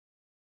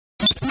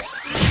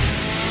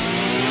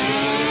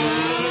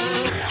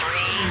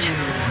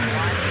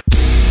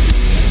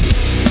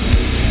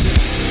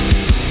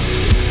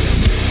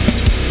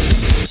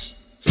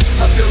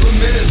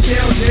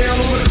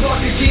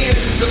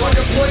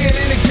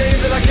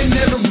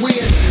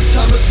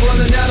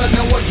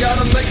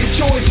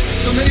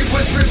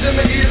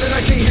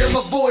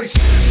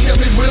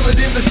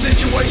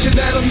thinking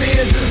that I'm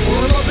in. Or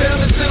am I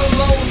bound to sit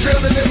alone,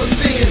 drowning in my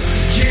sin?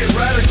 Get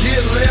right or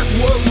get left,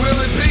 what will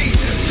it be?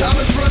 Time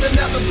is running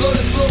out, the blood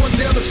is flowing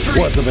down the street.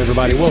 What's up,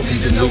 everybody? Welcome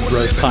to the Loot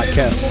Bros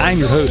Podcast. I'm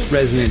your host,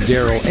 Resident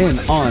Daryl, and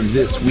on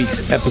this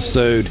week's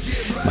episode,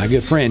 my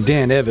good friend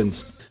Dan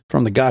Evans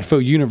from the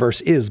Godfo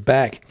universe is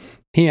back.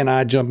 He and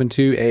I jump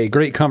into a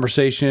great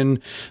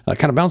conversation,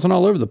 kind of bouncing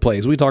all over the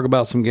place. We talk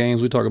about some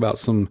games. We talk about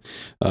some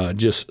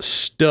just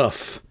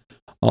stuff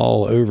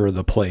all over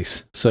the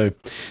place. So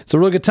it's a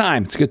real good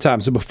time. It's a good time.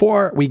 So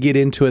before we get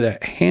into it,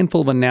 a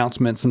handful of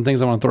announcements, some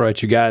things I want to throw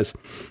at you guys.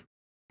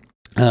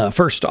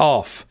 First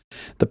off,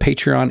 the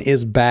Patreon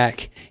is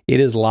back. It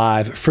is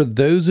live. For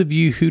those of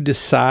you who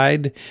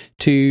decide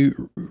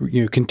to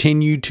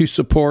continue to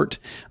support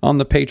on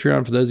the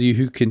Patreon, for those of you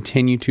who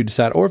continue to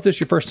decide, or if this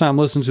is your first time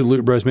listening to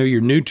Loot Bros, maybe you're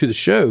new to the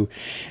show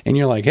and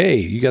you're like, hey,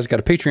 you guys got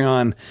a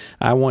Patreon,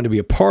 I want to be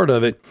a part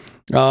of it.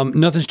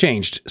 Nothing's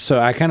changed. So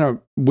I kind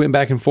of went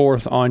back and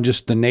forth on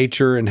just the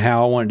nature and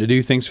how I wanted to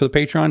do things for the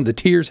Patreon. The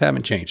tiers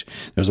haven't changed.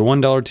 There's a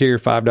 $1 tier,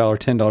 $5,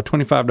 $10,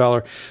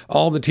 $25.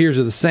 All the tiers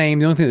are the same.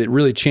 The only thing that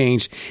really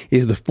changed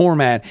is the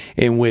format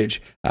in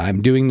which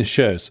I'm doing the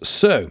shows.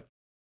 So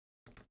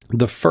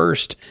the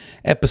first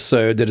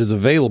episode that is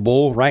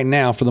available right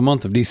now for the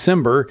month of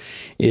December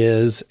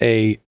is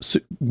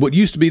what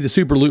used to be the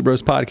Super Loot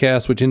Bros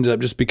podcast, which ended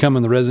up just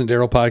becoming the Resident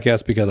Daryl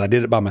podcast because I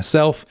did it by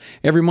myself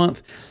every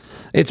month.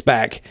 It's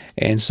back.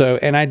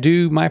 And I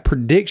do my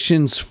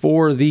predictions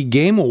for the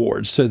Game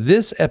Awards. So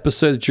this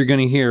episode that you're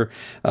going to hear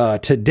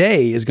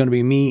today is going to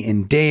be me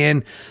and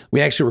Dan.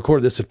 We actually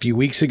recorded this a few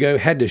weeks ago,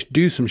 had to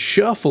do some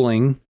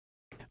shuffling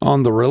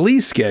on the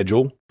release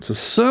schedule. So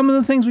some of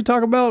the things we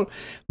talk about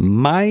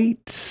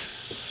might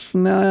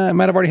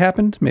have already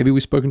happened. Maybe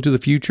we spoke into the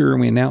future and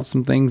we announced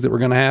some things that were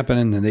going to happen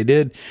and then they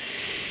did.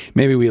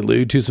 Maybe we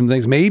allude to some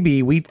things.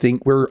 Maybe we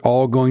think we're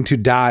all going to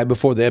die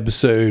before the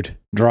episode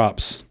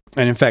drops.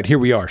 And in fact, here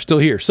we are, still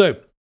here. So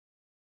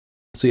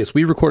yes,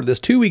 we recorded this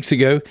 2 weeks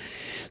ago.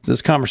 So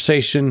this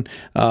conversation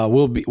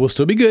will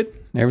still be good.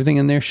 Everything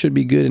in there should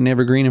be good and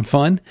evergreen and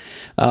fun.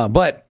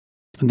 But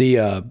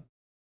the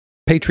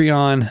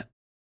Patreon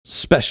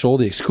special,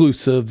 the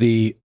exclusive,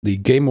 the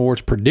Game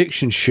Awards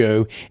prediction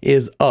show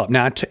is up.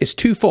 Now, it's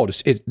twofold.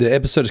 The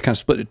episode is kind of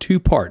split into two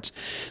parts.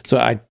 So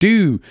I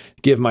do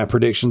give my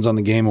predictions on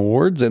the Game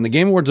Awards, and the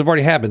Game Awards have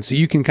already happened, so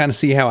you can kind of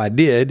see how I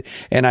did,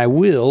 and I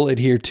will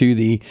adhere to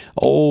the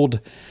old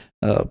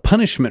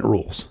punishment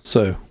rules.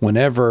 So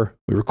whenever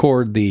we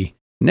record the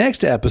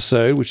next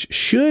episode, which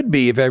should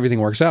be, if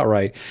everything works out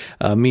right,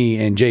 me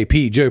and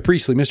JP, Joe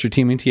Priestley, Mr.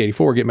 Team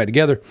NT84, getting back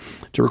together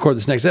to record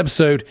this next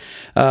episode.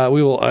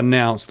 We will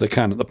announce the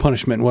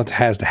punishment and what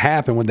has to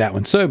happen with that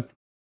one. So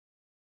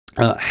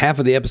half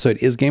of the episode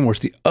is Game Awards.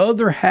 The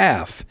other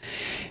half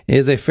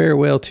is a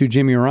farewell to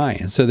Jimmy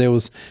Ryan. So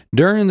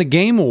during the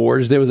Game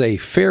Awards, there was a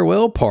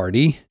farewell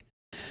party,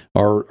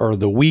 or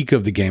the week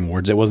of the Game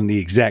Awards. It wasn't the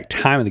exact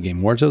time of the Game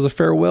Awards. It was a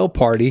farewell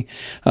party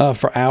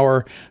for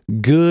our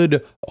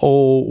good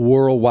old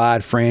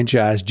worldwide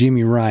franchise,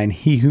 Jimmy Ryan,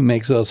 he who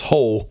makes us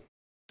whole,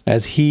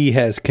 as he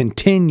has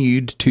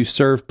continued to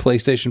serve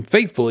PlayStation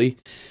faithfully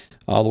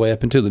all the way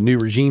up until the new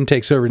regime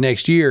takes over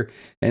next year.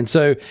 And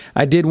so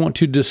I did want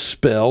to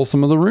dispel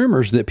some of the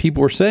rumors that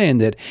people were saying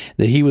that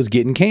he was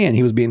getting canned.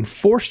 He was being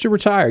forced to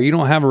retire. You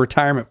don't have a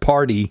retirement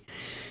party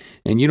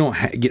and you don't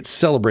get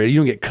celebrated. You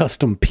don't get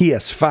custom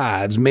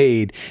PS5s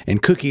made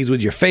and cookies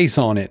with your face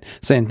on it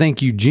saying,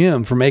 thank you,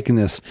 Jim, for making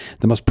this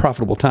the most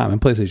profitable time in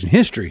PlayStation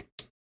history.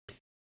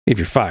 If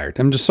you're fired.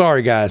 I'm just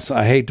sorry, guys.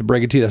 I hate to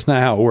break it to you. That's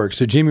not how it works.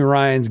 So Jimmy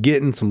Ryan's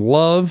getting some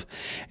love,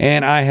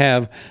 and I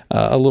have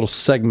a little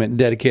segment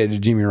dedicated to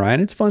Jimmy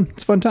Ryan. It's fun.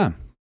 It's a fun time.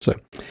 So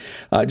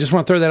I just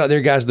want to throw that out there,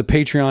 guys. The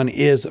Patreon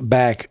is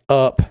back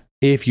up.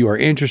 If you are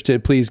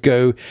interested, please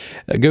go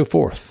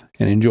forth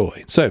and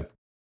enjoy. So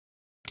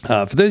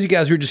for those of you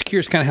guys who are just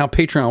curious kind of how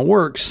Patreon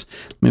works,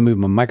 let me move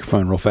my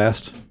microphone real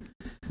fast.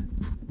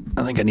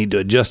 I think I need to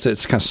adjust it.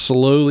 It's kind of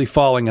slowly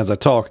falling as I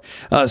talk.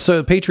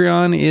 So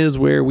Patreon is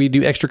where we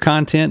do extra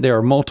content. There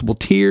are multiple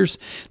tiers.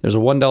 There's a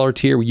 $1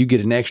 tier where you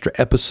get an extra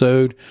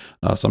episode,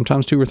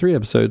 sometimes 2 or 3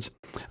 episodes,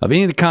 of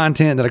any of the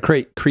content that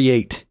I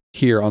create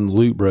here on the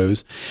Loot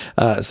Bros.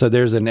 So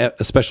there's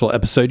a special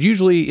episode,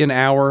 usually an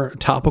hour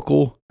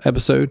topical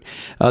episode.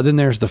 Then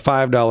there's the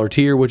 $5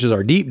 tier, which is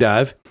our deep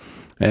dive.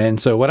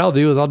 And so what I'll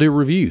do is I'll do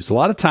reviews. A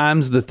lot of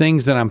times the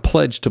things that I'm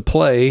pledged to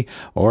play,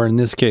 or in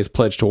this case,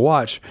 pledged to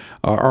watch,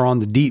 are on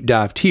the deep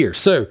dive tier.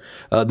 So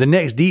the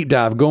next deep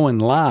dive going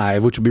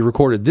live, which will be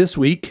recorded this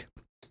week,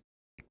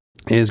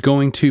 is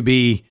going to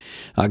be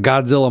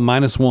Godzilla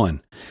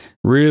 -1.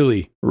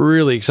 Really,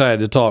 really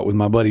excited to talk with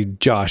my buddy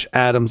Josh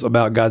Adams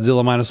about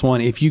Godzilla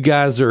 -1. If you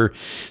guys are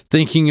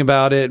thinking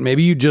about it,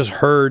 maybe you just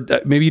heard,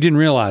 maybe you didn't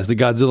realize that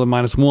Godzilla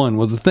 -1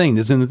 was the thing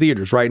that's in the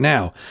theaters right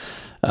now.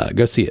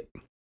 Go see it.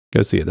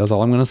 Go see it. That's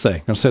all I'm going to say.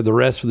 I'm going to say the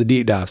rest for the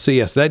deep dive. So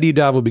yes, that deep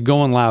dive will be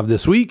going live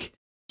this week.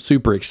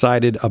 Super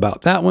excited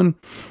about that one.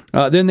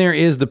 Then there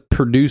is the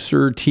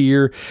producer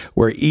tier,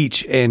 where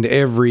each and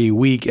every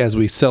week as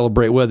we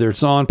celebrate, whether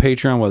it's on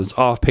Patreon, whether it's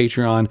off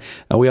Patreon,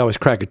 we always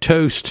crack a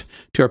toast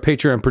to our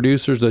Patreon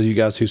producers, those of you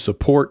guys who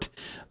support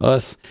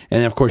us. And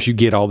then, of course, you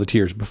get all the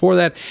tiers before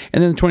that.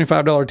 And then the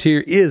 $25 tier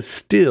is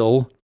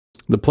still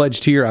the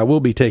pledge tier. I will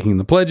be taking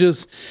the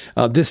pledges.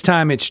 This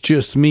time it's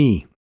just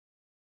me.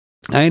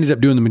 I ended up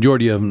doing the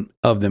majority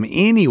of them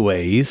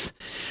anyways.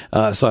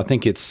 So I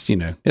think it's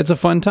a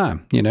fun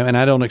time, and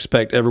I don't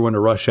expect everyone to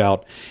rush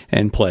out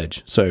and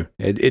pledge. So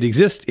it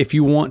exists if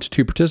you want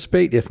to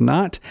participate. If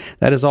not,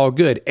 that is all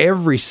good.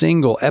 Every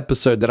single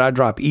episode that I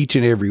drop each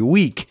and every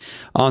week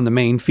on the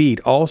main feed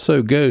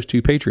also goes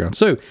to Patreon.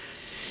 So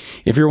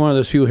if you're one of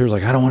those people who's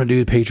like, I don't want to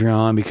do the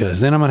Patreon because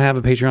then I'm going to have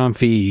a Patreon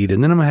feed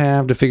and then I'm going to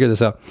have to figure this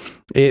out.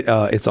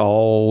 It's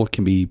all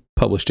can be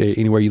published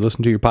anywhere you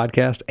listen to your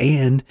podcast,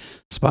 and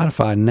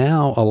Spotify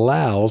now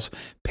allows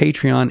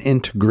Patreon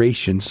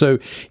integration. So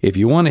if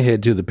you want to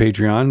head to the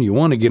Patreon, you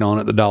want to get on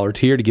at the $1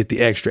 tier to get the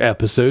extra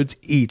episodes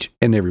each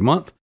and every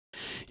month,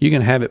 you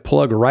can have it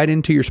plug right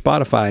into your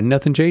Spotify and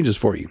nothing changes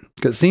for you.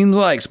 Because it seems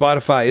like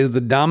Spotify is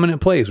the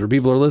dominant place where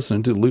people are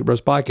listening to the Loot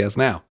Bros podcast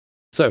now.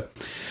 So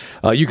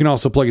you can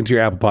also plug into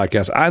your Apple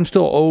Podcasts. I'm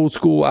still old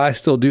school. I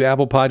still do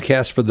Apple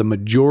Podcasts for the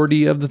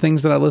majority of the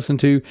things that I listen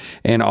to,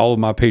 and all of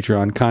my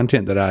Patreon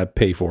content that I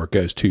pay for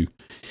goes to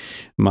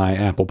my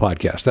Apple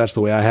Podcast. That's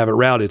the way I have it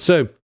routed.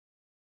 So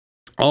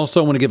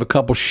also, I want to give a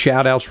couple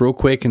shout outs real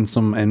quick and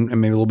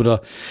maybe a little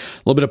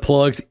bit of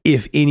plugs.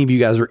 If any of you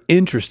guys are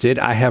interested,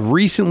 I have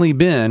recently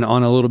been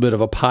on a little bit of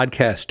a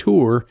podcast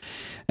tour,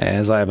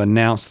 as I have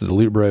announced that the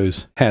Loot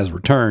Bros has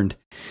returned.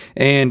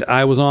 And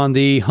I was on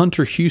the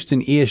Hunter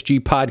Houston ESG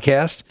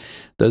podcast.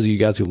 Those of you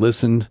guys who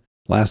listened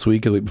last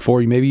week or the week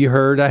before, maybe you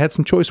heard I had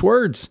some choice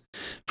words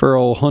for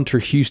old Hunter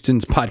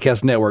Houston's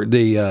podcast network.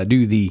 They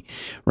do the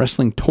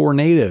Wrestling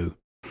Tornado.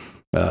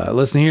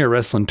 Listen here,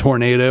 Wrestling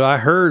Tornado. I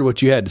heard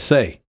what you had to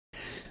say.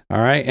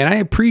 All right. And I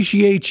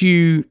appreciate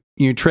you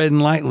treading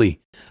lightly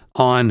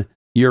on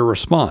your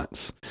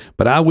response,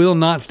 but I will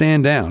not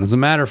stand down. As a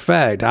matter of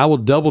fact, I will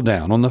double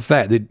down on the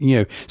fact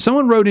that,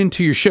 someone wrote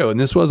into your show, and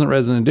this wasn't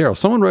Resident Daryl.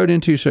 Someone wrote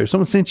into your show.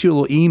 Someone sent you a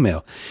little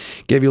email,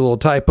 gave you a little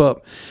type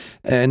up,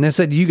 and they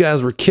said you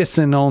guys were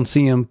kissing on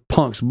CM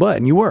Punk's butt,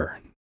 and you were.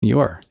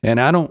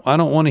 And I don't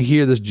want to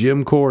hear this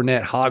Jim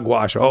Cornette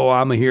hogwash. Oh,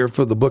 I'm here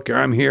for the booker.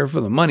 I'm here for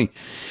the money.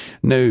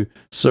 No,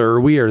 sir,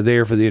 we are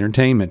there for the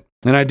entertainment.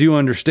 And I do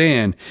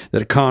understand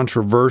that a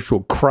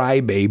controversial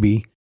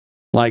crybaby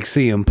like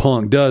CM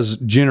Punk does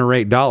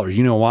generate dollars.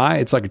 You know why?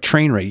 It's like a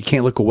train wreck. You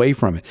can't look away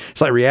from it. It's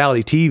like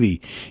reality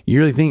TV. You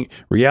really think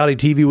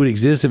reality TV would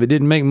exist if it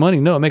didn't make money?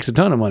 No, it makes a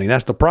ton of money.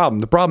 That's the problem.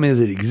 The problem is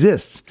it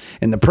exists.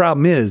 And the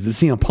problem is that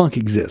CM Punk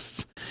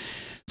exists.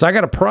 So I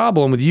got a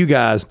problem with you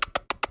guys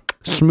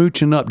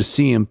smooching up to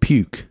CM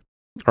Puke.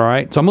 All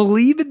right. So I'm going to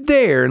leave it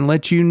there and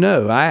let you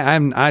know.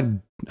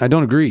 I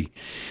don't agree.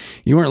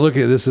 You weren't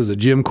looking at this as a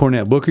Jim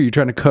Cornette booker. You're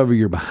trying to cover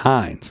your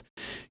behinds.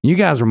 You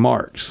guys are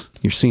marks.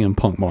 You're CM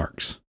Punk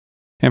marks.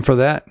 And for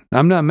that,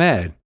 I'm not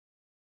mad.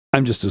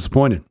 I'm just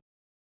disappointed.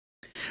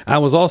 I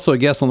was also a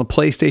guest on the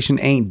PlayStation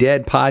Ain't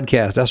Dead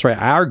podcast. That's right.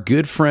 Our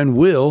good friend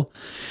Will,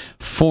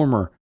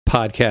 former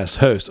podcast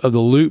host of the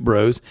Loot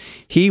Bros,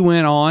 he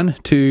went on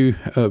to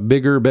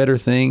bigger, better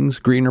things,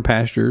 greener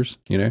pastures,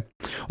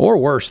 or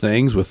worse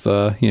things with,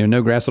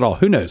 no grass at all.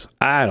 Who knows?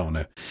 I don't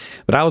know.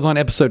 But I was on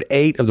episode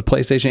 8 of the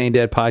PlayStation Ain't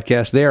Dead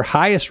podcast, their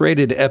highest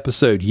rated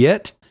episode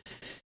yet,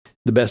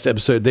 the best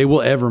episode they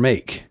will ever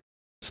make.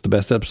 It's the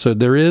best episode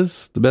there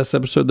is, the best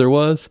episode there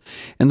was,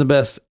 and the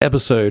best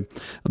episode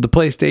of the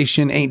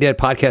PlayStation Ain't Dead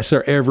podcast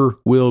there ever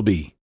will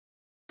be.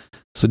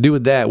 So do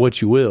with that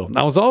what you will.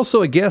 I was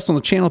also a guest on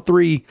the Channel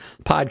 3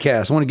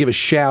 podcast. I want to give a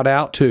shout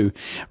out to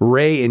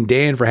Ray and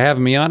Dan for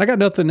having me on. I got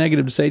nothing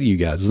negative to say to you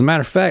guys. As a matter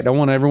of fact, I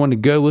want everyone to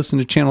go listen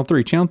to Channel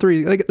 3. Channel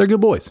 3, they're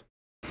good boys.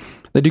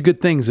 They do good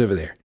things over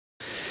there.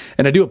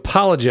 And I do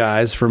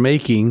apologize for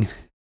making,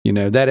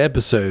 that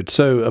episode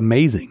so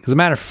amazing. As a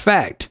matter of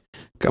fact,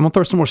 I'm going to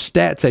throw some more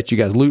stats at you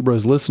guys, Loot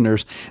Bros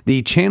listeners.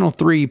 The Channel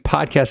 3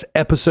 podcast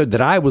episode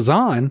that I was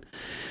on,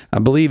 I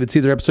believe it's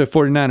either episode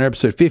 49 or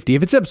episode 50.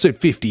 If it's episode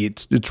 50,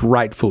 it's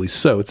rightfully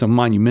so. It's a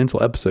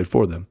monumental episode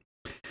for them.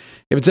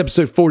 If it's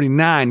episode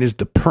 49, is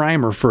the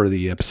primer for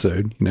the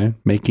episode,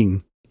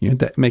 making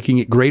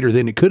it greater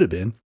than it could have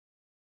been.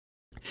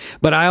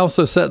 But I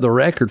also set the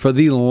record for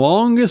the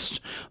longest,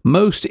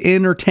 most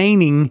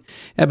entertaining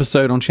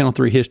episode on Channel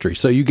 3 history.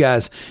 So you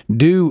guys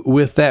do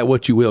with that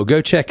what you will.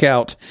 Go check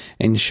out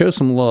and show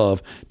some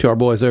love to our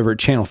boys over at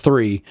Channel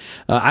 3.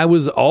 I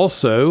was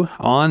also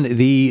on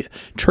the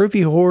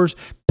Trophy Whores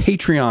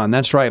Patreon.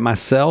 That's right.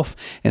 Myself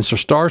and Sir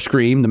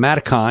Starscream, the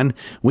Maticon,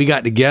 we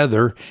got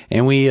together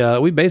and we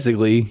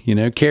basically,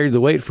 carried the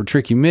weight for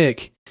Tricky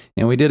Mick,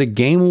 and we did a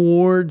Game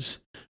Awards,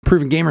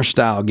 Proven Gamer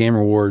Style Game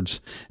Awards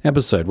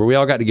episode where we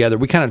all got together.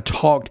 We kind of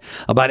talked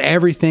about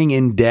everything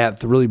in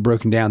depth, really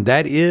broken down.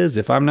 That is,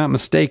 if I'm not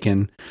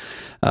mistaken,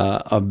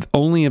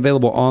 only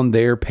available on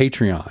their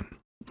Patreon.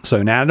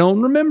 So now I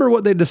don't remember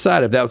what they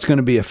decided. If that was going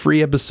to be a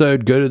free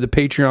episode, go to the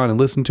Patreon and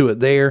listen to it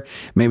there.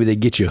 Maybe they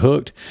get you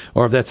hooked,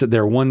 or if that's at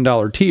their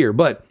 $1 tier.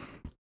 But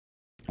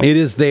it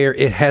is there.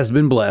 It has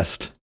been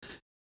blessed.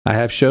 I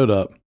have showed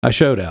up. I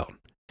showed out.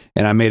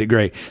 And I made it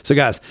great. So,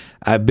 guys,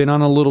 I've been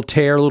on a little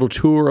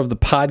tour of the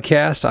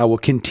podcast. I will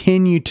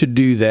continue to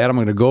do that. I'm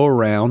going to go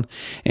around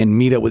and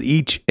meet up with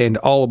each and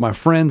all of my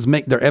friends,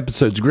 make their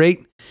episodes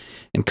great,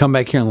 and come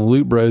back here on the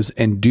Loot Bros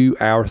and do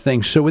our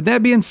thing. So, with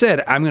that being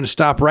said, I'm going to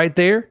stop right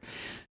there.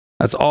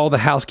 That's all the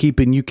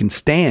housekeeping you can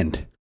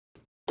stand.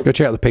 Go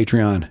check out the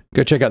Patreon.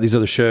 Go check out these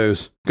other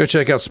shows. Go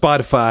check out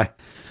Spotify.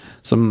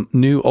 Some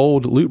new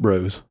old Loot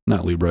Bros.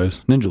 Not Loot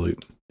Bros. Ninja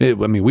Loot.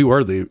 We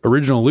were the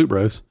original Loot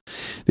Bros,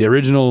 the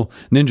original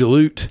Ninja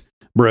Loot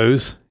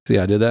Bros. See,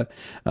 I did that.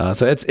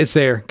 So it's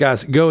there,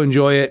 guys. Go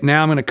enjoy it.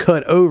 Now I'm going to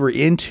cut over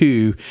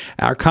into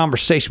our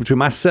conversation between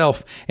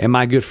myself and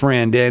my good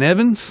friend Dan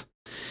Evans.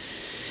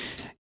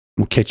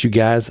 We'll catch you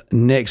guys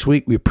next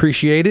week. We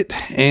appreciate it.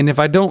 And if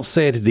I don't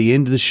say it at the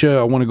end of the show,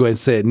 I want to go ahead and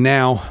say it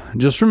now.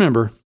 Just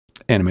remember,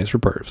 anime is for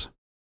pervs.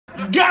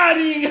 Got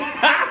him!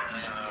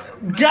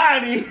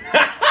 Got him!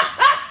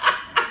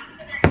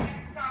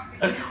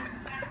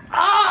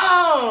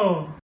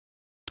 Oh!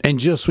 And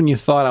just when you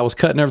thought I was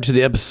cutting over to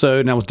the episode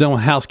and I was done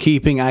with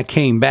housekeeping, I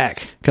came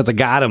back because I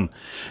got him.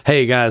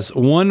 Hey, guys,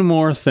 one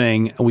more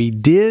thing. We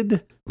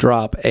did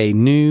drop a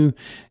new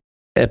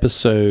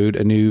episode,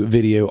 a new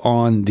video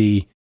on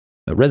the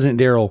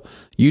Resident Daryl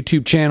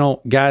YouTube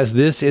channel. Guys,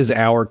 this is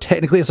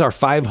technically it's our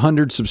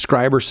 500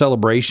 subscriber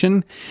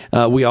celebration.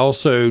 We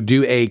also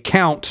do a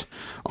count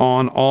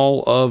on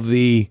all of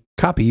the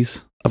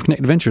copies of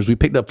Connect Adventures we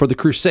picked up for the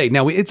Crusade.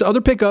 Now, it's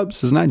other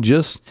pickups. It's not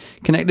just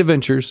Connect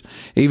Adventures,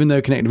 even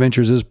though Connect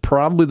Adventures is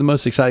probably the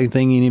most exciting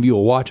thing any of you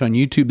will watch on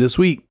YouTube this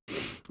week.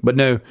 But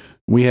no,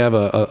 we have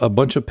a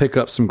bunch of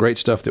pickups, some great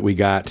stuff that we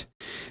got,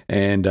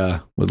 and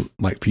would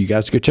like for you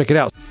guys to go check it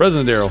out.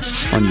 Resident Daryl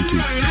on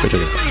YouTube. Go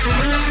check it out.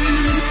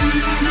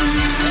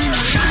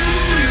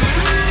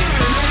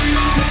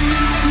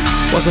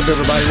 What's up,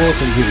 everybody?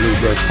 Welcome to the Loot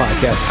Bros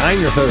Podcast. I'm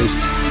your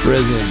host,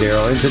 Resident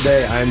Daryl, and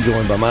today I'm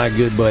joined by my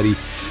good buddy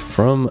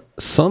from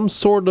some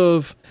sort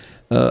of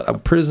a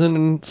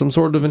prison, some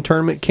sort of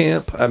internment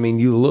camp. I mean,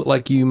 you look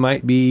like you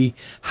might be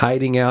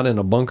hiding out in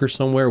a bunker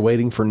somewhere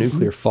waiting for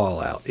nuclear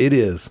fallout. It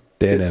is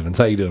Dan Evans.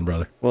 How you doing,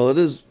 brother? Well, it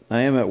is.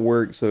 I am at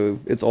work, so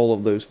it's all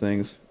of those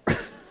things.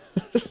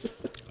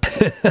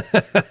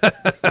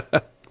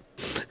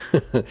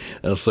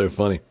 That's so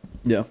funny.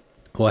 Yeah.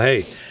 Well,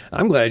 hey,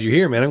 I'm glad you're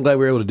here, man. I'm glad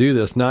we were able to do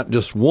this, not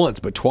just once,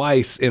 but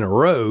twice in a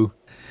row.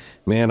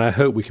 Man, I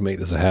hope we can make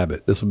this a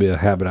habit. This will be a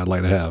habit I'd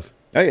like to have.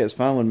 Hey, it's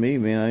fine with me,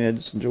 man. I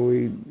just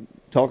enjoy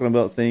talking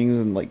about things,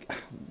 and like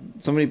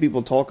so many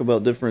people talk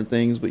about different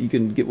things, but you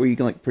can get where you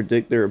can like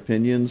predict their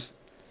opinions.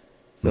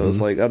 So it's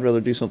like I'd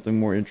rather do something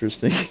more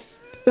interesting.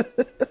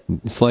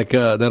 It's like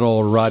that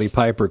old Roddy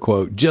Piper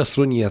quote, just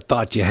when you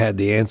thought you had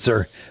the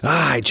answer,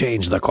 I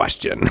changed the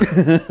question.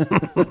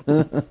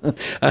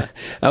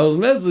 I was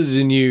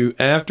messaging you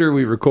after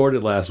we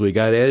recorded last week.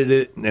 I'd edit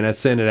it and I'd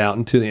send it out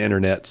into the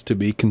internets to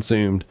be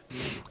consumed.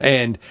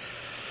 And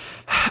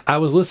I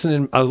was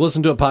listening to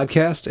a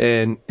podcast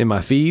and in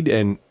my feed,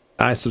 and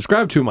I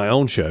subscribe to my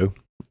own show.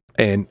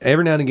 And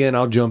every now and again,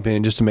 I'll jump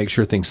in just to make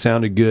sure things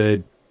sounded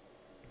good.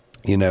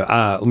 You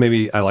know,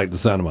 maybe I like the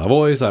sound of my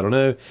voice. I don't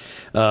know.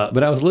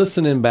 But I was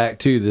listening back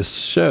to this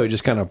show,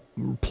 just kind of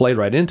played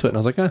right into it. And I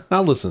was like,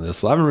 I'll listen to this.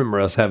 So I remember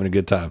us having a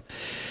good time.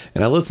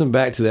 And I listened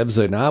back to the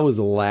episode and I was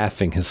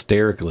laughing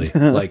hysterically.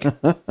 Like,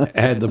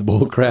 at the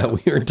bull crap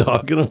we were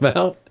talking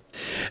about.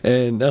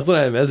 And that's when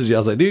I messaged you. I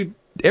was like, dude,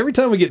 every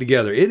time we get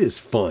together, it is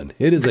fun.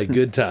 It is a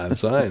good time.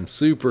 So I am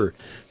super,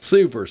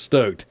 super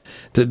stoked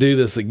to do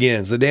this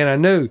again. So Dan, I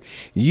know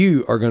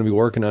you are going to be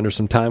working under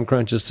some time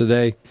crunches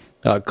today.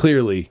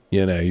 Clearly,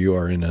 you know, you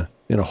are in a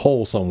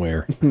hole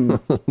somewhere.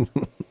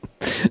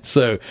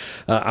 So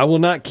I will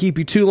not keep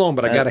you too long,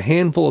 but I got a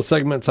handful of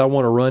segments I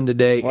want to run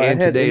today, Well,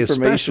 and I had today is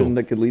special. information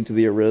that could lead to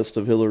the arrest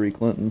of Hillary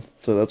Clinton,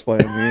 so that's why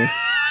I'm here.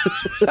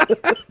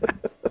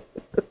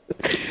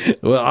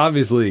 Well,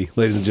 obviously,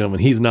 ladies and gentlemen,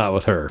 he's not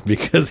with her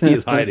because he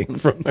is hiding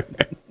from her.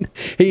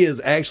 He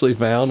has actually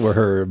found where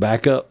her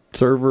backup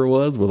server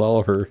was with all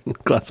of her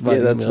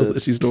classified emails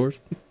that she stores.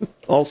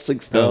 All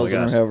 6,000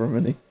 or however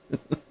many.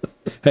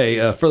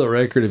 Hey, for the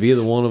record, if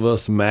either one of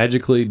us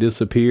magically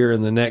disappear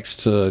in the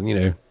next,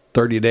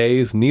 30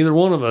 days, neither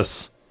one of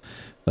us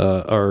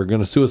are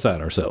going to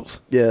suicide ourselves.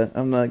 Yeah,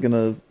 I'm not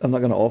gonna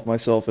off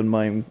myself in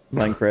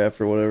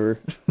Minecraft or whatever.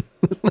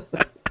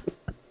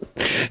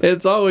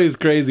 It's always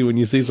crazy when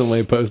you see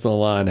somebody post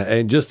online,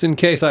 and just in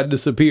case I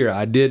disappear,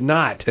 I did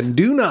not and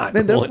do not.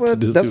 Man, that's what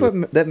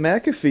that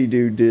McAfee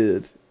dude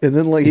did, and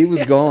then like he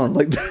was gone.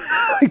 Like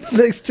the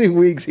next 2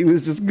 weeks, he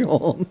was just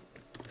gone.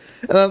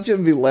 And I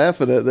shouldn't be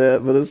laughing at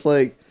that, but it's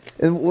like,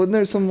 and wasn't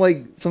there some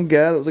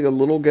guy that was like a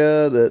little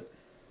guy that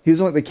he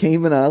was on like the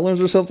Cayman Islands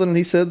or something, and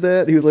he said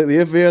that he was like, the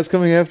FBI is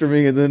coming after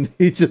me, and then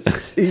he's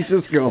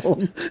just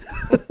gone.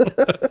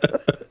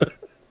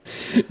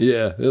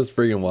 Yeah, it was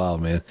freaking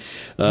wild, man.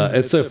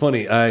 It's so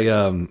funny. I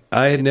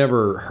had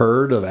never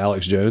heard of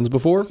Alex Jones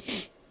before,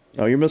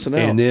 Oh, you're missing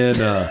out. and then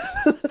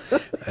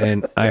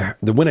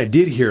when I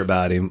did hear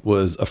about him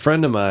was a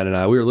friend of mine and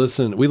I. We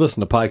listened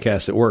to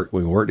podcasts at work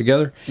when we worked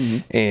together,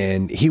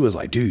 and he was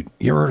like, "Dude,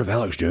 you ever heard of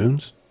Alex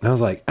Jones?" And I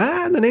was like,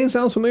 the name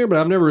sounds familiar, but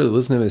I've never really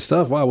listened to his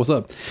stuff. Wow, what's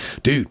up,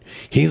 dude?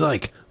 He's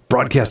like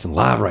broadcasting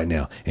live right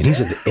now, and he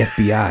said the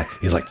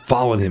FBI is like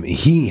following him, and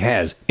he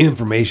has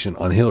information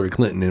on Hillary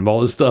Clinton and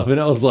all this stuff. And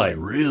I was like,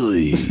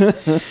 really?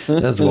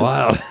 That's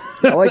wild.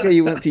 I like how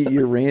you went to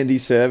your Randy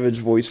Savage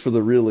voice for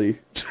the really.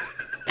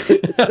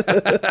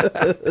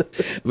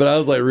 But I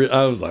was like,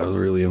 I was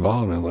really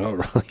involved. I was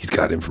like, oh, he's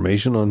got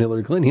information on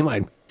Hillary Clinton. He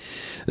might.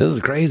 This is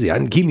crazy. I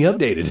can keep me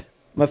updated.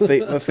 My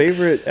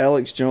favorite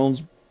Alex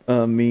Jones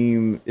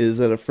meme is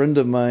that a friend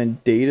of mine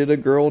dated a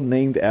girl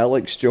named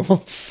Alex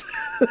Jones,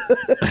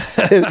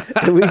 and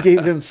we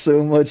gave him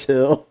so much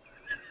hell.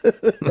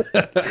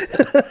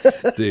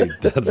 Dude,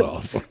 that's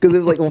awesome. Because it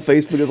was like on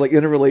Facebook, it's like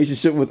in a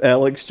relationship with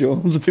Alex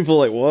Jones, and people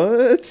are like,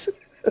 what?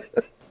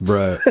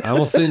 Bro, I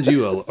will send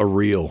you a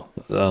reel.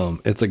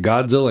 It's a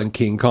Godzilla and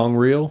King Kong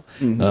reel,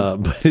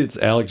 but it's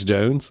Alex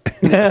Jones.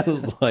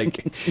 It's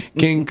like,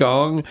 King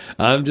Kong,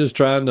 I'm just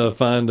trying to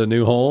find a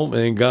new home,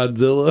 and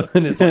Godzilla,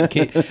 and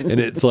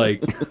it's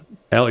like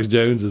Alex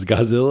Jones is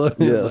Godzilla.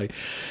 Yeah. It's like,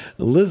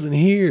 listen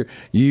here,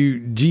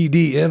 you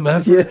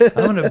GDMF,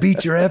 I'm gonna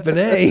beat your F and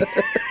A.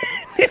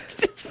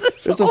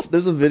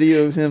 There's a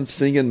video of him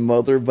singing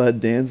 "Mother" by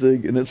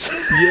Danzig, and it's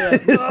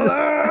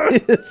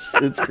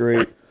it's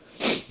great.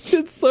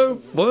 It's so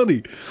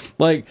funny.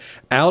 Like,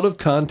 out of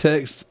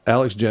context,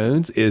 Alex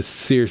Jones is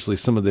seriously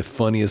some of the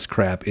funniest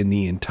crap in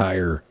the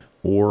entire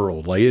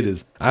world. Like, it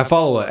is. I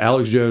follow an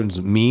Alex Jones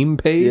meme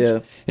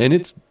page, and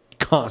it's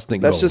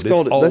constant That's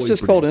gold.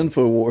 just called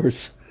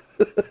InfoWars.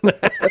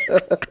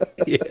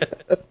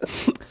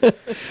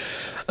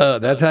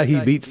 That's how he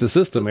beats the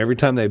system. Every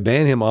time they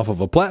ban him off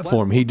of a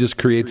platform, he just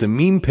creates a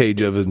meme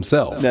page of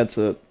himself. That's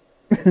it.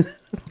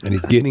 And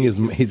he's getting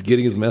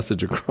his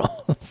message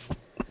across.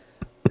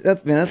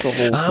 That's the whole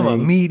thing. I'm a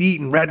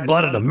meat-eating,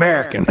 red-blooded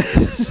American.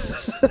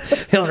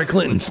 Hillary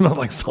Clinton smells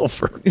like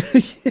sulfur.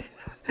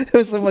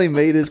 Somebody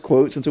made his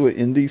quotes into an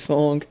indie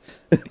song.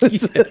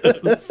 Yes.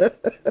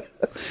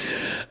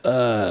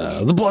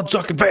 The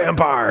blood-sucking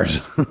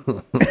vampires.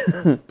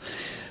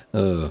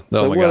 Oh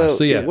my gosh.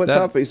 So what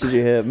topics did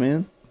you have,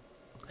 man?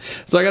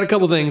 So I got a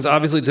couple things.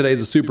 Obviously, today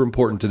is super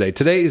important today.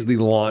 Today is the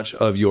launch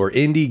of your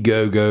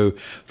Indiegogo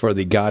for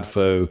the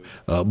Godfo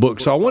book.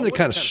 So I wanted to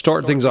kind of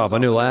start things off. I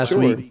know last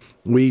week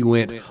we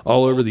went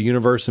all over the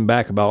universe and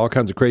back about all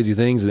kinds of crazy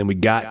things, and then we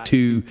got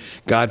to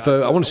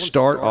Godfo. I want to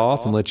start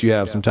off and let you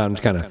have some time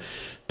to kind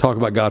of talk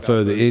about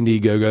Godfo, the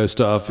Indiegogo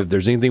stuff, if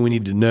there's anything we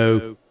need to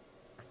know,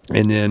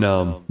 and then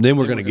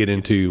we're going to get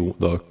into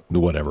the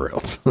whatever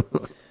else.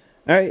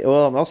 All right,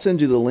 well, I'll send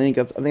you the link.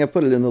 I think I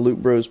put it in the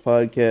Loot Bros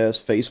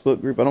Podcast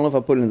Facebook group. I don't know if I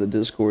put it in the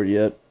Discord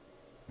yet.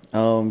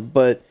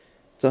 But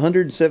it's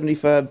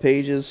 175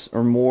 pages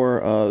or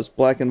more. It's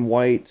black and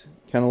white,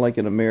 kind of like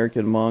an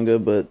American manga,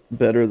 but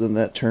better than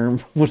that term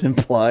would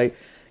imply.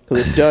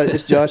 Because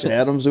it's Josh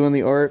Adams doing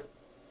the art,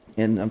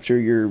 and I'm sure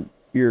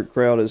your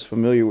crowd is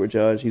familiar with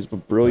Josh. He's a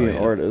brilliant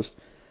artist.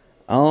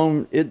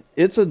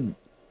 It's an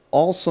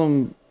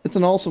awesome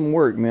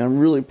work, man. I'm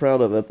really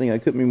proud of it. I think I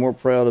couldn't be more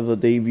proud of a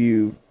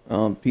debut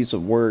piece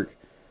of work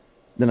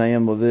than I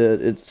am of it.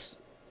 It's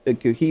a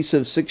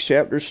cohesive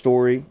 6-chapter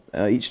story.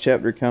 Each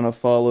chapter kind of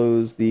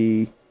follows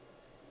the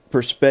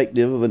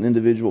perspective of an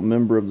individual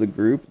member of the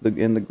group,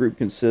 and the group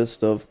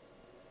consists of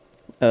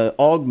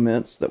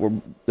augments that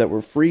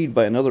were freed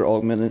by another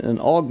augment. And an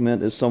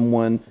augment is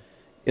someone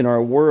in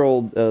our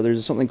world.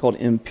 There's something called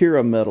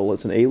Impera metal.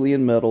 It's an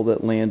alien metal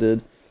that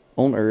landed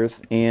on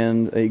Earth,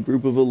 and a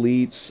group of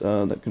elites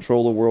that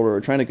control the world, or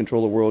are trying to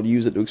control the world,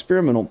 use it to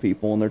experiment on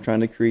people, and they're trying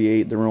to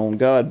create their own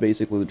god.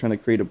 Basically, they're trying to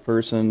create a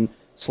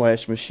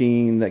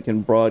person/machine that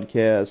can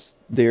broadcast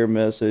their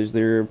message,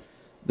 their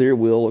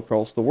will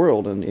across the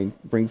world, and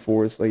bring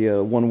forth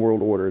a one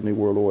world order, a new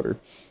world order.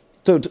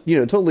 So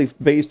totally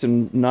based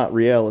in not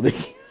reality.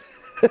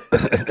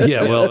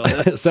 Yeah, well,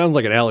 it sounds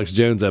like an Alex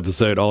Jones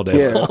episode all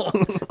day long.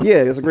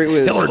 Yeah, it's a great way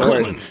to Hillary start.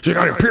 Clinton, she's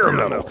got a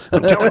pyramid.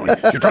 I'm telling you,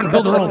 she's trying to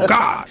build her own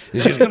god.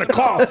 And she's going to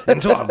claw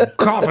into a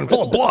coffin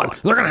full of blood.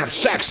 They're going to have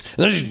sex.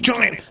 And there's these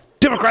giant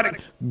democratic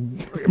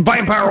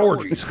vampire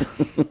orgies.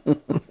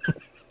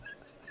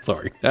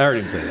 Sorry, I heard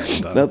him say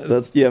that.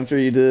 That's I'm sure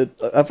you did.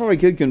 I probably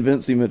could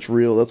convince him it's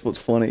real. That's what's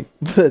funny.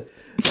 But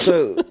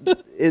so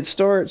it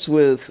starts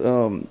with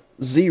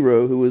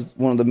Zero, who was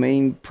one of the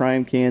main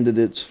prime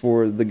candidates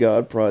for the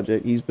God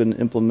Project. He's been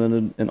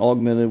implemented and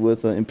augmented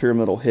with an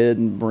imperial head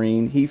and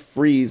brain. He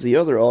frees the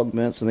other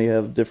augments, and they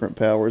have different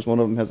powers. One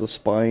of them has a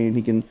spine.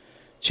 He can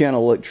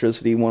channel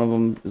electricity. One of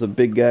them is a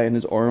big guy, and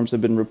his arms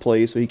have been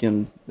replaced, so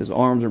his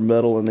arms are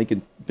metal, and they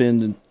could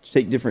bend and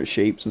take different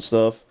shapes and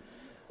stuff.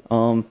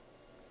 And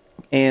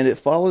it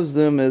follows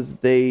them as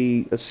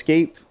they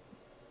escape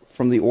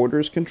from the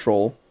Order's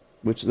control,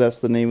 which that's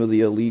the name of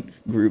the elite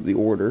group, the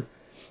Order.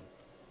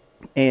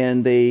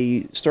 and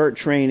they start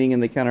training,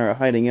 and they kind of are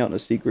hiding out in a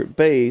secret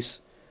base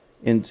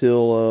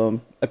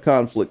until a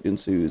conflict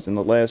ensues. And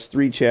the last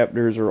 3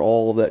 chapters are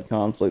all of that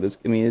conflict.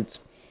 We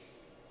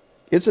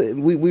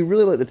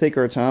really like to take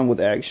our time with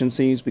action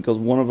scenes, because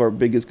one of our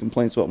biggest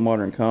complaints about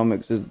modern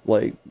comics is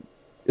like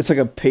it's like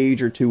a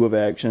page or 2 of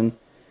action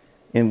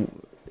and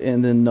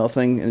then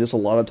nothing, and just a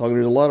lot of talking.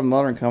 There's a lot of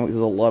modern comics,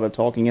 there's a lot of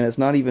talking, and it's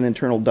not even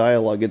internal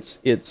dialogue,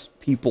 it's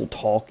people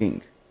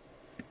talking.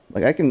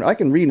 Like I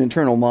can read an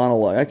internal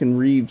monologue, I can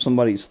read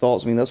somebody's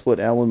thoughts. I mean, that's what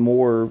Alan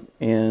Moore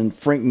and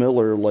Frank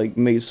Miller like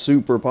made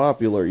super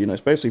popular,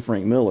 especially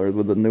Frank Miller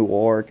with the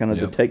noir kind of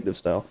detective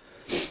style.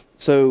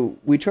 So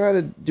we try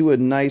to do a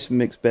nice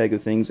mixed bag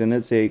of things, and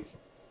it's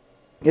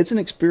an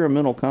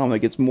experimental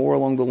comic. It's more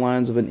along the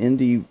lines of an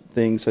indie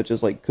thing, such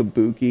as like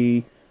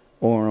Kabuki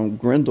or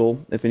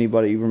Grendel, if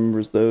anybody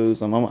remembers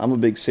those. I'm a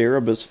big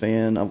Cerebus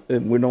fan.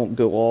 We don't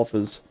go off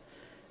as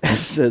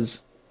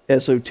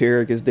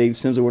esoteric as Dave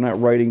Sims. We're not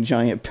writing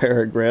giant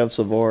paragraphs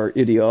of our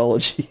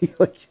ideology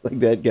like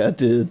that guy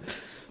did.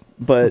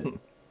 But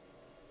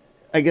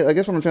I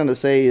guess what I'm trying to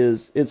say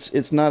is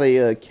it's not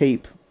a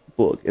cape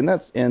book,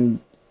 and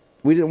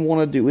we didn't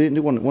want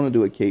to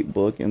do a cape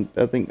book, and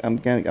I think I'm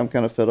kind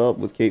of fed up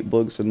with cape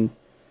books, and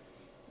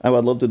I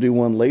would love to do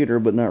one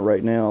later, but not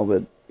right now.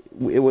 But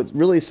what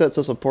really sets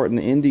us apart in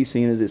the indie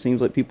scene is it seems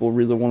like people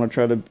really want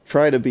to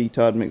try to be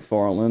Todd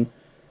McFarlane,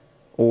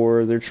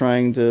 or they're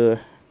trying to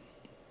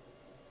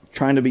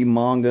be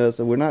manga.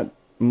 So we're not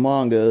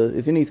manga.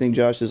 If anything,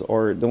 Josh's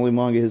art, the only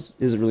manga is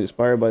really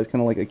inspired by is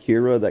kind of like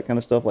Akira, that kind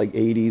of stuff, like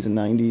 80s and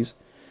 90s.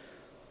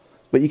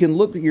 But you can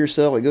look at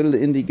yourself. Like, go to the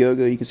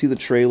Indiegogo. You can see the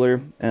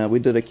trailer. We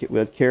did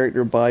a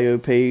character bio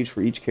page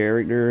for each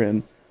character,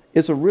 and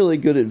it's a really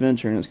good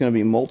adventure. And it's going to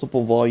be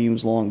multiple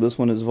volumes long. This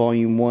one is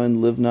volume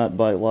 1, Live Not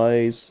by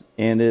Lies,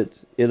 and it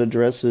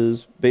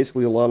addresses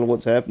basically a lot of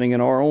what's happening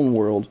in our own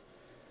world.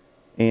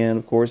 And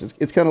of course,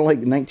 it's kind of like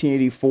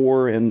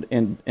 1984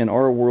 and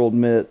our world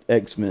met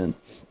X-Men.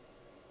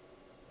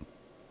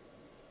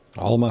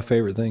 All of my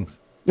favorite things.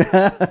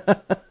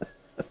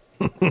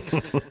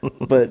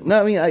 But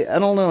no, I mean, I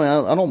don't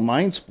know. I don't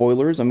mind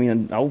spoilers. I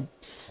mean,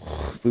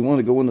 if we want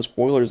to go into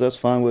spoilers, that's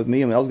fine with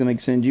me. I mean, I was going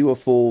to send you a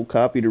full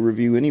copy to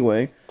review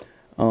anyway.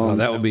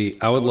 That would be.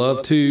 I would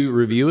love to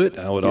review it.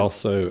 I would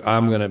also.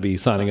 I'm going to be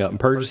signing up and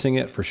purchasing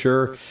it for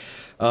sure.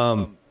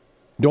 Don't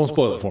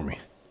spoil it for me.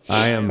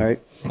 I am. Right.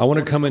 I want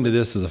to come into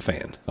this as a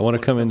fan. I want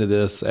to come into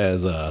this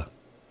as a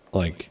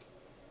like.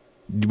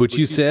 What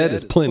you said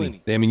is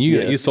plenty. I mean,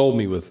 you sold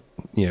me with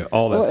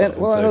all that stuff.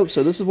 Well, I hope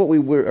so. This is what we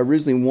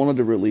originally wanted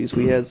to release.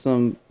 We had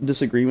some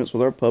disagreements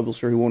with our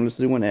publisher who wanted us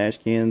to do an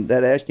Ashcan.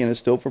 That Ashcan is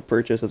still for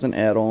purchase as an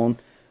add-on,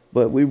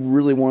 but we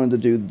really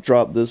wanted to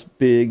drop this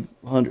big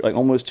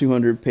almost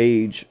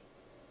 200-page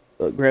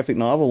graphic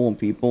novel on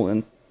people.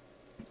 And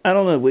I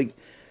don't know,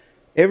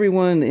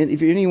 everyone,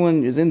 if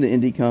anyone is into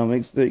indie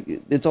comics,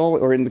 it's all,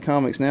 or in the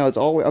comics now, it's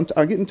always,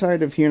 I'm getting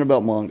tired of hearing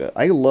about manga.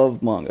 I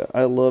love manga.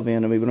 I love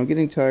anime, but I'm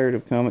getting tired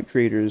of comic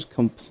creators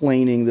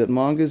complaining that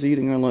manga's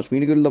eating our lunch. We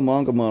need to go to the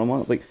manga model.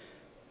 It's like,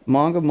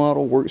 manga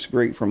model works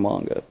great for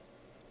manga.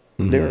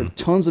 Mm-hmm. There are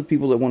tons of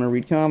people that want to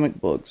read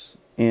comic books,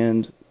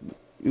 and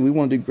we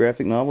want to do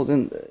graphic novels.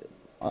 And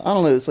I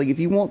don't know, it's like, if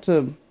you want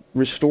to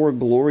restore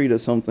glory to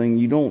something,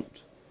 you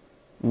don't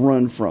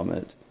run from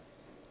it.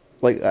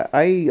 Like,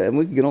 I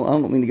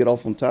don't mean to get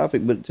off on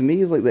topic, but to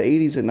me, it's like the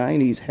 80s and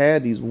 90s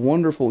had these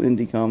wonderful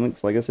indie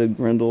comics. Like I said,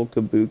 Grendel,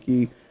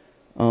 Kabuki,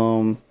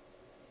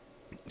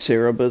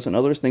 Cerebus, and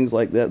other things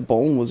like that.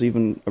 Bone was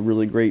even a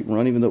really great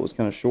run, even though it was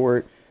kind of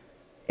short.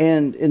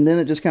 And then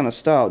it just kind of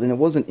stopped. And it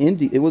wasn't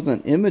indie. It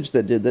wasn't Image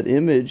that did that.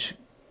 Image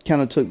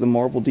kind of took the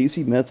Marvel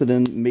DC method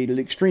and made it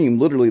extreme.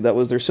 Literally, that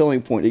was their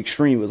selling point.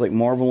 Extreme. It was like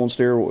Marvel on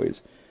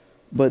steroids.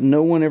 But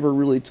no one ever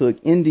really took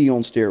indie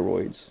on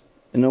steroids.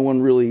 And no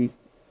one really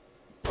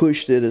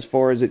pushed it as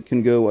far as it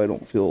can go, I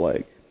don't feel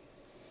like.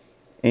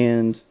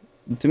 And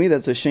to me,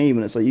 that's a shame.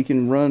 And it's like, you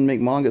can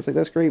make manga. It's like,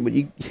 that's great, but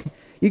you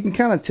can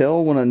kind of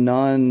tell when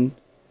a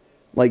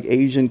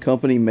Asian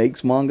company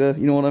makes manga.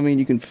 You know what I mean?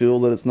 You can feel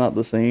that it's not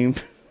the same.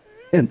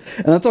 And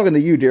I'm talking to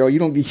you, Daryl. You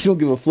don't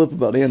give a flip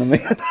about anime.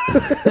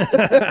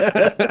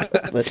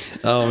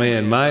 Oh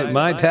man,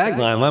 my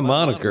tagline, my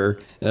moniker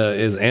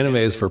is "Anime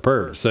is for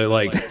pervs." So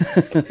like,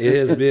 it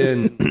has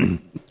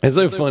been. It's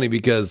so funny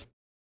because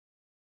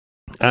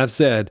I've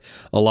said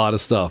a lot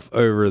of stuff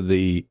over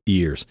the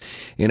years,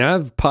 and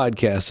I've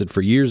podcasted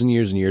for years and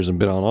years and years and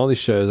been on all these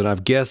shows, and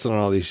I've guested on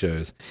all these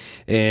shows,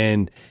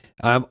 and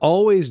I've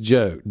always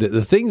joked that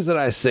the things that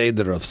I say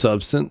that are of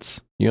substance,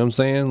 you know what I'm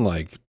saying?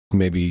 Like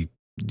maybe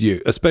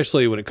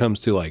especially when it comes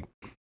to like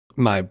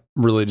my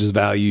religious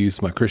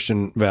values, my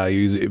Christian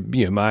values,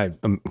 my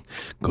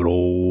good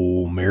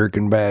old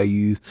American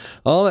values,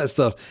 all that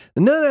stuff.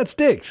 None of that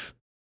sticks.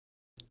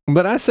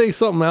 But I say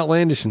something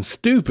outlandish and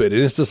stupid,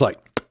 and it's just like,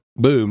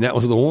 boom, that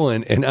was the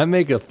one. And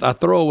I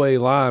throw away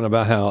line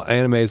about how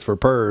anime is for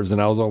pervs.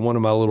 And I was on one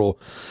of my little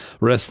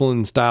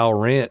wrestling style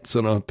rants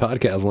on a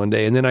podcast one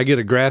day. And then I get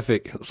a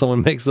graphic.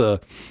 Someone makes a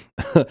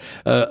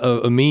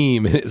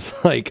meme, and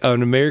it's like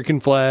an American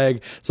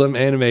flag, some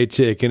anime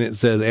chick, and it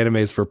says anime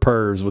is for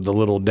pervs with the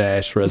little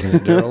dash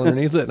Resident Daryl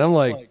underneath it. And I'm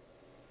like,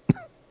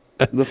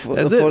 that's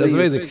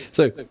amazing.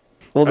 So,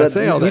 well,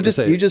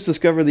 you just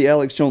discovered the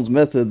Alex Jones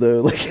method,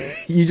 though. Like,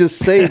 you just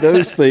say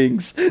those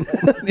things.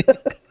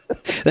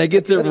 That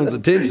gets everyone's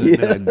attention.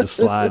 Yeah. And I just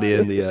slide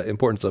in the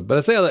important stuff. But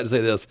I say all that to say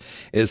this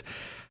is,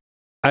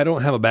 I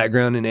don't have a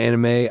background in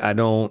anime. I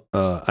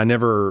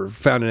never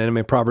found an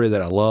anime property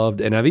that I loved,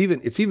 and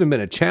it's even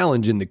been a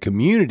challenge in the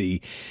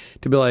community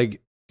to be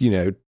like,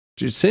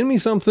 just send me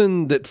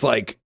something that's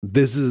like,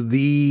 this is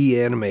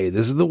the anime,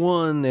 this is the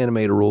one anime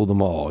to rule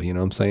them all. You know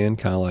what I'm saying?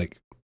 Kind of like,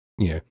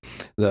 and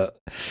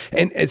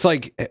it's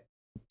like,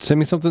 send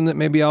me something that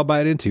maybe I'll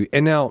bite into.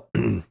 And now,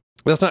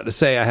 that's not to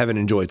say I haven't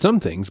enjoyed some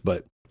things,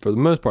 but for the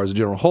most part, as a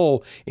general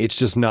whole, it's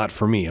just not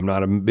for me. I'm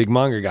not a big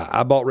manga guy.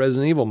 I bought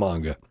Resident Evil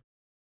manga,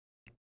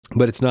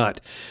 but it's not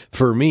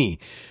for me.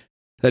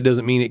 That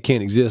doesn't mean it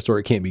can't exist or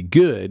it can't be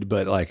good,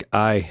 but like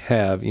I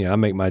have, I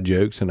make my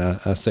jokes and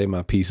I say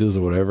my pieces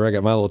or whatever. I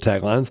got my little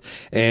taglines,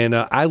 and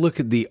I look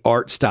at the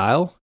art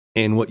style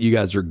and what you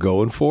guys are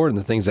going for and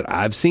the things that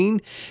I've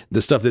seen,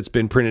 the stuff that's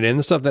been printed and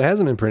the stuff that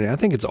hasn't been printed. I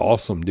think it's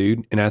awesome,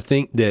 dude. And I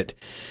think that,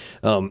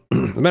 as a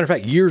matter of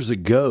fact, years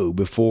ago,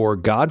 before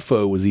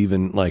Godfo was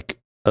even like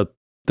a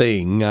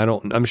thing,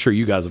 I'm sure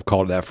you guys have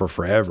called it that for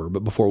forever,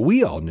 but before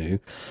we all knew,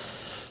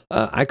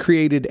 I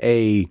created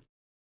a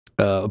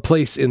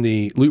place in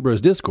the Loot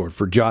Bros Discord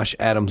for Josh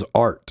Adams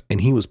art,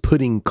 and he was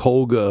putting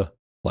Kolga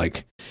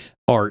like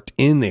art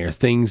in there,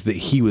 things that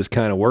he was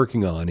kind of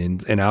working on,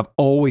 and I've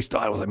always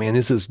thought, I was like, man,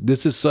 this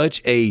is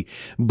such a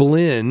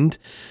blend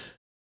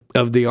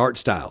of the art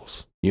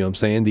styles. You know what I'm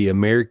saying? The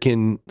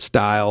American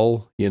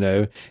style,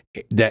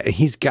 that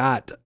he's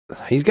got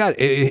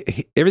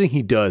everything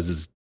he does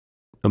is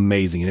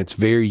amazing, and it's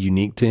very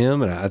unique to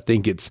him. And I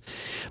think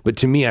but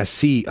to me, I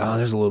see,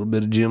 there's a little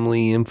bit of Jim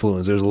Lee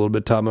influence. There's a little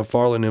bit of Todd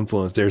McFarlane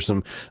influence. There's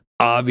some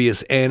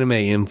obvious anime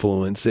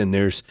influence, and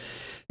I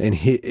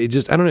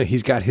don't know,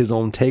 he's got his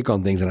own take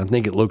on things, and I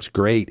think it looks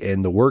great.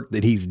 And the work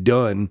that he's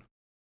done,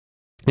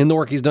 and the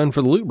work he's done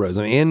for the Loot Bros,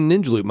 and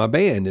Ninja Loot, my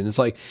band, and it's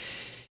like,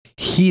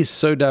 he is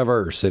so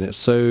diverse, and it's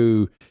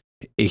so,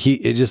 I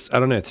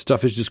don't know, the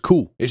stuff is just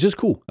cool. It's just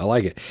cool. I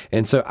like it.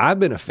 And so I've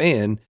been a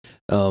fan,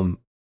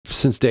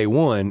 since day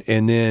one,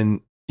 and then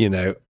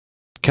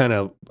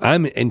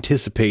I'm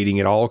anticipating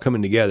it all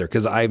coming together,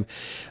 because I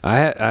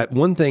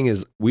one thing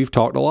is, we've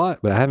talked a lot,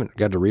 but I haven't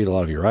got to read a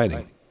lot of your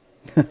writing.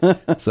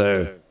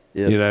 So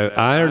yep.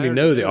 I already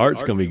know the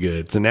art's gonna be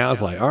good. So now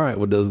it's like, all right,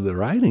 well, does the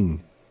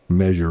writing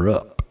measure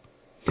up?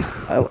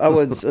 I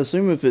would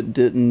assume if it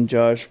didn't,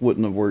 Josh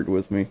wouldn't have worked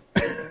with me.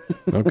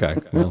 Okay,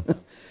 well,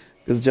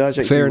 because Josh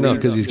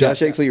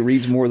actually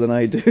reads more than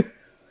I do.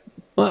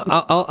 Well,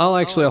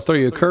 I'll throw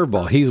you a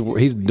curveball.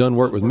 He's done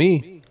work with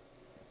me.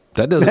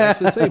 That doesn't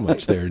actually say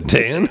much there,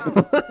 Dan.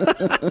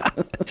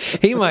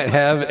 He might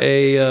have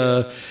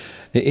an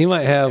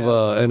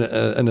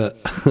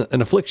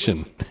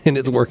affliction, and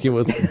it's working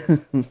with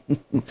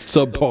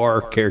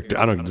subpar character.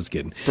 I'm just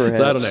kidding. Perhaps.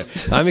 So I don't know.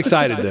 I'm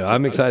excited though.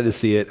 I'm excited to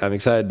see it. I'm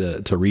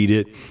excited to read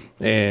it,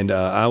 and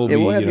I will be.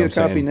 We'll have you a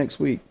copy next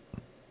week.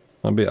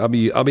 I'll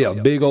be a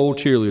big old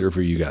cheerleader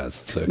for you guys.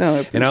 So,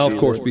 and I'll of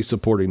course be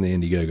supporting the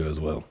Indiegogo as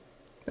well.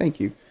 Thank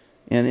you.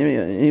 And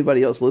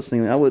anybody else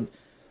listening,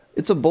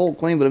 it's a bold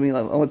claim, but I mean,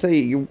 I want to tell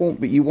you,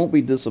 you won't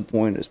be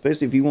disappointed,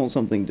 especially if you want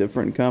something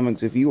different in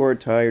comics. If you are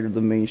tired of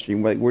the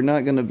mainstream, like, we're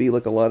not going to be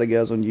like a lot of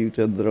guys on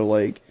YouTube that are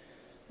like,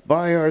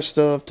 buy our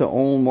stuff to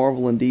own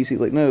Marvel and DC.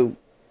 Like, no,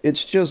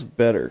 it's just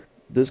better.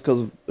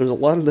 Because there's a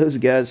lot of those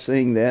guys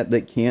saying that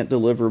can't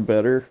deliver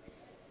better,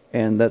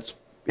 and that's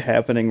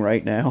happening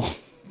right now.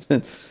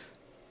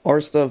 Our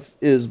stuff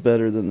is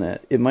better than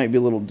that. It might be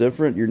a little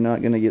different. You're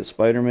not going to get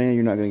Spider-Man.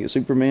 You're not going to get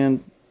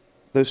Superman.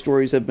 Those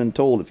stories have been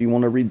told. If you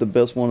want to read the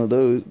best ones of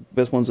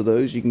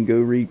those, you can go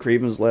read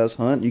Kraven's Last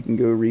Hunt. You can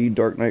go read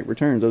Dark Knight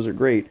Returns. Those are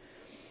great.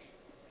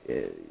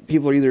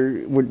 People are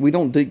we're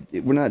not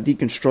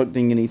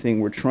deconstructing anything.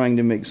 We're trying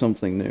to make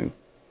something new.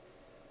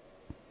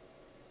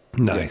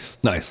 Nice.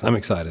 I'm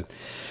excited.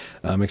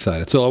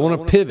 So I want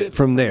to pivot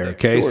from there.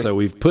 Okay, so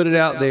we've put it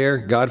out there.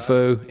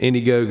 Godfo,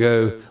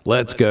 Indiegogo,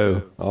 let's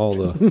go. All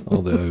the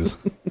O's.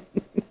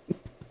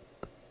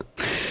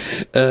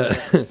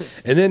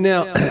 And then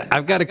now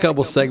I've got a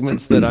couple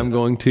segments that I'm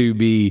going to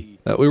be.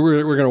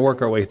 We're going to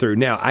work our way through.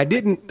 Now, I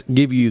didn't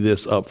give you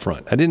this up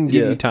front. I didn't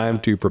give you time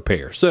to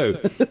prepare, so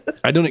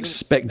I don't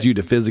expect you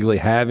to physically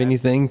have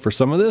anything for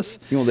some of this.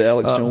 You want the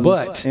Alex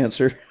Jones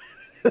answer?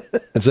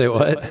 And say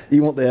what?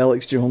 You want the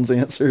Alex Jones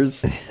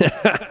answers?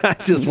 I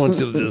just want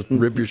you to just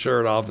rip your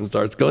shirt off and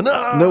start going,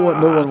 ah! No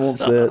one wants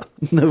that.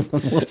 No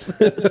one wants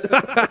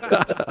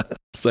that.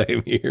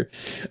 Same here.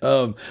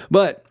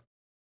 But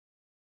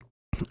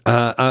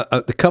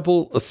a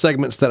couple of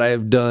segments that I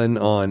have done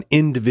on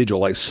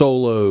individual, like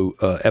solo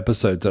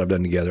episodes that I've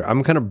done together,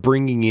 I'm kind of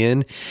bringing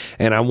in,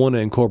 and I want to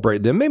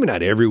incorporate them. Maybe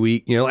not every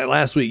week. You know, like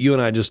last week, you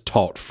and I just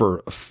talked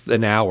for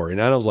an hour,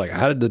 and I was like,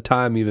 how did the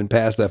time even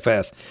pass that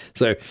fast?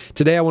 So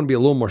today I want to be a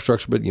little more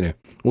structured, but, you know,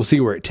 we'll see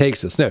where it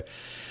takes us. Now,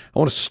 I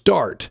want to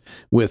start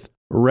with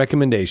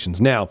recommendations.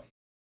 Now,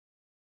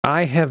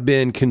 I have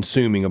been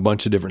consuming a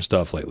bunch of different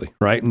stuff lately,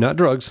 right? Not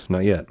drugs,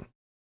 not yet.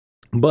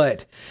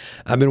 But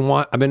I've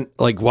been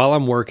like, while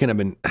I'm working,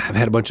 I've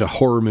had a bunch of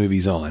horror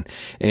movies on,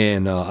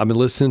 and I've been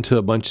listening to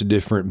a bunch of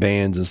different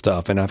bands and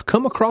stuff, and I've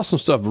come across some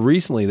stuff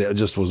recently that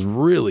just was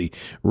really,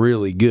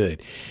 really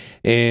good.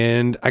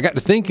 And I got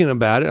to thinking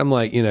about it. I'm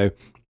like, you know,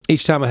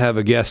 each time I have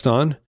a guest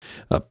on,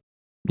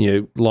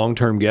 you know,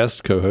 long-term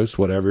guest, co-host,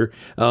 whatever,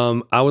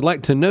 I would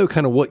like to know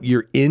kind of what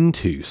you're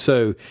into.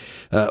 So,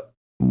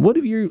 what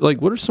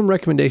are some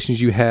recommendations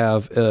you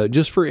have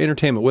just for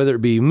entertainment, whether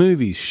it be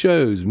movies,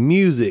 shows,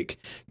 music,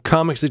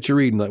 comics that you're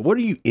reading? Like, what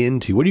are you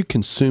into? What are you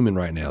consuming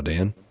right now,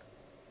 Dan?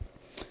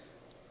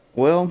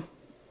 Well,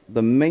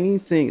 the main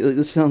thing,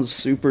 this sounds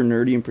super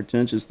nerdy and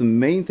pretentious. The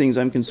main things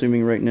I'm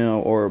consuming right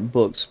now are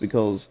books,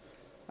 because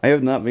I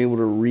have not been able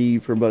to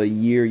read for about a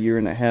year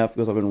and a half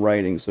because I've been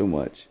writing so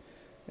much.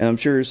 And I'm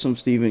sure some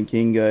Stephen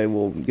King guy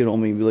will get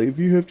on me and be like, if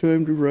you have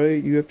time to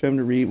write, you have time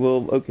to read.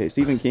 Well, okay,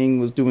 Stephen King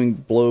was doing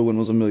Blow and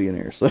was a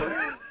millionaire, so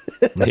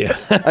Yeah.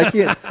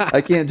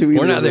 I can't do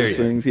either of those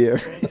things. Yeah.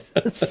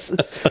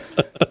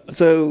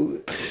 So,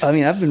 I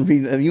mean, I've been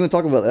reading, you want to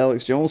talk about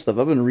Alex Jones stuff,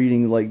 I've been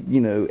reading, like, you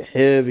know,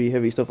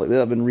 heavy stuff like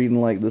that. I've been reading,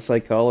 like, The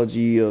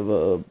Psychology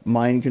of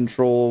Mind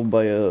Control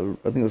by, I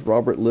think it was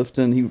Robert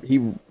Lifton.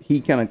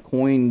 He kind of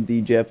coined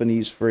the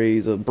Japanese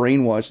phrase of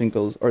brainwashing,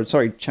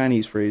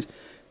 Chinese phrase,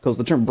 because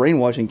the term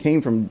brainwashing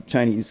came from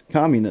Chinese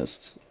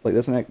communists. Like,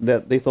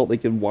 that they thought they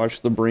could wash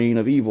the brain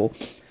of evil.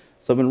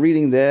 So I've been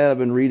reading that. I've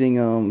been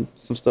reading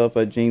some stuff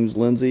by James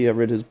Lindsay. I've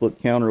read his book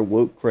Counter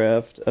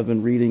Wokecraft. I've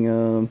been reading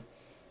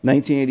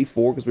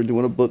 1984 because we're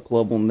doing a book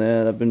club on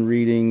that. I've been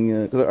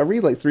reading, because I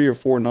read like 3 or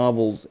 4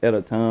 novels at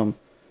a time.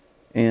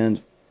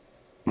 And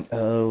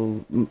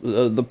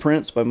The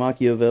Prince by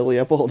Machiavelli.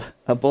 I bought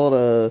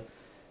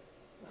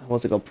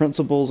what's it called?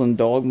 Principles and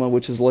Dogma,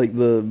 which is like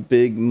the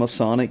big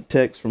Masonic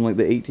text from like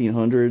the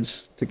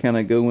 1800s to kind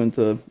of go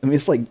into, I mean,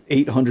 it's like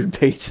 800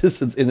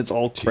 pages and it's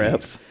all crap.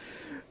 Jeez.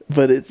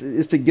 But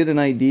it's to get an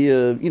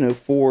idea, you know,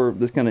 for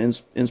this kind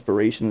of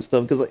inspiration and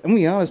stuff. Because, like, I'm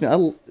gonna be honest,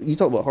 man, you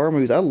talk about horror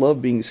movies, I love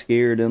being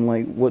scared, and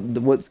like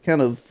what's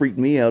kind of freaked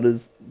me out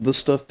is the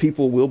stuff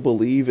people will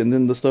believe, and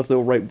then the stuff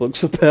they'll write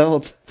books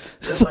about.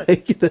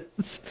 Like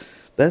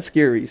that's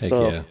scary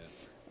stuff.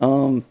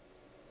 Yeah.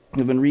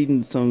 I've been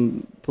reading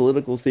some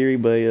political theory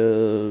by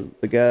a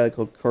guy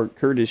called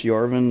Curtis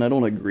Yarvin. I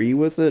don't agree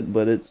with it,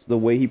 but it's the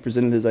way he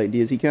presented his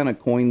ideas. He kind of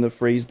coined the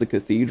phrase "the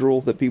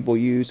cathedral" that people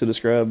use to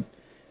describe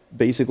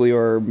basically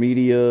our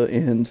media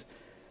and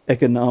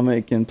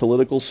economic and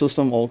political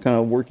system all kind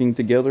of working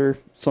together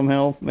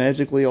somehow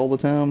magically all the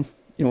time.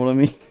 You know what I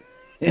mean?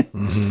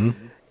 Mm-hmm.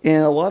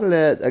 And a lot of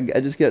that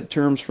I just got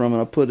terms from,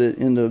 and I put it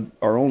into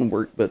our own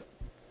work. But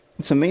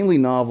it's mainly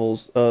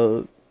novels.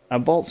 I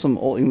bought some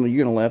old,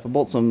 you're gonna laugh. I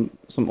bought some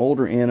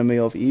older anime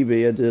off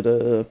eBay. I did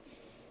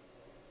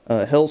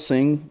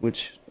Hellsing,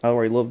 which I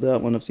already loved that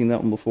one. I've seen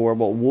that one before. I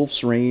bought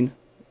Wolf's Rain.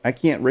 I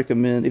can't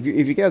recommend, if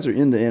you guys are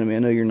into anime, I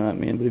know you're not,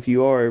 man, but if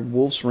you are,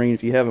 Wolf's Rain,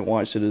 if you haven't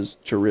watched it, is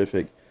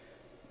terrific.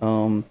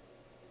 Blue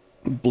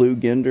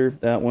Gender,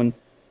 that one.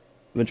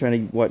 I've been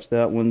trying to watch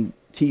that one.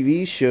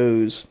 TV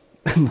shows,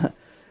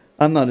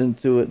 I'm not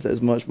into it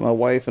as much. My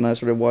wife and I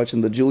started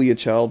watching the Julia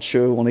Child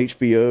show on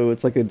HBO.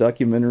 It's like a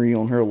documentary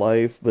on her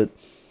life, but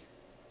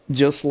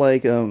just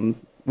like,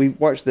 we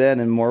watched that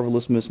and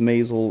Marvelous Miss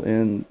Maisel,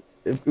 and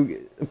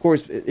of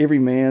course, every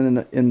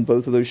man in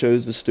both of those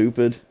shows is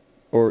stupid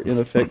or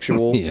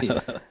ineffectual.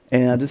 Yeah.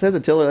 And I just had to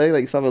tell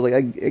her,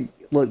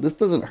 look, this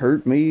doesn't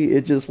hurt me.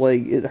 It just,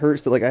 like, it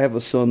hurts that, like, I have a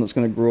son that's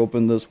going to grow up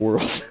in this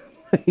world.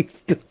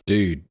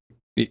 Dude,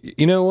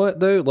 you know what,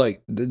 though?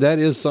 Like, that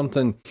is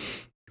something.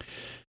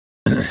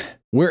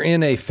 We're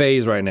in a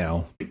phase right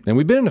now, and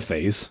we've been in a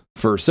phase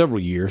for several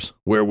years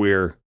where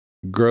we're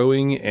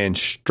growing and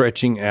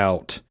stretching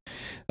out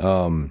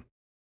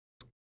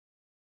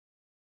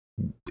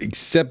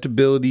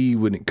acceptability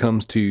when it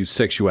comes to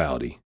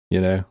sexuality. You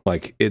know,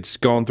 like, it's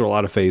gone through a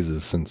lot of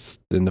phases since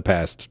in the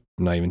past,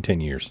 not even 10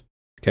 years.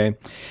 Okay.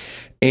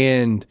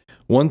 And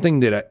one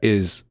thing that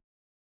is,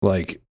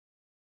 like,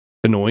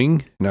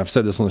 annoying, and I've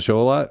said this on the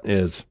show a lot,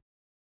 is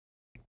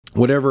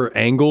whatever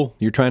angle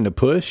you're trying to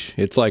push,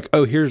 it's like,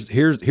 oh, here's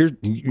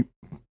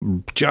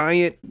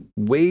giant,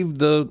 wave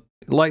the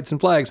lights and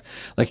flags.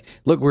 Like,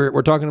 look,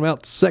 we're talking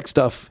about sex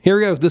stuff. Here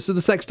we go. This is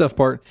the sex stuff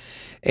part.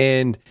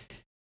 And,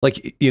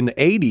 like, in the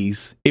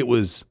 80s, it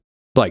was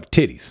like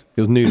titties. It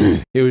was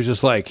nudity. It was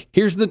just like,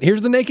 here's the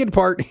naked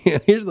part.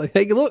 Here's like,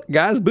 hey, look,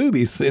 guys,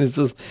 boobies. And it's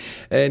just,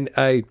 and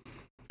I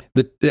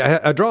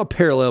draw a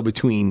parallel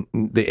between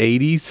the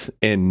 80s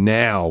and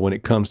now when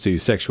it comes to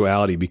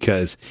sexuality,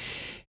 because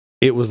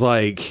it was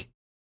like,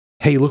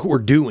 hey, look what we're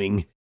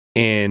doing.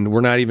 and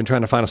we're not even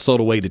trying to find a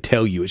subtle way to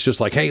tell you. It's just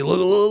like, hey,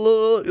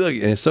 look,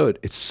 and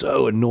it's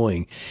so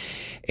annoying.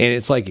 And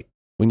it's like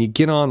when you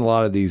get on a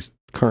lot of these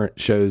current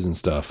shows and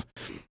stuff,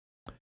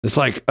 it's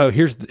like, oh,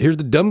 here's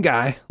the dumb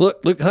guy.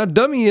 Look how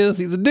dumb he is.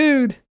 He's a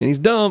dude and he's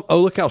dumb.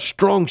 Oh, look how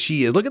strong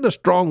she is. Look at the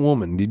strong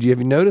woman. Have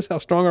you noticed how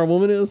strong our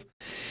woman is?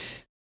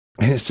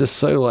 And it's just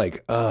so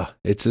like,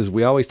 it's just,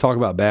 we always talk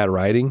about bad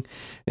writing,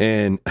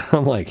 and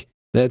I'm like,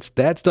 that's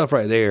that stuff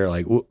right there.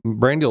 Like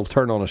Brandy will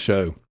turn on a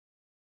show,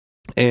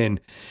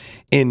 and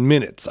in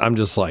minutes I'm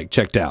just like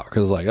checked out,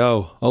 because like,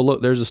 oh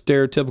look, there's a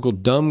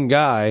stereotypical dumb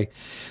guy.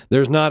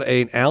 There's not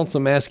an ounce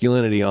of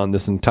masculinity on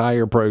this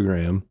entire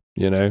program,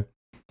 you know.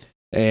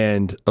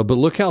 And but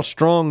look how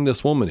strong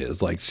this woman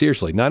is. Like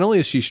seriously, not only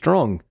is she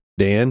strong,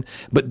 Dan,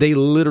 but they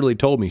literally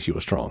told me she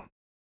was strong.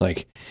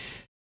 Like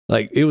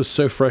it was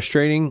so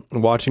frustrating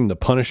watching The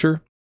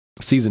Punisher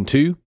season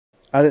 2.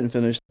 I didn't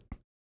finish.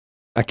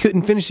 I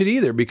couldn't finish it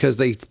either because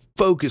they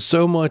focus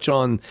so much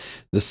on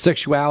the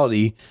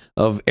sexuality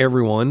of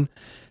everyone.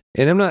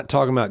 And I'm not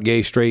talking about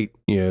gay, straight,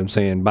 you know what I'm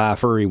saying, bi,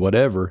 furry,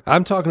 whatever.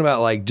 I'm talking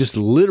about like just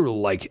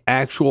literal, like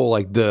actual,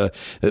 like the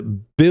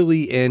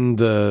Billy and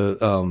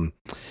the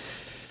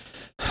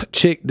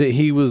chick that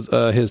he was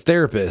his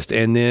therapist,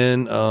 and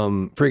then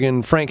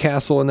friggin' Frank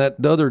Castle and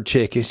the other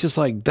chick. It's just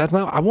like, that's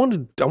not, I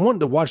wanted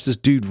to watch this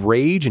dude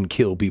rage and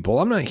kill people.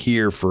 I'm not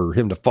here for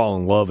him to fall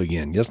in love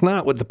again. That's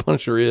not what The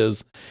Punisher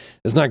is.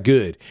 It's not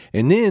good.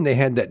 And then they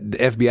had that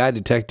FBI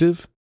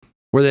detective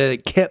where they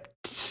kept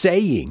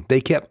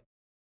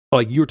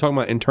like you were talking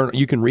about internal,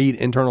 you can read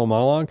internal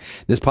monologue.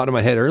 This popped in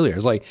my head earlier.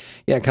 It's like,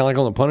 yeah, kind of like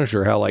on The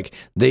Punisher, how like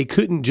they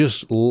couldn't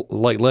just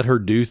like let her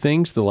do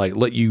things to like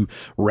let you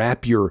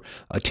wrap your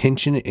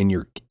attention and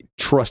your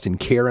trust and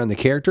care on the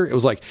character. It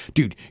was like,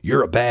 dude,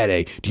 you're a bad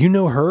A. Do you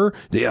know her?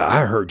 Yeah,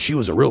 I heard she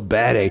was a real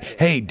bad A.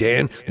 Hey,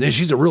 Dan,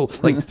 she's a real,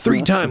 like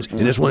 3 times in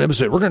this one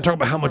episode, we're going to talk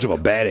about how much of a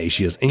bad A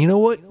she is. And you know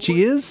what?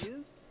 She is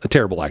a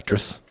terrible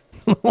actress.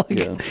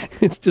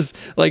 It's just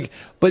like,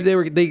 but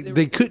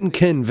they couldn't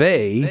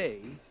convey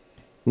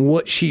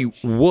what she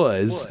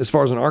was as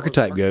far as an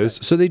archetype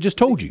goes, so they just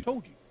told you.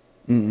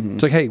 Mm-hmm.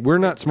 It's like, hey, we're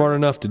not smart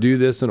enough to do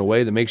this in a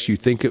way that makes you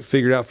think it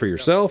figured out for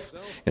yourself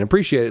and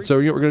appreciate it. So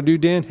you know what we're going to do,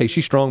 Dan? Hey,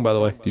 she's strong, by the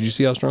way. Did you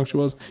see how strong she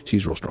was?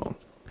 She's real strong.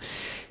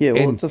 Yeah,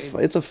 well,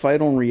 it's a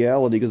fight on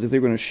reality, because if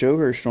they're going to show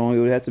her strong, it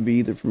would have to be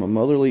either from a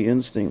motherly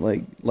instinct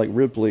like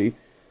Ripley,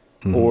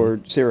 mm-hmm, or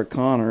Sarah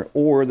Connor,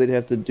 or they'd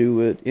have to do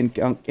it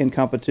in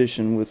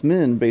competition with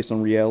men based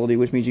on reality,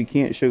 which means you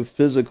can't show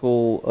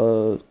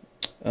physical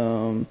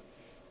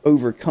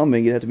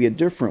overcoming. It had to be a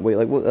different way.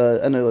 Like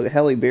I know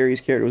Halle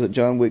Berry's character was at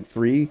John Wick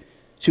 3.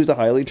 She was a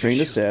highly trained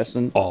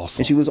assassin,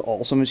 awesome, and she was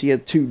awesome, and she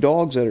had 2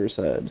 dogs at her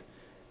side.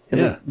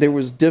 And there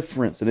was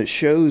difference, and it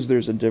shows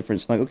there's a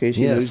difference. Like, okay,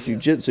 she knows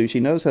jiu-jitsu. She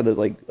knows how to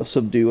like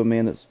subdue a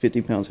man that's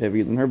 50 pounds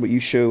heavier than her, but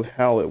you show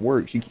how it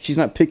works. She's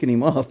not picking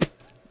him up.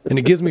 And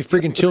it gives me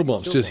freaking chill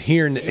bumps just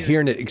hearing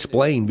it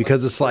explained,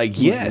 because it's like,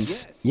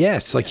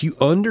 yes, like you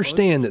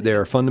understand that there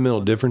are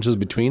fundamental differences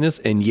between us,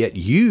 and yet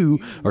you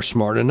are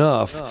smart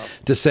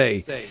enough to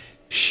say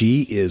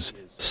she is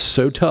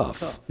so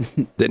tough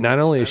that not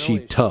only is she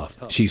tough,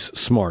 she's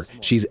smart,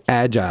 she's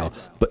agile,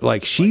 but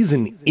like she's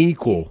an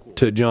equal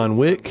to John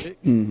Wick,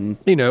 mm-hmm,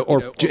 you know,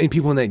 or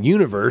people in that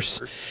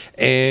universe.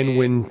 And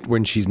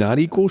when she's not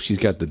equal, she's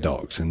got the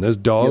dogs, and those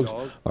dogs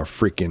are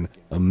freaking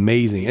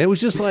amazing. And it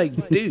was just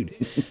like, dude,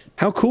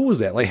 how cool was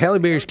that? Like Halle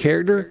Berry's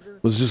character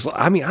was just,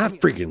 I mean, I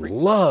freaking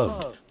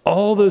loved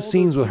all those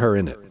scenes with her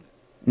in it.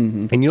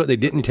 Mm-hmm. And you know what they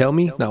didn't tell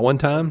me? Not one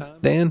time,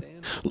 Dan?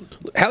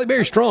 Halle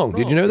Berry's strong.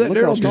 Did you know that,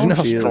 Daryl? Did you know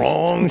how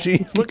strong she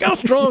is? Look how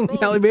strong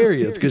Halle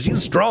Berry is, because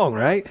she's strong,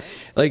 right?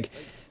 Like,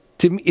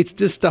 to me, it's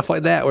just stuff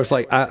like that where it's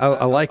like,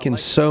 I liken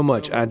so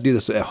much. I do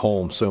this at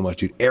home so much,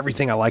 dude.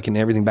 Everything I liken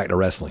everything back to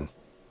wrestling.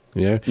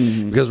 You know?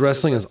 Mm-hmm. Because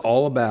wrestling is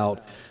all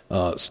about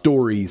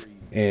stories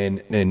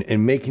and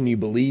making you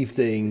believe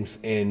things,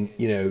 and,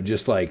 you know,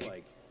 just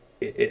like,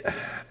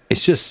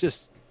 it's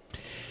just,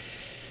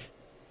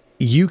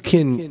 you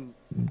can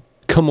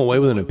come away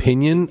with an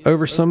opinion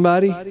over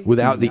somebody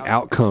without the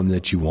outcome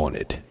that you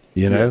wanted,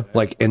 you know?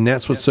 Like, and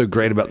that's what's so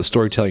great about the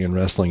storytelling in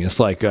wrestling. It's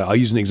like, I'll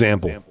use an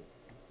example.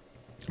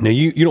 Now,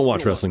 you don't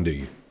watch wrestling, do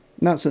you?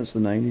 Not since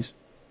the 90s.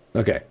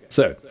 Okay.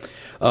 So,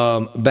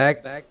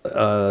 back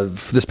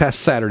this past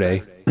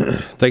Saturday,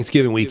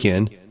 Thanksgiving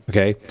weekend,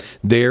 okay,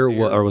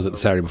 or was it the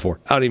Saturday before?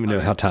 I don't even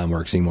know how time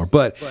works anymore.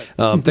 But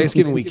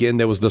Thanksgiving weekend,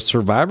 there was the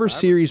Survivor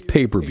Series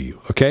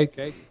pay-per-view,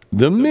 okay?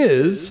 The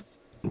Miz,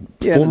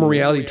 former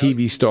reality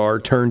TV star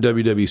turned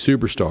WWE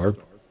superstar,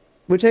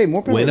 which, hey,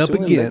 more power went up to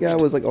him. against. That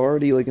guy was like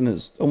already like in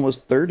his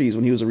almost 30s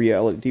when he was a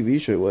reality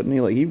TV show, wasn't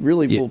he? Like, he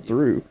really pulled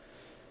through.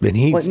 And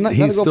he's not to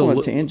go off on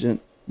a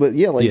tangent, but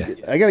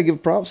I got to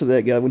give props to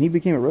that guy. When he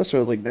became a wrestler,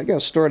 I was like, that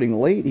guy's starting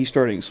late. He's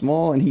starting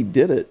small, and he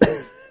did it.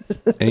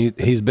 And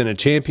he's been a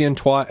champion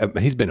twice.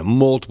 He's been a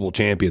multiple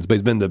champions, but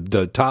he's been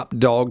the top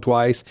dog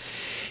twice.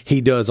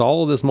 He does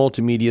all of this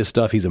multimedia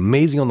stuff. He's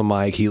amazing on the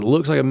mic. He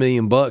looks like $1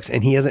 million,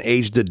 and he hasn't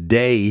aged a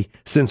day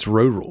since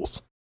Road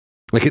Rules.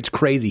 Like, it's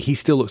crazy. He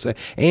still looks,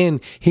 and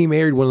he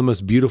married one of the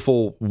most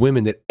beautiful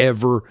women that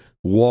ever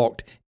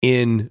walked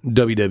in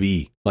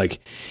WWE. Like,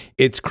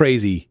 it's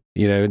crazy.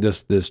 You know,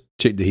 this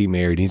chick that he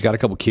married, he's got a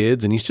couple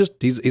kids, and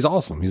he's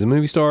awesome. He's a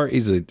movie star.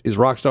 He's a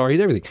rock star. He's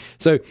everything.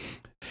 So,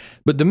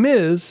 but The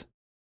Miz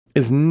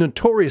is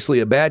notoriously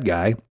a bad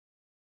guy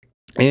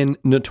and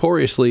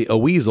notoriously a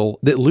weasel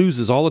that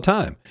loses all the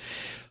time.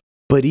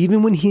 But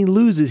even when he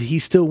loses, he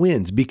still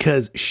wins,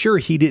 because sure,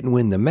 he didn't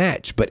win the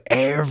match, but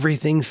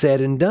everything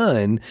said and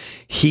done,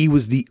 he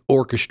was the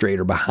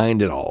orchestrator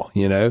behind it all.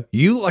 You know,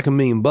 you look like $1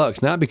 million,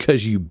 not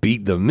because you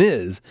beat The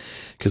Miz,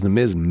 because The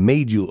Miz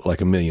made you look like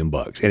 $1 million,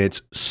 and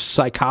it's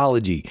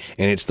psychology,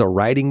 and it's the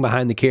writing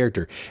behind the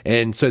character.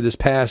 And so this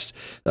past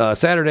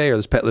Saturday,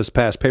 or this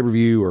past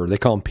pay-per-view, or they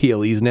call them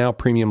PLEs now,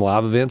 premium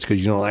live events,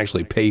 because you don't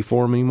actually pay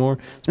for them anymore.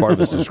 It's part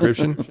of a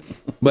subscription.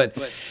 But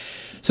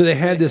so they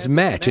had this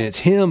match, and it's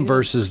him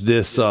versus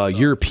this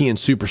European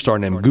superstar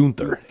named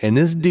Gunther. And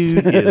this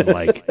dude is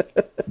like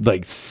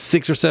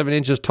 6 or 7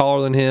 inches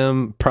taller than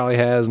him. Probably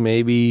has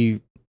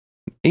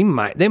they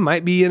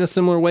might be in a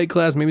similar weight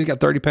class. Maybe he's got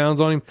 30 pounds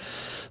on him.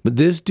 But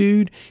this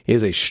dude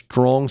is a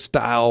strong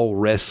style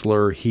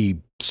wrestler. He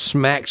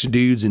smacks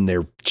dudes and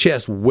their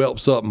chest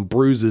whelps up and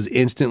bruises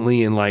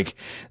instantly. And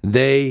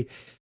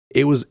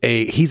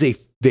he's a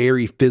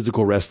very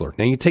physical wrestler.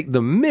 Now you take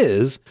The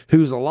Miz,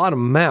 who's a lot of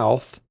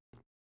mouth,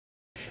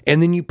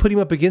 and then you put him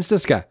up against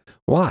this guy.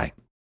 Why?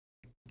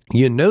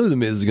 You know The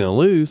Miz is going to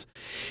lose.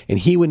 And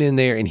he went in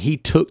there and he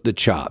took the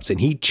chops and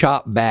he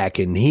chopped back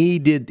and he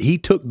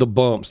took the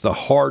bumps, the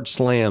hard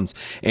slams,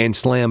 and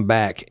slammed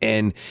back.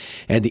 And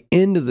at the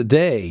end of the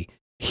day,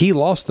 he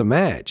lost the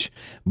match.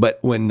 But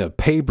when the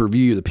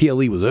pay-per-view, the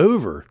PLE was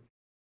over,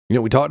 you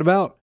know what we talked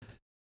about?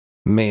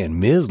 Man,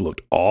 Miz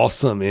looked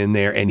awesome in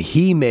there, and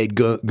he made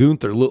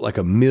Gunther look like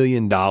 $1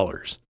 million,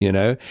 you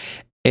know?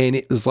 And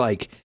it was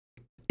like,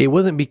 it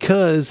wasn't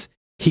because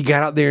he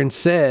got out there and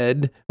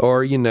said,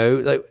 or, you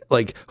know,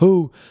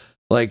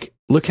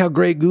 look how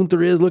great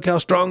Gunther is, look how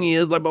strong he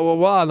is, like, blah, blah,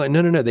 blah. Like,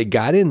 no. They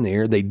got in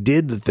there, they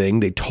did the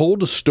thing, they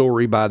told a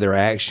story by their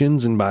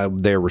actions and by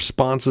their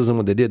responses and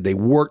what they did. They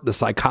worked the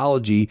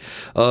psychology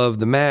of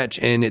the match,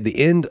 and at the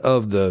end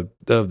of the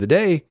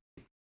day,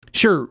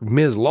 sure,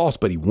 Miz lost,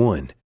 but he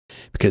won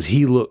because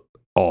he looked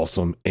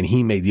awesome and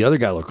he made the other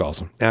guy look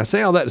awesome. Now, I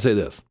say all that to say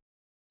this.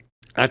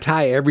 I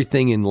tie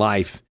everything in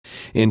life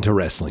into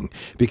wrestling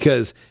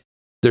because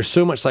there's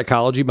so much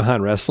psychology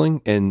behind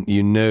wrestling, and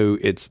you know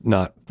it's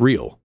not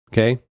real,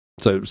 okay?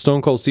 So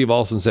Stone Cold Steve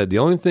Austin said the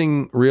only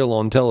thing real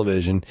on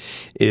television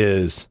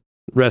is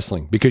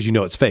wrestling because you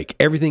know it's fake.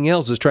 Everything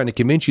else is trying to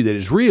convince you that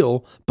it's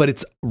real, but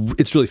it's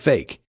really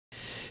fake.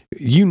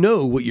 You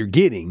know what you're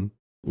getting.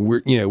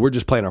 We're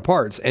just playing our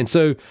parts. And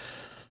so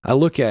I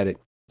look at it,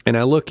 and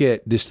I look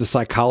at just the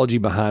psychology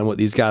behind what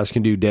these guys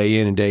can do day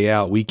in and day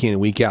out, week in and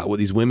week out, what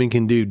these women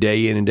can do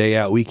day in and day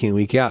out, week in and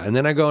week out. And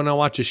then I go and I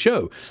watch a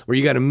show where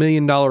you got $1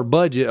 million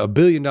budget, $1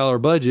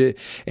 billion budget,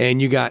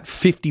 and you got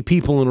 50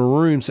 people in a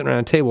room sitting around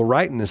a table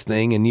writing this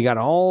thing, and you got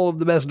all of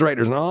the best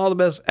directors and all the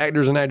best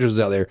actors and actresses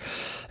out there,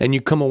 and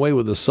you come away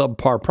with a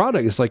subpar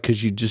product. It's like,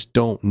 because you just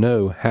don't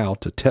know how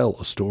to tell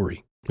a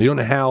story. You don't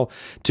know how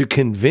to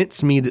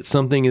convince me that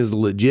something is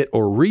legit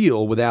or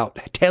real without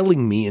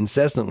telling me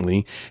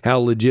incessantly how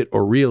legit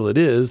or real it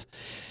is.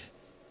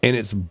 And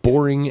it's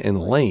boring and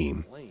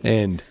lame.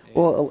 And a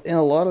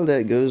lot of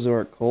that goes to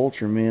our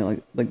culture,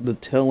 man. Like the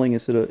telling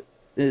instead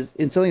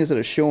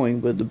of showing.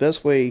 But the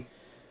best way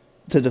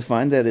to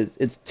define that is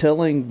it's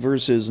telling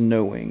versus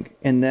knowing,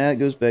 and that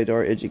goes back to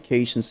our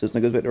education system.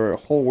 It goes back to our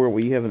whole world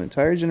where you have an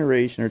entire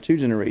generation or 2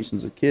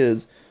 generations of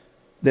kids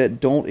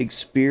that don't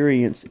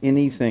experience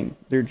anything.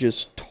 They're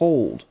just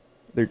told.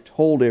 They're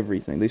told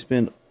everything. They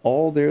spend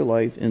all their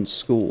life in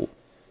school.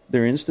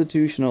 They're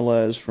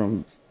institutionalized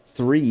from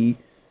 3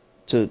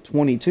 to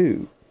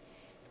 22.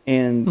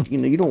 And,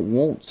 you don't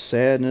want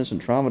sadness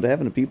and trauma to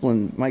happen to people.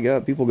 And, my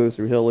God, people go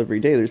through hell every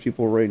day. There's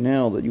people right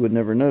now that you would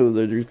never know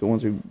that are just going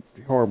through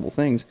horrible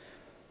things.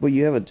 But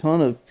you have a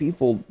ton of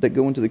people that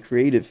go into the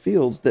creative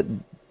fields that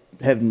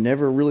have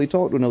never really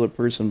talked to another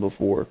person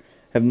before,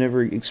 have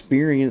never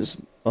experienced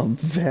a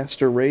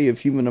vast array of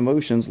human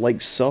emotions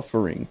like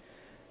suffering.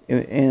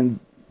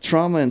 And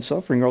trauma and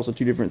suffering are also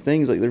 2 different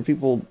things. Like, there are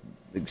people,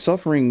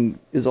 suffering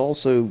is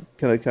also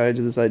kind of tied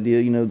to this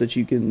idea, that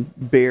you can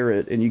bear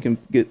it and you can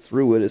get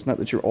through it. It's not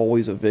that you're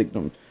always a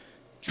victim.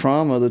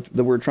 Trauma,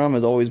 the word trauma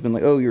has always been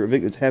like, oh, you're a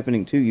victim, it's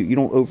happening to you. You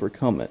don't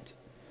overcome it.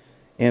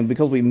 And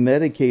because we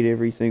medicate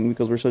everything,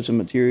 because we're such a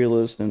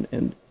materialist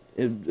and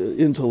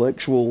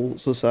intellectual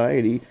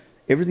society,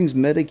 everything's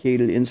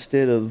medicated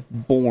instead of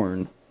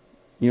born.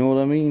 You know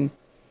what I mean?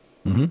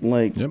 Mm-hmm.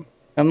 Like, yep.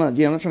 I'm not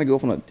trying to go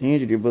off on a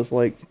tangent here, but it's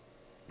like,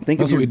 think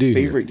that's of your what we do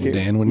favorite here,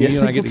 Dan. When you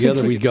and I get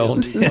together, we go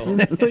on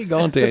tangents. We're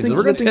going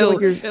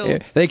to tell.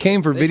 They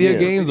came for video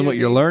games, and what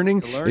you're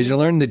learning is you're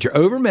learning that you're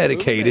over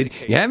medicated.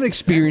 You haven't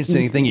experienced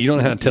anything. You don't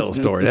know how to tell a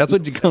story. That's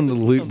what you come to the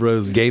Loot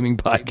Bros Gaming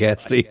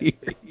Podcast to hear.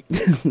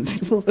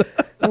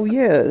 Oh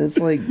yeah, it's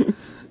like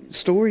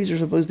stories are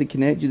supposed to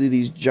connect you to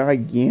these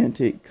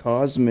gigantic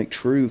cosmic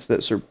truths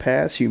that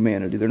surpass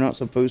humanity. They're not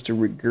supposed to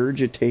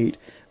regurgitate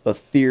a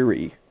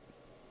theory.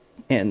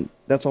 And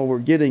that's all we're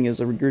getting is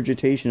a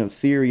regurgitation of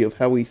theory of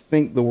how we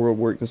think the world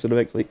works instead of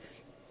actually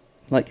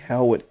like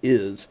how it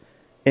is.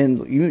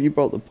 And you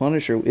brought the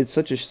Punisher. It's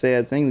such a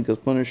sad thing because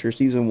Punisher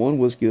season 1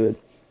 was good.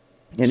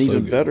 And so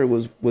even better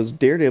was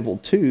Daredevil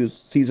 2,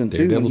 season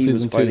 2, when he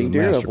was fighting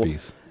Daredevil.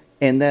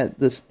 And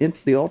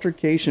the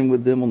altercation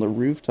with them on the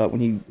rooftop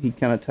when he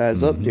kind of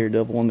ties up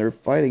Daredevil and they're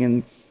fighting,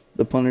 and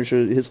the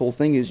Punisher, his whole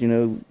thing is, you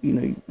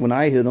know, when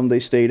I hit them, they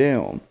stay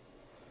down.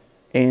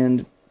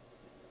 And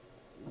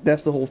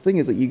that's the whole thing,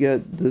 is that you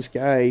got this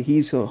guy,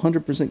 he's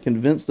 100%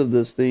 convinced of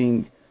this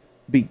thing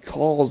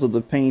because of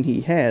the pain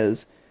he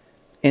has.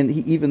 And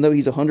even though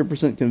he's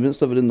 100%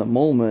 convinced of it in the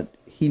moment,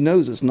 he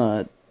knows it's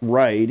not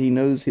right. He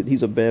knows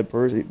he's a bad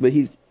person, but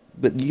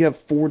you have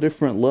 4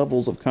 different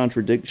levels of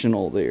contradiction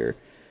all there.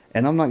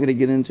 And I'm not going to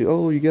get into,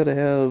 you got to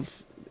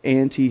have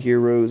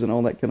anti-heroes and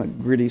all that kind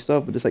of gritty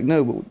stuff, but it's like,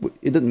 no, but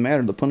it doesn't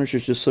matter. The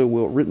Punisher's just so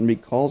well written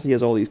because he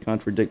has all these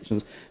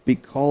contradictions,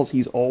 because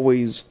he's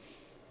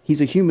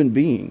a human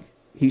being.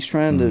 He's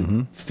trying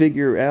to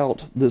figure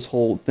out this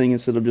whole thing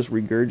instead of just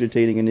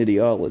regurgitating an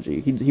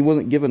ideology. He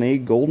wasn't given a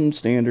golden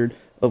standard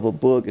of a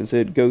book and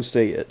said, go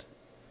say it.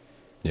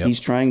 Yep. He's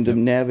trying to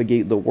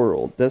navigate the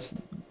world. That's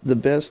the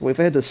best way. If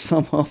I had to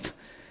sum up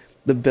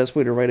the best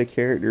way to write a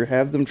character,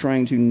 have them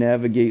trying to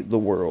navigate the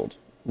world,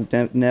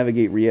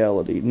 navigate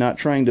reality, not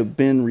trying to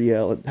bend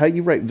reality. How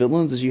you write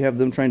villains is you have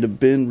them trying to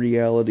bend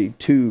reality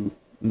to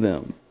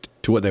them.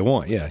 To what they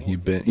want, yeah.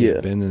 You've been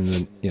in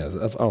the,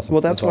 that's awesome.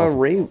 Well, that's why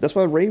awesome. That's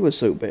why Rey was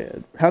so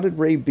bad. How did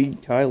Rey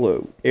beat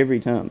Kylo every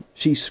time?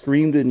 She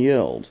screamed and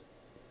yelled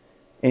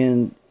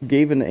and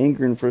gave an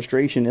anger and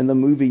frustration, and the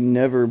movie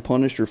never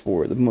punished her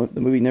for it. The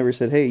movie never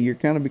said, hey, you're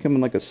kind of becoming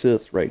like a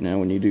Sith right now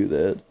when you do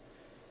that.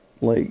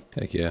 Like,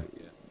 heck yeah.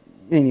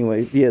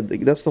 Anyway,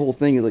 that's the whole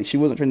thing. Like, she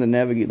wasn't trying to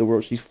navigate the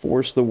world. She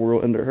forced the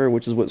world under her,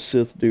 which is what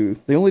Sith do.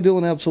 They only deal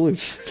in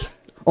absolutes.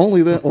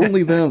 only them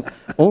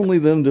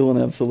deal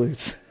in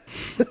absolutes.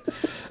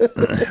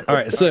 All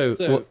right, so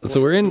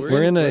we're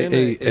in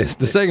a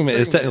the segment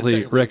is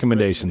technically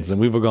recommendations,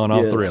 and we've gone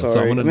off the rails. Sorry.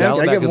 So I'm going to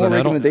dial it back. I got more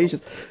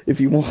recommendations if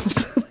you want.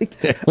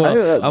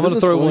 I'm going to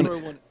throw one.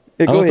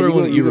 I'm going to throw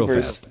one at you real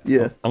fast.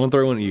 Yeah, I'm going to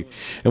throw one at you,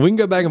 and we can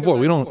go back and forth.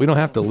 We don't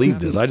have to leave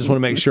this. I just want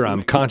to make sure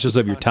I'm conscious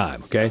of your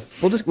time. Okay,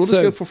 we'll just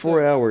go for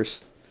 4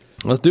 hours.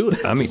 Let's do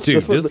it. I mean,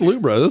 dude, this Lou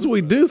Bro, this is what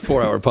we do. This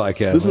 4-hour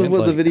podcast. This is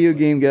what the video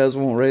game guys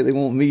want, right? They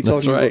want me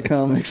talking about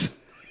comics.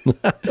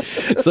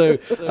 So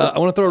I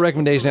want to throw a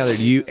recommendation out there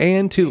to you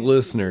and to the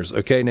listeners.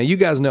 Okay, now you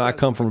guys know I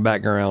come from a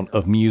background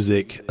of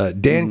music.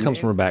 Dan comes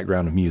from a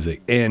background of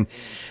music, and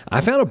I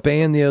found a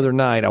band the other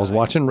night. I was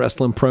watching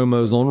wrestling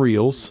promos on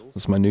Reels.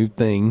 That's my new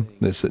thing.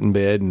 They sit in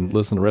bed and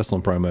listen to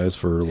wrestling promos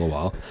for a little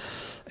while.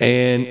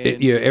 And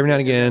every now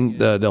and again,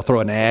 they'll throw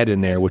an ad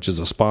in there, which is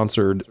a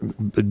sponsored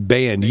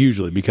band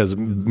usually, because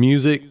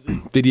music,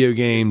 video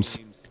games,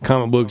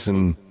 comic books,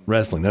 and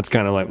wrestling. That's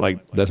kind of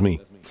like that's me.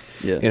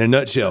 Yeah. In a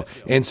nutshell.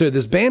 And so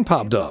this band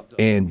popped up,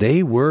 and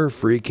they were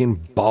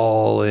freaking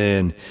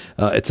balling.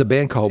 It's a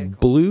band called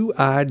Blue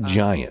Eyed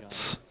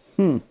Giants.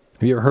 Have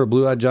you ever heard of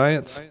Blue Eyed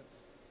Giants?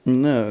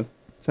 No.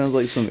 Sounds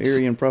like some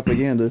Aryan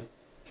propaganda.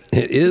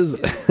 It is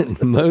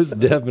most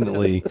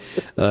definitely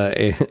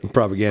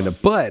propaganda.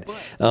 But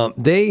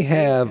they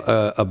have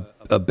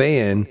a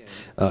band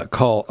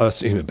called,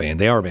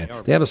 they are a band.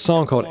 They have a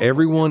song called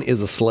Everyone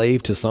is a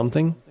Slave to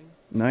Something.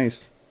 Nice.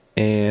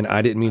 And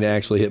I didn't mean to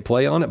actually hit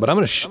play on it, but I'm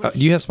going to... do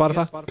you have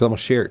Spotify? Because I'm going to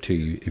share it to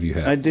you if you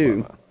have. I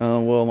do.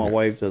 Well, my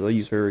wife does. I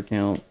use her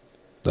account.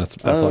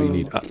 That's all you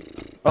need. I'm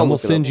going to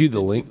send you the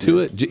link to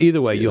it.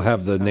 Either way, you'll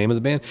have the name of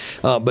the band.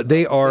 But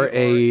they are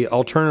a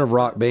alternative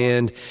rock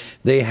band.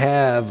 They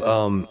have...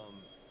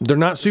 they're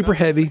not super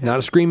heavy, not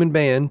a screaming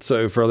band.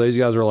 So for those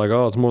guys who are like,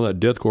 oh, it's more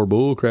that deathcore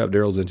bull crap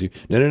Daryl's into.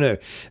 No.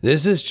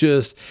 This is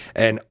just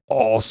an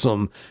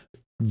awesome...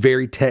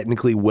 very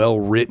technically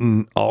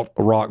well-written alt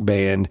rock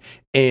band,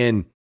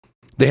 and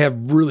they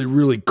have really,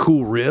 really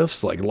cool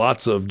riffs, like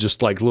lots of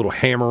just like little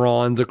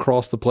hammer-ons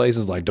across the place.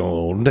 It's like,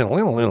 and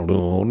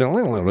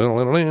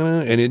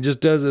it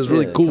just does this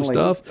really cool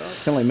stuff.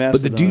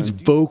 But the dude's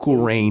vocal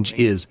range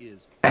is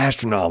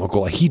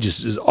astronomical. He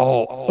just is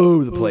all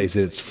over the place,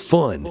 and it's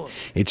fun.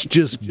 It's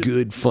just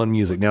good, fun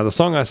music. Now, the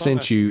song I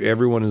sent you,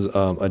 Everyone is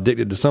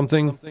Addicted to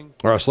Something,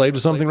 or a Slave to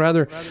Something,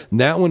 rather,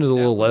 that one is a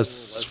little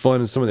less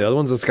fun than some of the other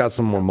ones. It's got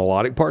some more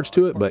melodic parts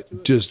to it,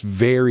 but just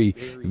very,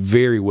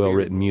 very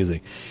well-written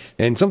music.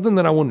 And something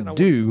that I want to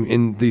do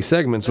in these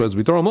segments, so as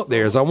we throw them up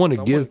there, is I want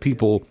to give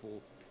people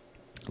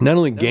not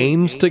only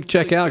games to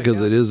check out, because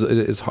it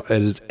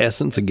is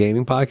essence a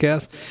gaming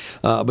podcast,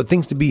 but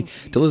things to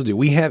listen to.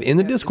 We have in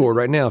the Discord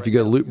right now, if you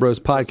go to Loot Bros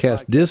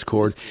Podcast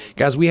Discord,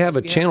 guys, we have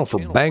a channel for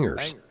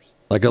bangers.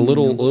 like a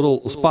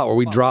little spot where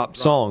we drop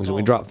songs and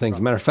we drop things. As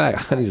a matter of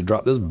fact, I need to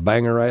drop this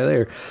banger right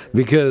there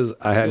because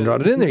I hadn't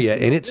dropped it in there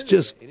yet, and it's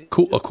just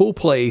a cool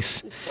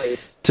place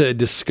to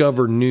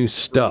discover new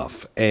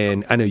stuff.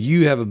 And I know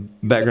you have a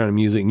background in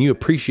music and you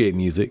appreciate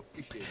music.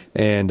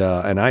 And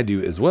I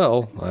do as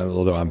well,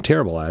 although I'm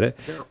terrible at it.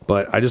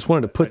 But I just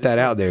wanted to put that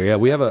out there. Yeah,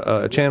 we have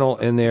a channel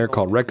in there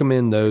called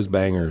Recommend Those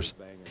Bangers.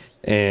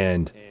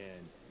 And,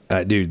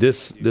 dude,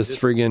 this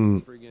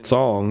friggin'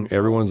 song,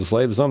 Everyone's a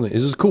Slave to Something,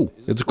 is just cool.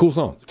 It's a cool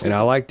song. And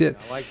I liked it.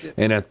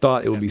 And I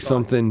thought it would be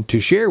something to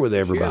share with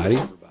everybody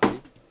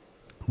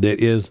that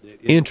is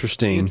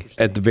interesting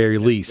at the very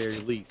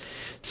least.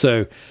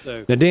 So,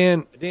 now,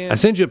 Dan, I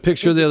sent you a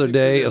picture the other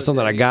day of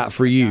something I got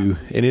for you,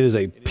 and it is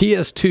a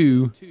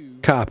PS2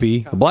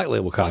 copy, a Black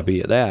Label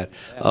copy at that,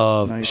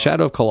 of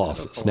Shadow of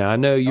Colossus. Now, I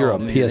know you're a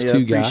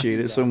PS2 guy. I appreciate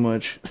it so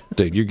much.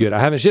 Dude, you're good. I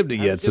haven't shipped it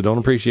yet, so don't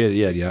appreciate it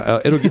yet. Yeah,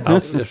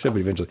 I'll ship it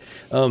eventually.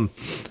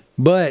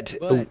 But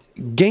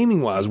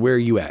gaming-wise, where are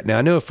you at? Now,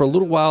 I know for a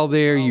little while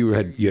there, you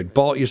had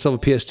bought yourself a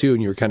PS2,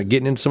 and you were kind of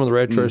getting into some of the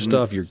retro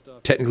stuff. You're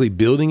technically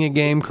building a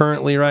game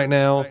currently right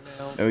now.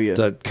 Oh, yeah.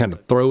 To kind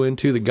of throw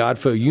into the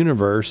Godfo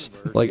universe.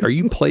 Like, are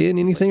you playing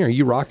anything? Are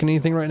you rocking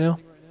anything right now?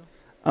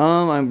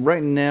 I'm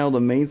right now. The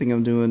main thing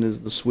I'm doing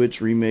is the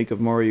Switch remake of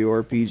Mario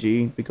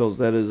RPG because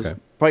that is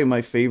probably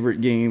my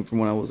favorite game from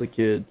when I was a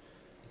kid.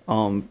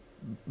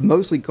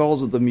 Mostly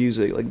because of the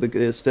music, like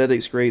the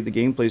aesthetics great, the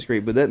gameplay's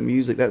great, but that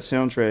music, that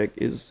soundtrack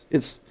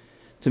it's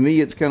to me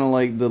it's kind of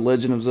like the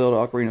Legend of Zelda: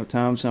 Ocarina of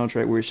Time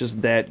soundtrack, where it's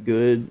just that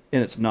good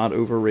and it's not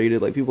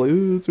overrated. Like people are like,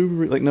 oh, it's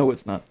overrated. Like no,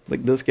 it's not.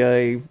 Like this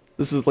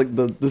is like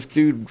this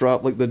dude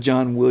dropped like the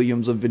John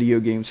Williams of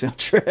video game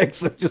soundtracks.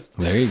 So just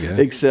there you go.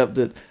 Accept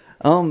it.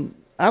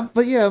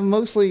 But yeah, I'm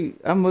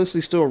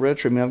mostly still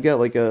retro. I mean, I've got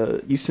like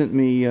you sent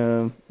me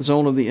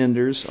Zone of the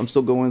Enders. I'm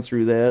still going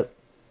through that.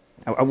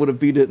 I would have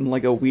beat it in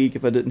like a week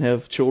if I didn't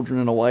have children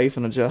and a wife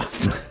and a job.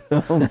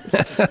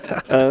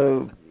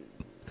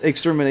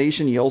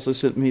 Extermination, you also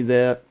sent me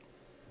that.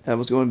 I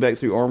was going back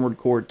through Armored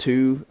Core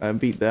 2. I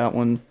beat that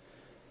one.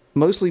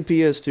 Mostly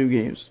PS2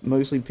 games.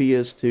 Mostly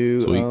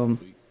PS2. Sweet.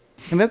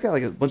 I mean, I've got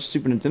like a bunch of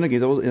Super Nintendo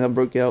games. I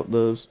broke out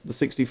the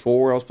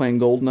 64. I was playing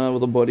GoldenEye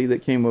with a buddy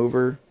that came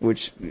over,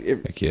 which...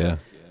 Heck yeah.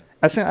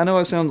 I know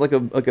I sound like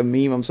a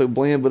meme. I'm so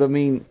bland, but I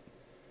mean...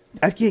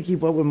 I can't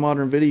keep up with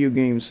modern video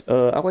games.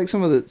 I like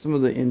some of the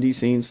indie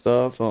scene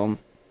stuff.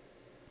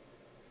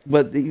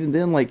 But even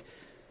then, like,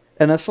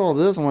 and I saw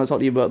this. I want to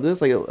talk to you about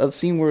this. Like, I've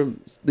seen where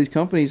these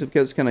companies have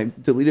just kind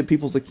of deleted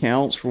people's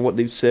accounts for what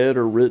they've said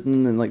or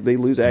written, and like they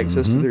lose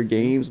access to their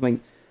games. I mean,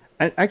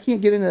 I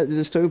can't get into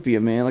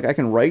dystopia, man. Like, I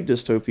can write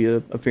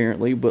dystopia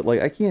apparently, but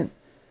like I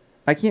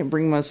can't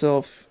bring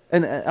myself.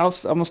 And I'm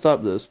gonna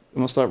stop this.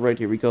 I'm gonna stop right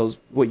here because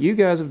what you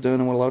guys have done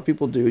and what a lot of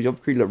people do is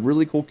you've created a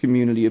really cool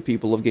community of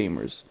people, of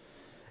gamers.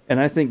 And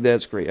I think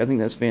that's great. I think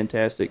that's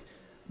fantastic.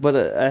 But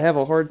I have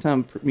a hard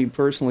time, me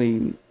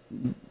personally,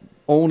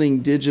 owning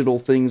digital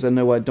things I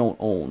know I don't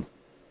own.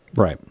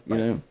 Right. You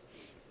know?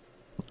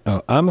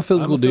 I'm a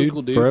physical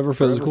dude, forever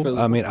physical.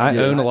 I mean, I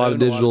own a lot of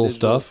digital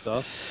stuff,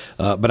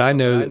 but I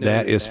know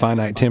that is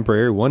finite,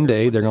 temporary. One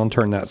day they're going to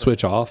turn that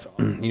switch off.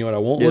 You know what I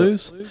won't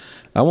lose?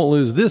 I won't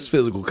lose this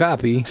physical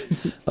copy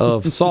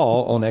of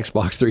Saw on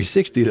Xbox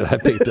 360 that I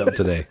picked up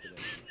today.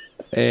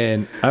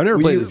 And I've never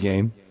played this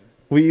game.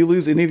 Will you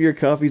lose any of your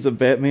copies of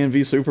Batman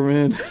v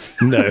Superman?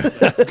 No,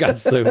 I've got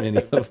so many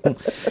of them.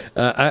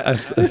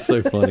 It's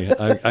so funny.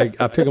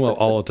 I pick them up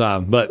all the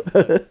time.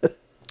 But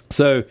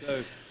so,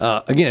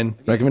 again,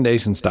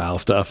 recommendation style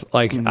stuff.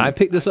 Like, I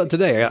picked this up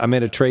today. I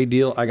made a trade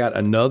deal. I got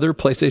another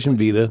PlayStation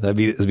Vita. That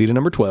is Vita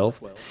number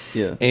 12.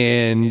 Yeah.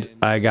 And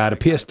I got a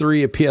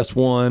PS3, a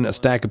PS1, a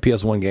stack of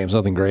PS1 games.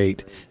 Nothing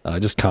great.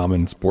 Just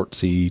common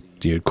sportsy,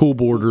 cool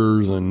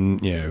borders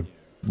and,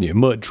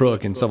 mud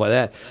truck and stuff like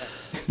that.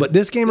 But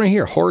this game right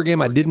here, horror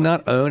game I did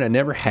not own, I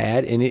never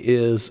had, and it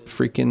is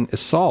freaking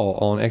Saw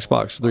on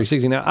Xbox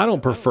 360. Now, I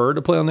don't prefer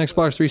to play on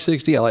Xbox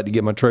 360. I like to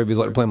get my trophies,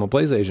 like to play on my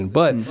PlayStation,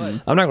 but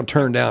I'm not going to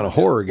turn down a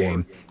horror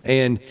game.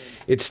 And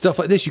it's stuff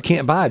like this you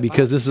can't buy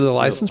because this is a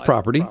licensed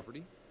property.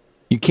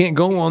 You can't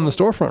go on the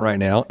storefront right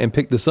now and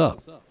pick this up.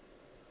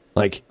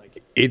 Like,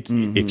 it's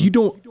if you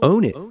don't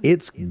own it,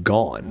 it's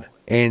gone.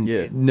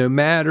 And no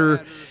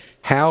matter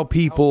how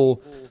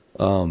people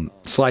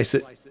slice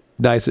it,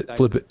 dice it,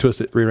 flip it, twist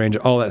it, rearrange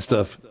it, all that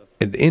stuff.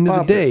 At the end of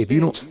the day, if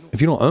you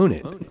don't own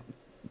it,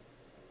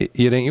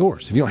 it ain't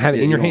yours. If you don't have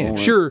it in your hand,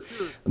 sure,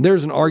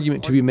 there's an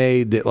argument to be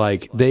made that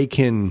like they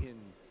can.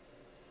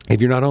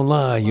 If you're not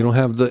online, you don't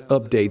have the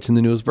updates in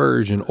the newest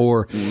version,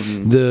 or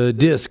the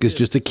disc is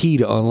just a key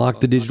to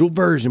unlock the digital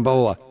version. Blah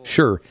blah blah.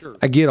 Sure,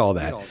 I get all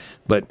that,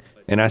 but.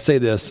 And I say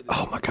this,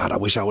 oh my God, I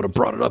wish I would have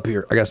brought it up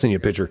here. I got to send you a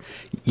picture.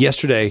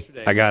 Yesterday,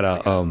 I got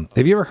a,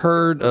 have you ever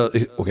heard,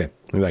 okay,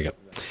 let me back up.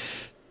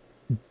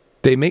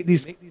 They make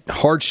these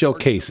hard shell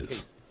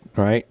cases,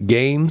 all right?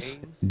 Games,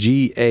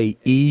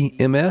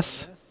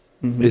 GAEMS,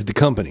 is the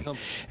company.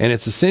 And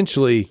it's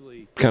essentially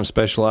kind of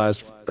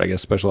specialized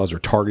or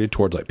targeted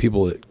towards like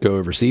people that go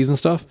overseas and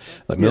stuff,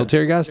 like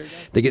military guys.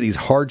 They get these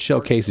hard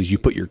shell cases. You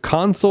put your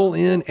console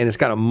in, and it's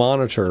got a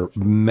monitor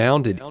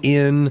mounted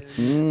in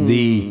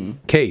the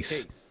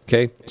case.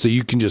 Okay, so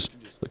you can just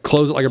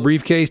close it like a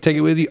briefcase, take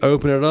it with you,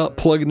 open it up,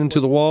 plug it into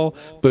the wall,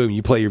 boom,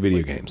 you play your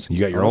video games. You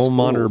got your own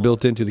monitor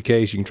built into the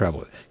case. You can travel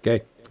with it.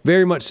 Okay,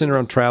 very much centered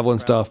around travel and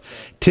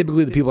stuff.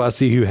 Typically, the people I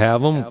see who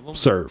have them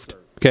served.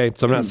 Okay,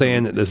 so I'm not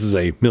saying that this is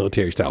a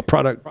military style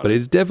product, but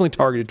it's definitely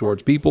targeted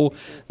towards people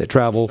that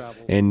travel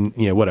and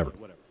whatever.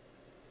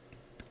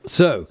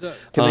 So,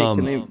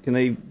 can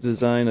they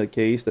design a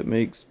case that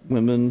makes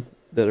women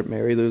that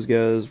marry those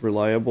guys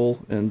reliable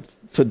and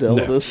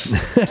fidelitous?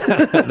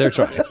 No. They're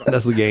trying.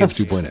 That's the Games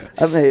 2.0.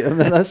 I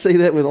mean, I say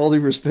that with all due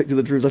respect to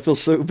the troops. I feel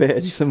so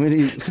bad. So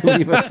many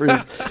of my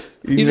friends,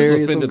 you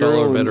marry some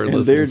girl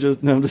and they're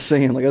just. No, I'm just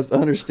saying. Like I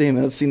understand.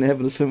 I've seen it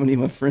happen to so many of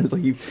my friends.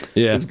 Like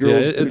those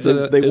girls,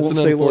 they won't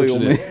stay loyal,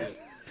 man.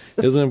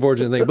 It's an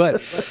unfortunate thing,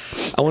 but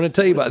I want to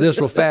tell you about this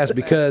real fast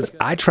because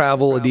I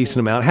travel a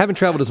decent amount. I haven't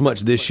traveled as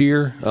much this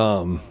year.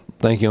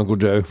 Thank you, Uncle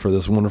Joe, for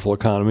this wonderful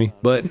economy.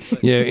 But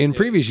in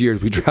previous years,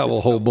 we travel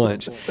a whole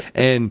bunch,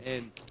 and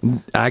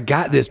I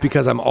got this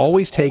because I'm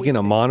always taking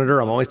a monitor,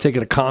 I'm always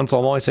taking a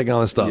console, I'm always taking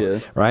all this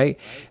stuff, right?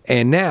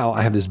 And now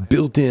I have this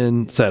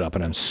built-in setup,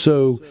 and I'm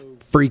so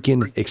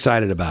freaking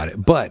excited about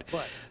it. But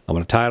I'm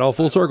going to tie it all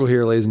full circle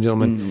here, ladies and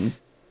gentlemen,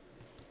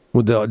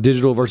 with the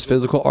digital versus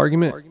physical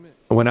argument.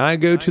 When I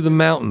go to the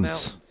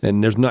mountains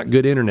and there's not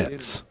good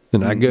internets,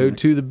 and I go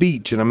to the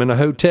beach and I'm in a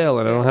hotel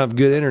and I don't have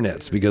good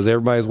internets because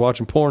everybody's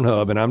watching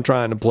Pornhub and I'm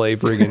trying to play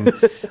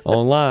friggin'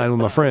 online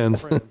with my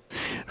friends.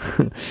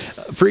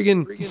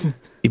 Friggin',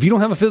 if you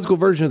don't have a physical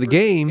version of the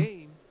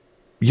game,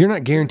 you're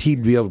not guaranteed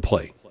to be able to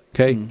play.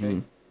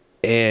 Okay?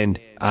 And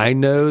I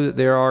know that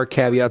there are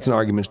caveats and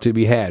arguments to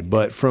be had,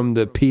 but from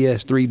the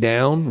PS3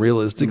 down,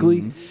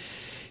 realistically,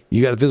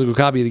 you got a physical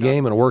copy of the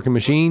game and a working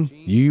machine,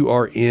 you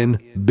are in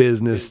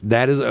business.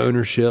 That is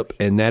ownership,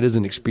 and that is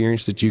an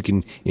experience that you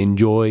can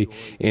enjoy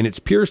in its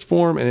purest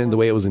form and in the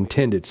way it was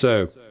intended.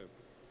 So,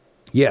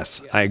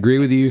 yes, I agree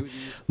with you.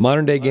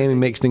 Modern day gaming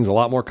makes things a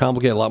lot more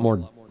complicated,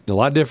 a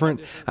lot different.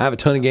 I have a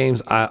ton of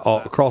games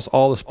across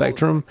all the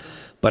spectrum,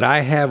 but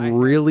I have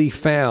really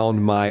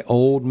found my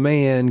old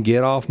man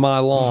get off my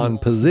lawn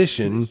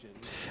position,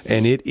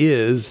 and it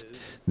is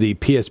the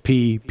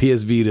PSP,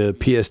 PS Vita,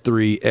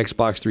 PS3,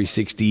 Xbox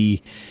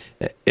 360,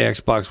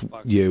 Xbox,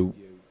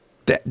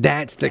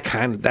 that's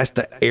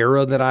the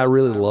era that I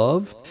really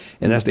love,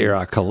 and that's the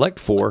era I collect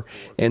for,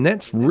 and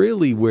that's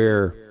really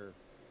where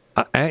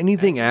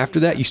anything after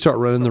that, you start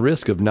running the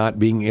risk of not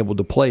being able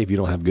to play if you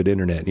don't have good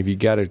internet. And if you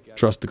got to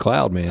trust the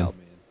cloud, man,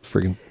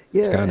 freaking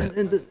Skynet.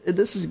 And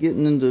this is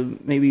getting into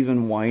maybe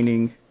even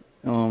whining.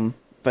 If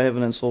I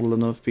haven't insulted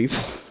enough people.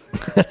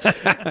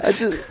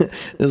 This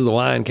is the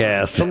wine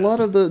cast. A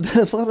lot of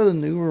the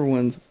newer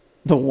ones,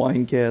 the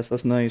wine cast.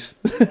 That's nice.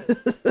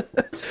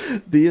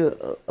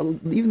 Even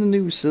the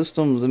new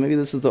systems, and maybe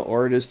this is the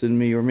artist in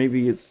me, or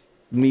maybe it's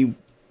me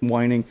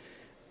whining.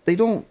 They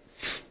don't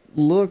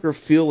look or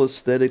feel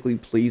aesthetically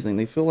pleasing.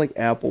 They feel like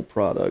Apple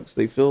products.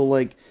 They feel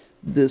like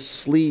this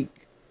sleek,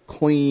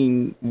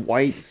 clean,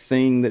 white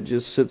thing that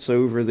just sits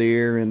over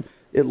there and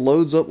it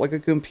loads up like a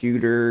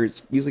computer.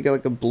 It's usually got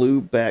like a blue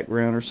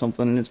background or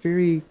something, and it's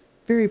very,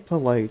 very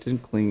polite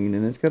and clean,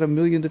 and it's got a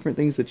million different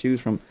things to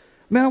choose from.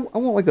 Man, I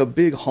want like a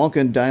big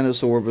honking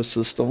dinosaur of a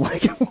system.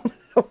 Like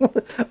I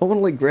want to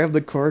like grab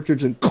the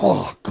cartridge and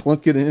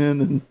clunk it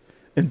in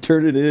and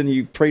turn it in.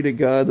 You pray to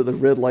God that the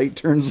red light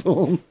turns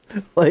on.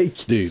 Like,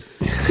 dude,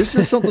 there's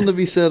just something to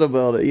be said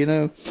about it,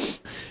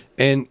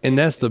 And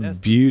that's the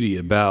beauty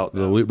about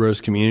the Loot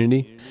Bros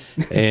community,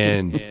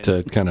 and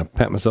to kind of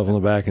pat myself on the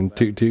back and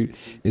toot,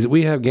 is that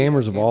we have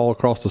gamers of all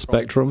across the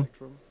spectrum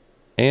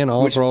and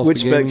across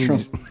which the gaming.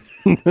 spectrum?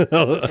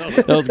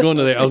 I was going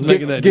to there. I was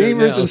making that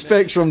gamers and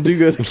spectrum do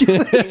go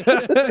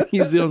together.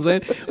 You see what I'm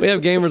saying? We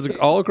have gamers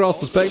all across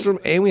the spectrum,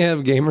 and we have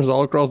gamers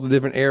all across the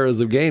different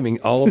eras of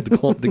gaming, all of the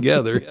clumped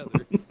together,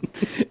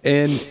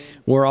 and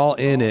we're all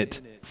in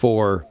it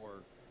for,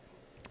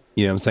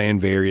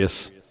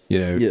 various.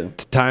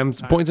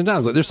 Points in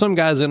times. Like there's some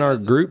guys in our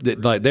group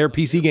that like they're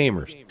PC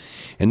gamers,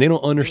 and they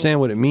don't understand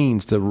what it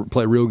means to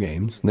play real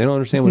games. And they don't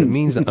understand what it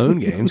means to own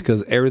games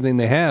because everything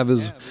they have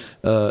is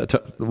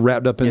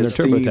wrapped up in their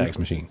TurboTax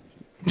machine.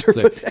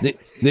 So,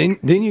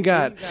 then you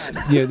got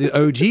the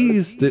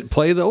OGs that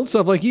play the old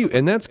stuff like you,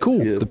 and that's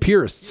cool. The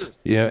purists,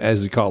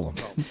 as we call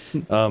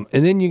them.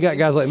 And then you got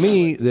guys like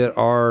me that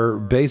are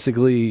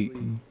basically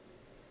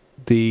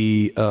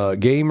the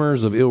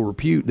gamers of ill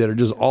repute that are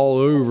just all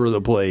over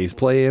the place,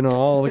 playing on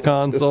all the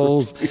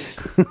consoles,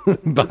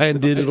 buying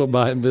digital,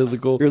 buying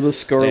physical. You're the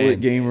Scarlet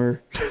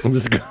gamer.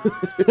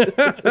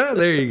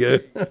 There you go.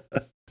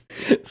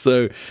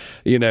 So,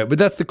 but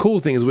that's the cool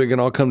thing is we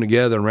can all come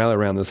together and rally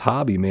around this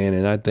hobby, man.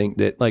 And I think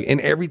that and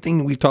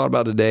everything we've talked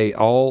about today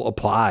all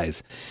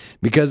applies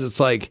because it's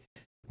like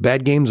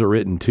bad games are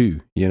written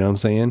too. You know what I'm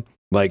saying?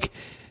 Like,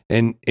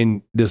 and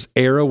in this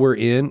era we're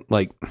in,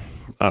 like,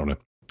 I don't know.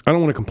 I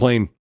don't want to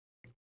complain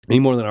any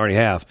more than I already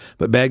have.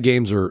 But bad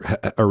games are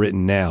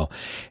written now,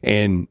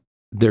 and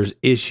there's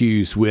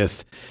issues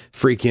with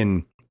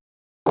freaking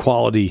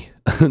quality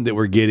that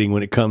we're getting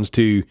when it comes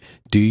to,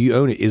 do you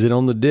own it? Is it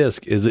on the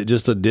disc? Is it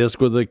just a disc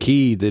with a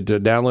key that to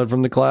download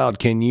from the cloud?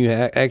 Can you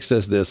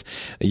access this?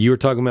 You were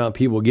talking about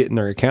people getting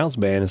their accounts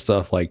banned and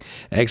stuff. Like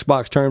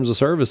Xbox terms of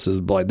services,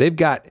 like they've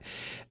got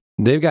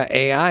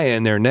AI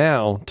in there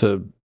now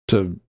to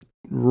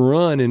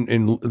run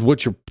and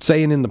what you're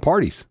saying in the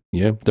parties.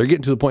 Yeah, they're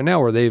getting to the point now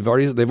where they've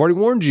already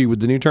warned you with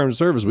the new terms of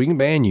service. We can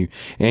ban you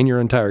and your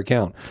entire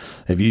account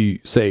if you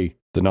say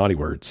the naughty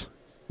words.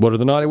 What are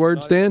the naughty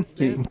words, Dan?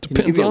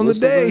 Depends on the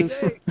day.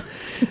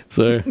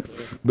 So,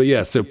 but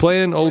yeah, so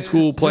playing old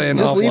school, playing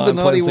just offline, leave the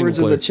naughty playing words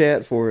in single the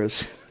chat for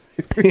us.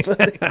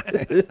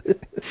 player.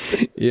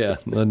 Yeah,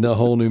 a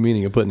whole new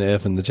meaning of putting an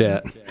F in the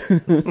chat.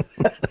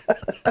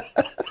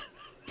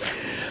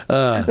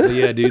 But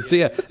yeah, dude. So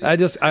yeah,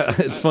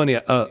 it's funny.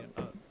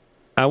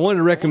 I wanted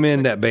to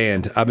recommend that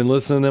band. I've been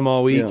listening to them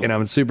all week, and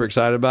I'm super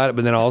excited about it.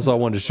 But then also I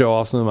wanted to show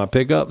off some of my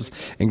pickups.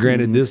 And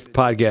granted, this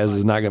podcast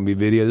is not going to be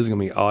video. This is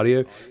going to be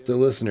audio. So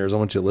listeners, I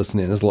want you to listen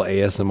in. This little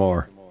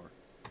ASMR.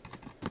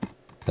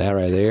 That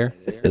right there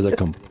is a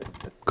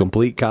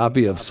complete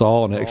copy of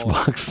Saw on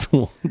Xbox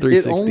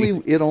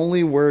 360. It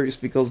only works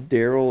because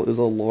Daryl is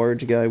a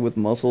large guy with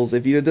muscles.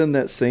 If you had done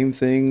that same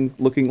thing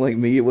looking like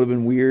me, it would have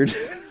been weird.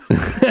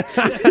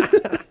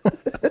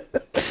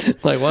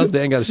 Like, why's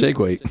Dan got a shake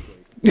weight?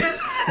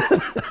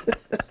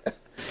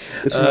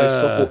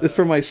 It's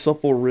for my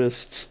supple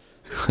wrists.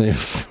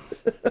 Yes.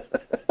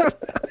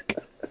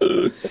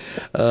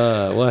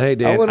 Well, hey,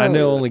 Dan, I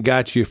know I only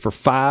got you for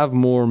 5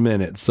 more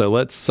minutes, so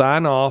let's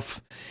sign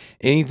off.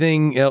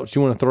 Anything else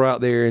you want to throw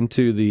out there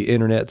into the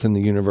internets and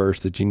the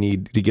universe that you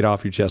need to get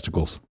off your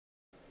chesticles?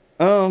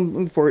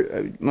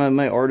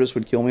 My artist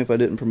would kill me if I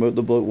didn't promote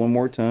the book one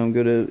more time.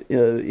 Go to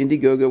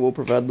Indiegogo. We'll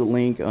provide the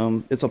link.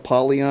 It's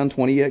Apollyon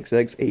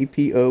 20XX,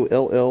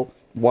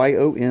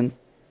 APOLLYON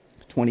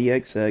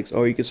 20XX.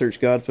 Or you can search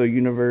Godfo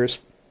Universe,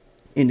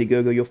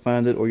 Indiegogo. You'll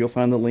find it, or you'll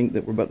find the link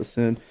that we're about to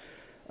send.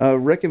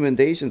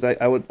 Recommendations.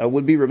 I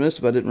would be remiss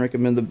if I didn't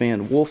recommend the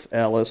band Wolf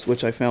Alice,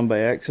 which I found by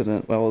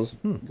accident while I was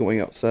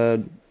going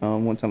outside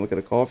one time at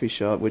a coffee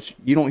shop. Which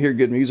you don't hear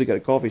good music at a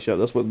coffee shop.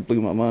 That's what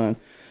blew my mind.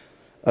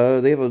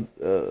 They have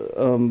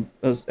an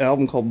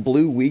album called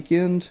Blue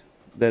Weekend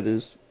that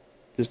is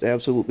just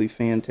absolutely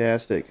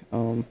fantastic.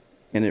 And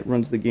it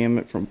runs the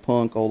gamut from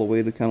punk all the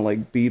way to kind of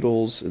like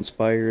Beatles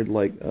inspired,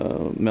 like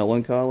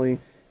melancholy.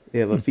 They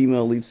have a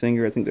female lead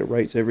singer, I think, that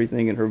writes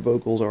everything, and her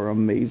vocals are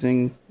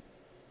amazing.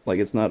 Like,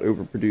 it's not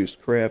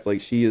overproduced crap. Like,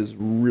 she is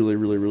really,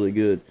 really, really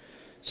good.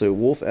 So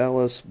Wolf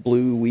Alice,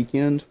 Blue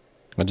Weekend.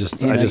 I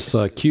just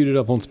queued it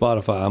up on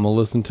Spotify. I'm gonna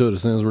listen to it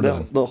as soon as we're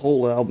done. The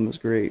whole album is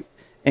great.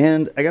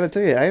 And I gotta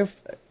tell you,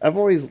 I've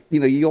always,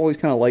 you always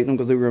kind of liked them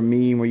because they were a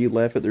meme where you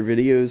laugh at their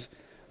videos.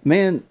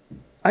 Man,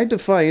 I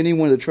defy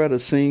anyone to try to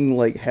sing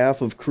like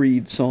half of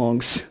Creed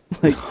songs.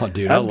 Like, oh,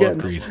 dude, I love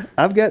Creed.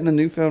 I've gotten a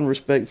newfound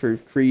respect for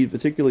Creed,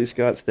 particularly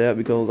Scott Stapp,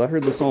 because I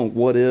heard the song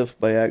 "What If"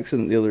 by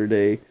accident the other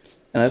day,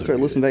 and I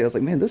started listening back. I was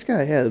like, man, this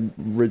guy had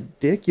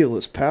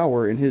ridiculous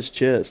power in his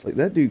chest. Like,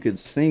 that dude could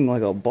sing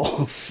like a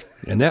boss.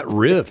 And that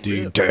riff,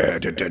 dude.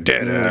 That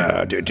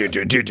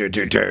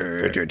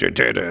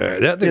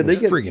thing was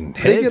freaking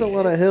heavy. They get a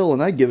lot of hell,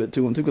 and I give it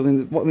to them, too. Because,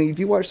 I mean, if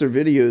you watch their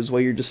videos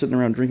while you're just sitting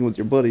around drinking with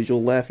your buddies,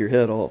 you'll laugh your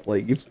head off.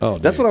 Like,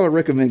 that's what I would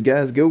recommend,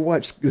 guys. Go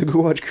watch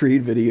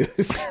Creed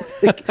videos.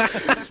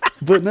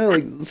 But no,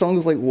 like,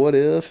 songs like "What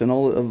If" and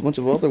a bunch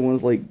of other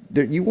ones, like,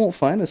 you won't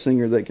find a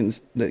singer that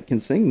can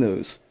sing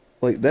those.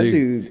 Like, that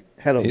dude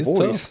had a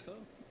voice. Tough.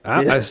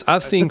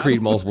 I've seen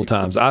Creed multiple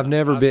times. I've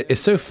never been.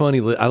 It's so funny.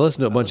 I listen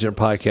to a bunch of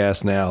their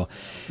podcasts now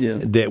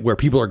that where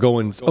people are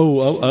going,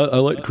 I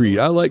like Creed.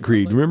 I like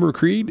Creed. Remember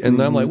Creed?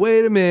 And I'm like,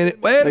 wait a minute.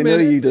 I know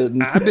you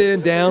didn't. I've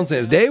been down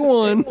since day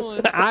one.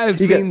 I've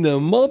seen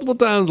them multiple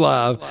times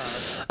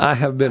live. I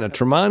have been a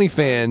Tremonti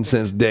fan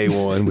since day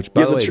one. Which,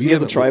 by the way, you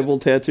have a tribal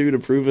tattoo to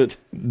prove it.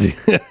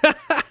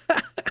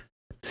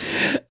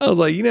 I was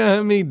like, you know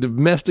how many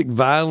domestic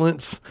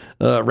violence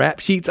rap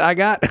sheets I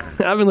got?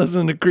 I've been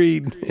listening to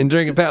Creed and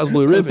drinking Pat's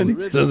Blue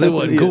Ribbon since it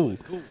wasn't cool.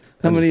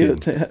 How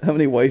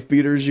many wife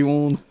beaters you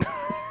own?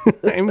 How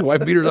many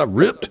wife beaters I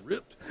ripped?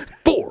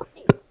 4.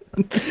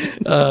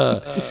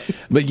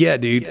 But yeah,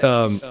 dude.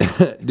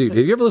 Dude,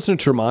 have you ever listened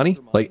to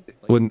Tremonti? Like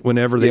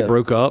whenever they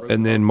broke up,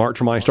 and then Mark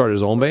Tremonti started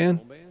his own band.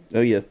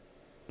 Oh yeah,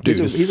 dude,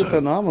 he's a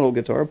phenomenal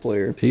guitar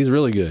player. He's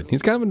really good.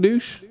 He's kind of a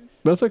douche,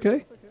 but that's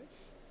okay.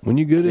 When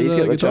you good at he's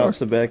got the guitar, chops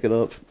to back it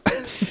up.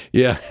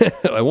 Yeah,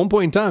 at one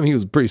point in time, he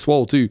was pretty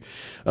swole too.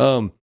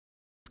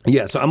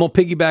 Yeah, so I'm going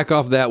to piggyback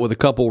off that with a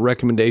couple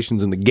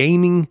recommendations in the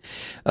gaming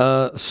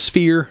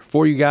sphere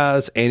for you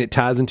guys, and it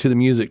ties into the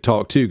music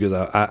talk too, because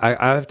I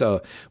have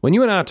to, when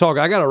you and I talk,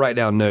 I got to write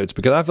down notes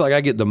because I feel like I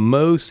get the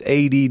most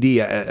ADD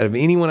of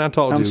anyone I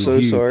talk to. I'm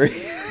so sorry.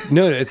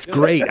 No, it's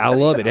great. I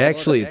love it.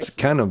 Actually, it's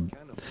kind of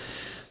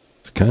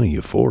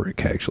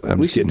euphoric, actually.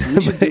 I'm just kidding.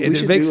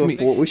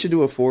 We should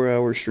do a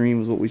 4-hour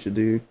stream is what we should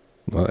do.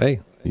 Well,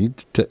 hey, you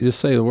just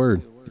say the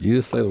word. You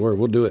just say the word.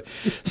 We'll do it.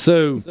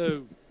 So,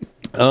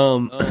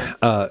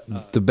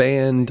 the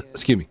band,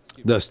 excuse me,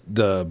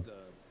 the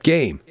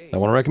game I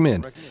want to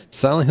recommend,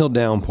 Silent Hill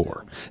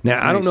Downpour.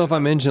 Now, I don't know if I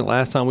mentioned it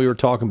last time we were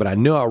talking, but I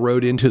know I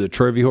wrote into the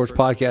Trivia Horse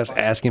podcast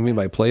asking if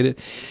anybody played it.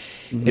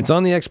 It's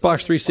on the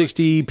Xbox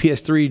 360,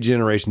 PS3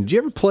 generation. Did you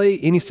ever play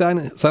any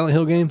Silent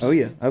Hill games? Oh,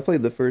 yeah. I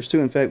played the first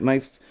two. In fact,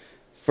 my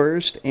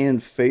first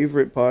and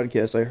favorite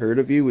podcast I heard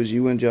of you was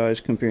you and Josh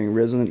comparing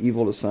Resident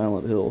Evil to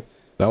Silent Hill.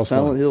 That was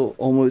Silent fun. Hill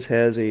almost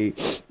has a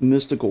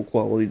mystical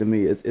quality to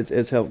me.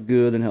 It's how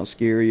good and how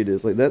scary it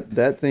is. Like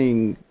that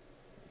thing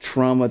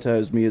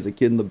traumatized me as a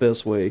kid in the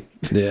best way.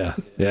 Yeah.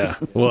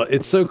 Well,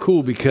 it's so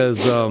cool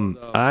because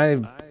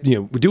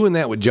doing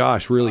that with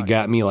Josh really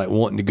got me like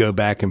wanting to go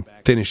back and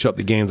finish up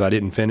the games I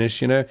didn't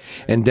finish,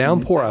 And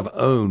Downpour I've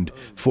owned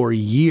for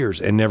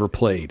years and never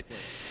played.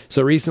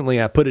 So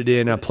recently I put it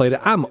in, I played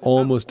it. I'm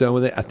almost done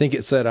with it. I think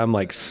it said I'm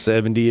like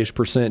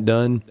 70-ish%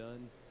 done.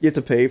 You have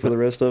to pay for the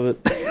rest of it.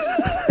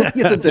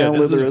 You have to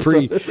download the rest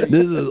of it.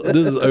 This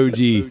is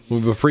OG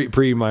with a free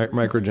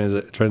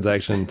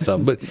microtransaction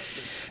stuff. But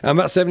I'm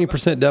about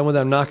 70% done with it.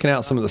 I'm knocking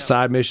out some of the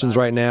side missions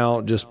right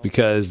now just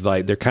because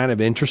like they're kind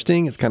of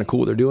interesting. It's kind of cool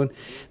what they're doing.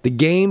 The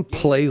game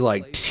plays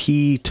like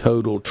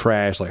teetotal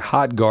trash, like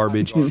hot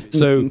garbage.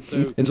 So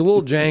it's a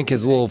little jank,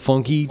 it's a little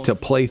funky to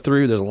play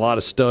through. There's a lot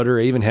of stutter.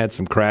 I even had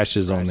some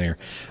crashes on there.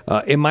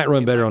 It might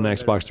run better on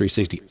Xbox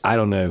 360. I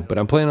don't know, but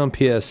I'm playing on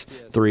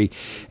PS3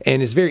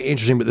 and it's very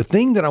interesting. But the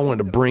thing that I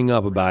wanted to bring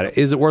up about it,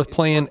 is it worth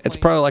playing? It's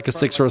probably like a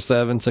 6 or a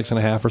 7,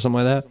 6.5 or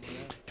something like that.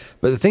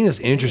 But the thing that's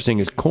interesting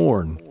is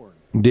Korn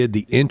did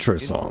the intro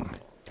song.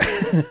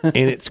 And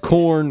it's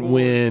Korn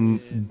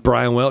when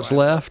Brian Welch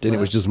left and it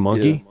was just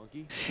Monkey.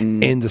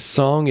 And the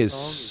song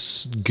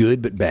is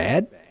good but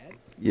bad.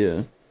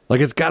 Yeah. Like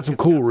it's got some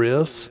cool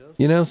riffs.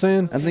 You know what I'm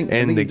saying? I think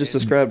you just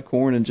described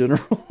Korn in general.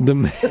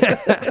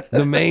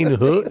 The main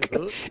hook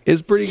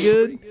is pretty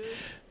good.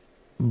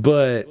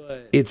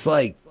 But it's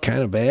like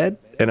kind of bad.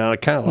 And I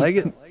kind of like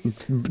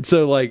it.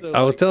 So like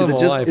I was telling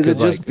my wife. Is it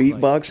just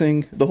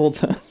beatboxing the whole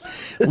time?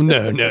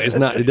 No, it's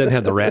not. It doesn't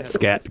have the rat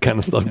scat kind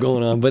of stuff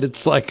going on, but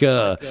it's like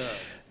I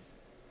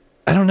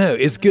don't know.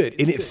 It's good,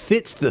 and it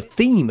fits the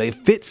theme. It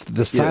fits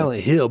the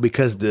Silent Hill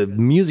because the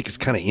music is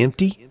kind of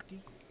empty,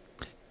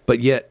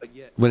 but yet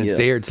when it's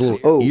there, it's a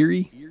little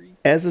eerie.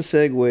 As a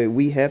segue,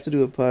 we have to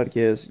do a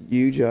podcast,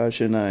 you, Josh,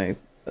 and I,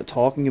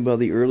 talking about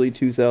the early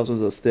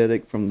 2000s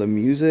aesthetic from the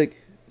music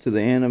to the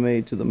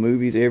anime, to the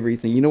movies,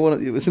 everything. You know what?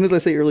 As soon as I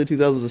say early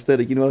 2000s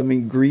aesthetic, you know what I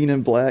mean? Green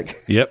and black.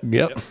 Yep.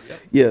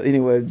 Yeah,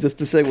 anyway, just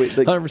to segue.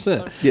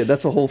 100%. Yeah,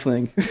 that's a whole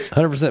thing.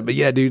 100%. But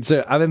yeah, dude,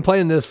 so I've been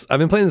playing this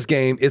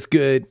game. It's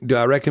good. Do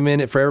I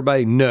recommend it for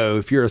everybody? No.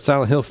 If you're a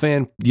Silent Hill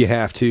fan, you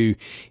have to.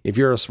 If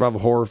you're a survival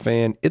horror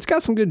fan, it's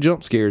got some good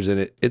jump scares in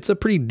it. It's a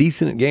pretty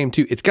decent game,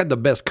 too. It's got the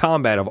best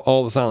combat of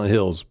all the Silent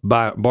Hills,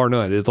 bar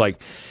none. It's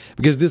like,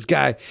 because this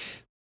guy,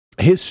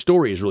 his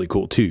story is really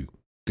cool, too.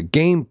 The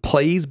game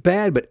plays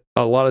bad, but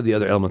a lot of the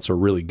other elements are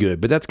really good.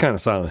 But that's kind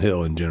of Silent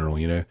Hill in general,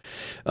 The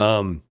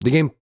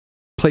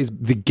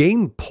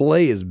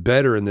gameplay is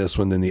better in this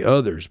one than the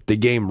others. The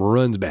game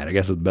runs bad, I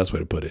guess is the best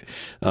way to put it.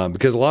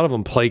 Because a lot of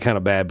them play kind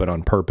of bad, but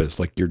on purpose.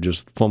 Like you're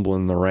just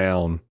fumbling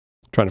around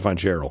trying to find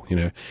Cheryl,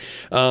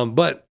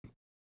 But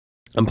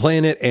I'm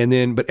playing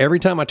it, but every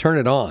time I turn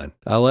it on,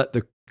 I let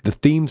the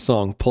theme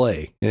song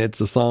play, and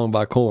it's a song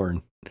by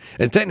Korn.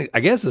 And I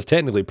guess it's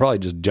technically probably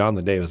just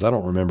Jonathan Davis. I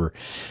don't remember.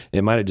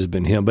 It might have just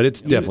been him, but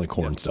it's definitely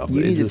Korn stuff.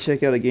 You need to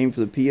check out a game for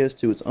the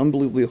PS2. It's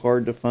unbelievably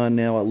hard to find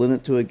now. I lent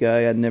it to a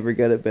guy. I never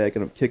got it back,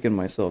 and I'm kicking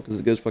myself because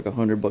it goes for like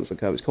 $100 a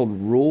copy. It's called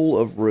Rule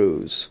of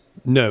Rose.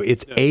 No,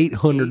 it's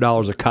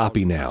 $800 a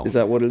copy now. Is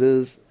that what it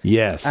is?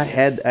 Yes. I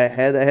had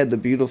the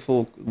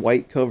beautiful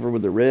white cover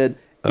with the red.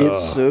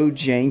 It's so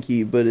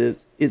janky, but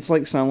it's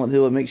like Silent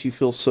Hill. It makes you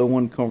feel so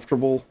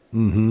uncomfortable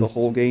the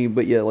whole game.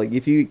 But yeah, like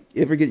if you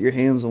ever get your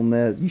hands on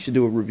that, you should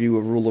do a review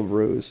of Rule of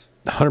Rose.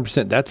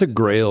 100%. That's a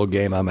grail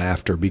game I'm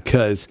after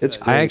because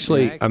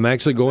I'm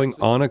actually going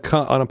on a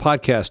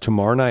podcast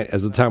tomorrow night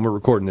as the time we're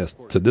recording this.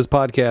 So this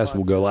podcast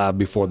will go live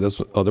before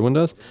this other one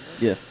does.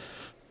 Yeah.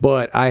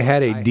 But I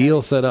had a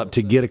deal set up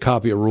to get a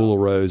copy of Rule of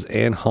Rose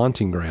and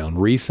Haunting Ground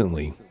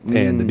recently,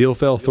 and the deal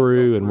fell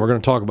through, and we're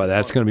going to talk about that.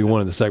 That's going to be one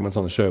of the segments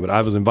on the show. But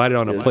I was invited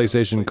on a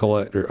PlayStation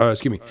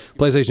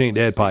Ain't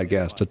Dead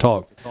podcast to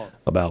talk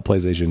about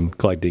PlayStation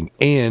collecting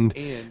and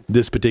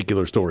this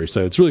particular story.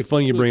 So it's really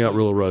fun you bring out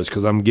Rule of Rose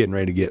because I'm getting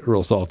ready to get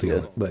real salty on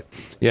it. But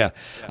yeah,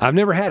 I've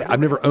never had it. I've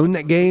never owned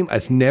that game.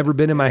 It's never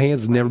been in my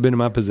hands. It's never been in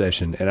my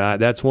possession.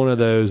 And that's one of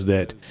those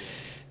that...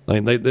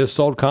 Like the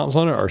sold comps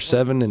on it are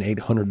 $700 and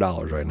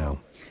 $800 right now.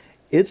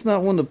 It's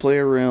not one to play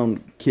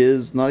around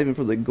kids, not even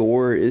for the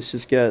gore. It's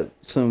just got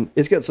some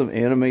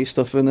anime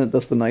stuff in it.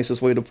 That's the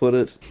nicest way to put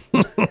it.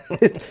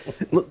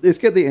 It's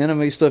got the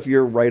anime stuff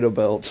you're right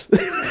about.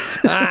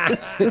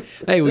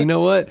 Hey, well, you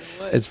know what?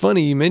 It's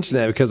funny you mentioned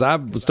that because I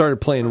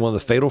started playing one of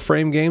the Fatal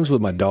Frame games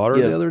with my daughter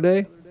the other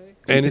day.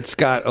 and it's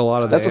got a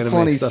lot of the That's a anime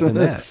funny stuff in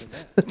that.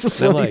 sentence. That's a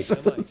funny like-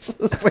 sentence.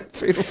 That's my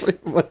favorite frame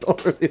of my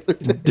daughter the other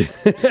day.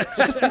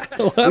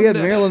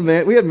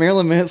 We had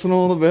Marilyn Manson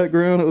on in the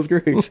background. It was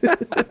great.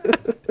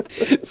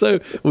 So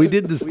we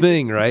did this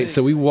thing, right?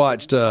 So we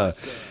watched. I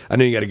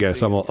know you got to go,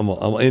 so I'm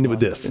gonna end it with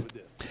this.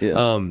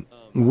 Yeah.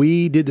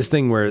 We did this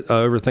thing where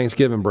over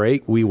Thanksgiving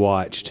break we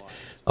watched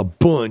a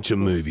bunch of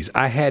movies.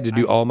 I had to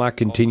do all my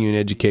continuing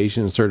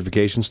education and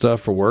certification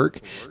stuff for work,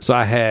 so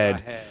I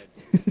had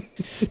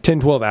 10,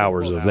 12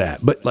 hours of that.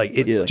 But like,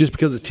 just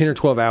because it's 10 or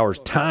 12 hours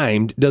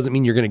timed doesn't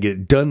mean you're going to get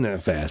it done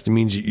that fast. It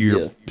means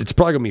it's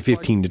probably going to be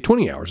 15 to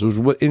 20 hours. It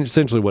was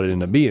essentially what it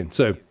ended up being.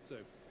 So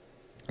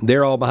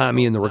they're all behind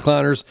me in the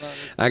recliners.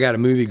 I got a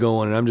movie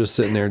going, and I'm just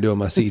sitting there doing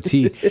my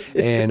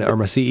CT or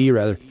my CE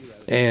rather,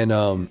 and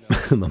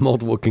my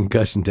multiple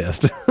concussion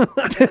test.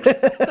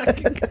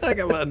 I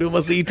got my doing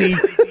my CT.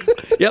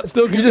 Yep,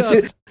 still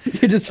concussed.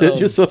 You just hit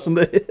yourself in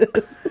the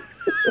head.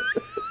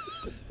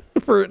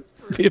 For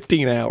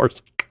 15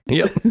 hours.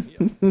 Yep.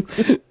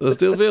 I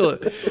still feel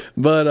it.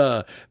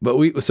 But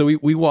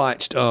we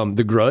watched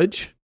The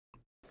Grudge.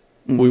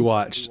 We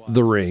watched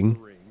The Ring.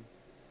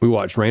 We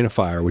watched Reign of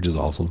Fire, which is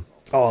awesome.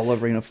 Oh, I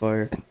love Reign of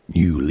Fire.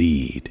 You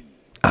lead,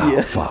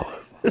 I'll follow.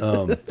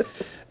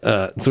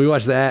 So we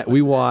watched that.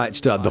 We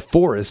watched The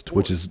Forest,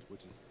 which is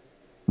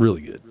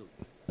really good.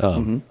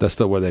 That's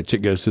the where that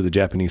chick goes to the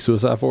Japanese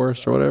suicide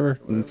forest or whatever.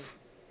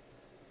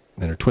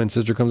 And her twin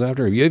sister comes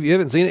after her. You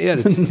haven't seen it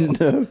yet?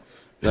 No.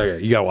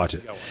 Okay, you gotta watch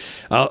it.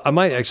 I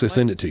might actually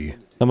send it to you.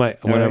 I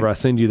might whenever I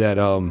send you that.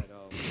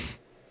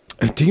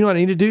 Do you know what I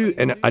need to do?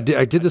 And I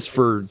did this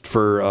for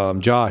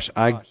Josh.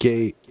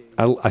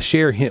 I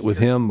share with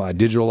him my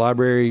digital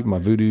library, my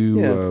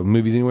Voodoo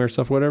Movies Anywhere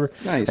stuff, whatever.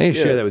 Nice. I need to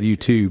share that with you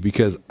too,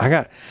 because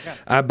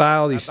I buy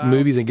all these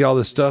movies and get all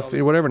this stuff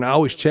and whatever, and I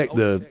always check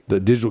the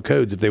digital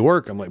codes if they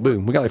work. I'm like,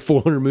 boom, we got like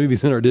 400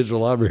 movies in our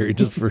digital library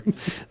just for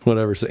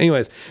whatever. So,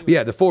 anyways,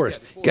 yeah, The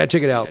Forest, gotta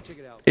check it out.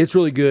 It's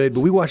really good. But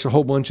we watched a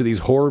whole bunch of these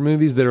horror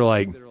movies that are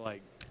like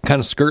kind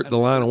of skirt the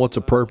line on what's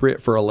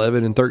appropriate for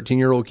 11 and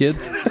 13-year-old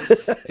kids.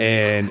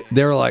 And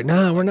they were like,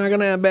 no, we're not going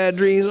to have bad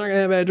dreams. We're not going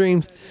to have bad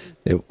dreams.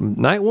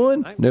 Night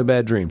 1, no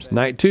bad dreams.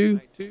 Night 2,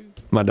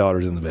 my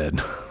daughter's in the bed.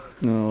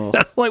 No.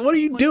 I'm like, what are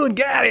you doing?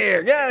 Get out of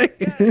here. Get out of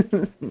here.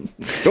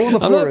 Go in the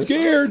I'm not forest.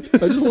 scared.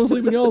 I just want to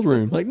sleep in y'all's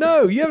room. Like,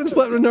 no, you haven't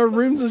slept in our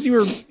room since you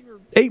were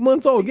 8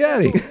 months old. Get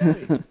out of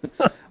here.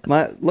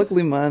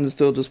 Luckily, mine is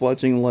still just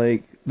watching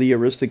like the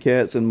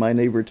Aristocats and My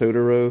Neighbor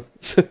Totoro.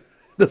 So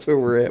that's where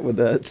we're at with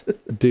that.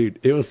 Dude,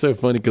 it was so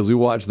funny because we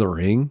watched The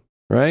Ring,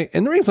 right?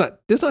 And The Ring's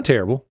it's not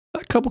terrible.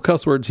 A couple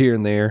cuss words here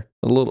and there.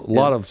 A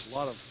lot of.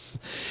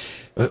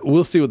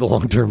 We'll see what the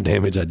long-term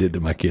damage I did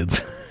to my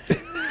kids.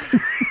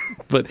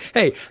 But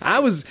hey, I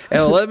was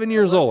at 11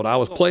 years old. I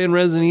was playing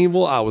Resident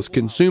Evil. I was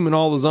consuming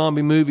all the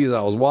zombie movies.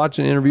 I was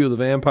watching Interview with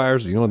the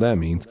Vampires. You know what that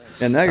means.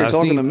 And now you're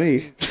talking to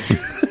me.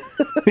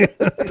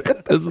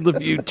 This is the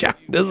future.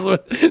 This is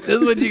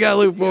what you got to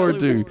look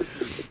forward to.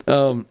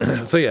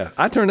 So yeah,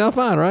 I turned out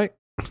fine, right?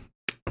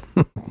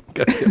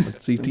 Got to get my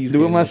CT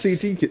Doing my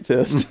CT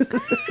test.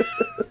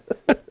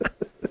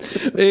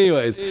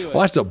 Anyways,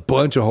 watched a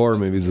bunch of horror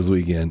movies this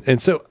weekend.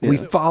 And so we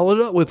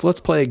followed up with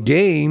let's play a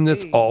game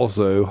that's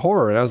also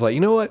horror. And I was like, you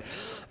know what?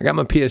 I got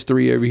my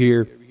PS3 over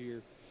here.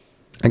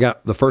 I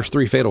got the first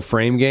 3 Fatal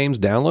Frame games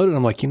downloaded.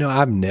 I'm like,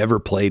 I've never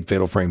played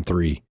Fatal Frame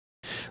 3.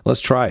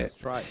 Let's try it.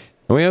 And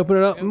we open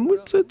it up, and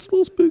it's a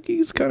little spooky.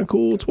 It's kind of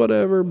cool. It's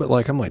whatever. But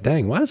like, I'm like,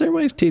 dang, why is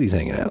everybody's titties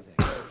hanging out?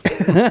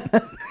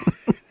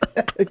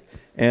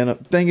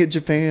 And dang it,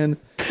 Japan.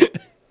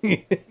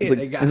 Like,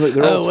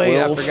 they're all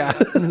 12. I forgot.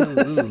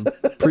 This is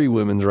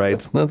pre-women's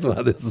rights. That's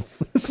why this is.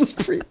 This was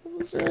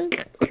pre-women's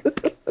rights.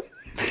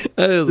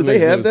 That doesn't Did they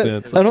make have no that?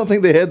 sense. I don't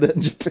think they had that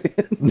in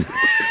Japan.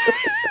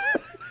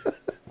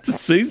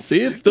 See,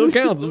 it still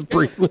counts as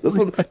pre-women's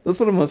rights. That's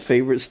one of my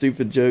favorite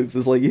stupid jokes.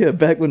 Is like, yeah,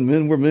 back when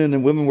men were men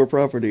and women were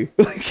property.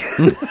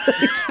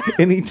 Like,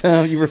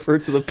 anytime you refer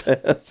to the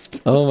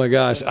past. Oh my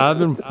gosh, I've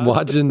been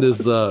watching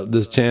this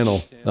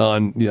channel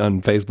on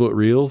Facebook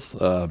Reels.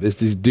 It's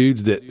these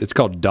dudes it's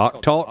called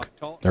Dock Talk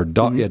or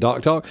Dock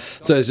Dock Talk.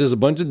 So it's just a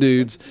bunch of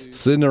dudes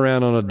sitting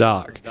around on a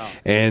dock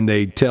and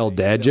they tell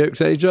dad jokes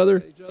at each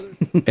other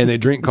and they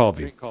drink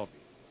coffee.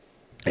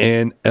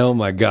 And oh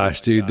my gosh,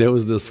 dude, there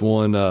was this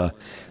one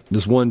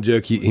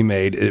joke he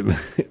made. It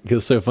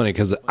was so funny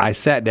because I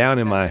sat down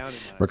in my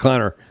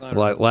recliner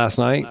like last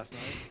night.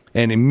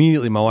 And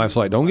immediately my wife's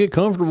like, don't get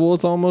comfortable.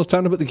 It's almost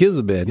time to put the kids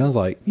to bed. And I was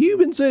like, you've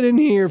been sitting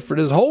here for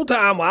this whole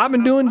time while I've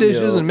been doing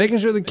dishes and making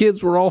sure the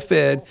kids were all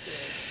fed.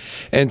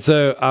 And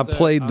so I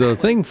played the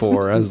thing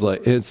for her. I was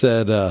like, it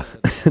said,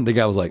 the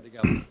guy was like,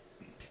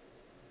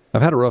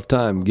 I've had a rough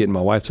time getting my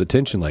wife's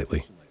attention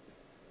lately.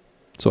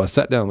 So I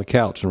sat down on the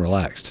couch and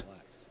relaxed.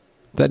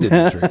 That did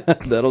the trick.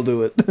 That'll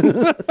do it.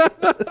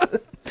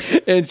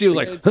 And she was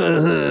like,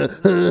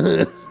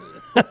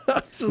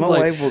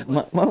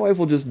 my wife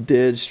will just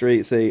dead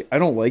straight say, I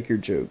don't like your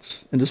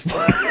jokes, and just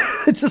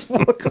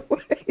walk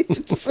away.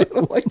 Just say, I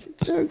don't like your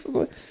jokes. I'm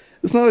like,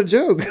 it's not a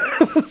joke.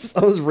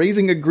 I was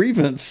raising a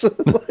grievance.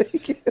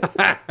 Like,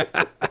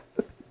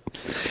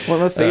 Well,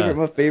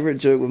 my favorite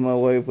joke with my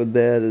wife with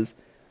Dad is,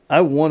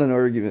 I won an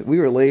argument. We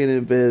were laying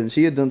in bed, and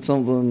she had done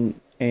something,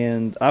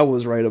 and I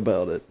was right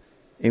about it.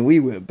 And we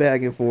went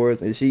back and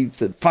forth, and she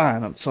said,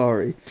 "Fine, I'm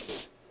sorry."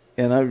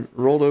 And I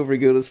rolled over to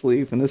go to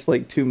sleep, and it's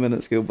like 2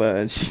 minutes go by,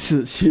 and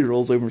she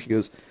rolls over and she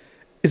goes,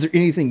 "Is there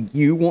anything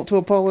you want to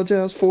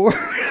apologize for?"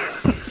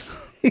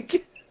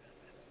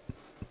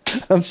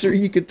 I'm sure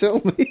you could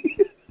tell me.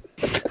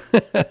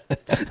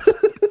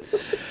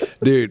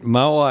 Dude,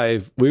 my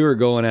wife, we were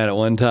going at it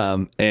one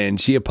time, and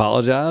she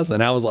apologized,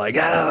 and I was like,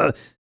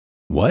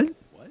 what?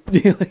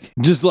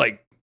 Just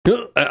like,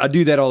 I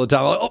do that all the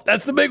time. I'm like, oh,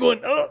 that's the big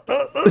one.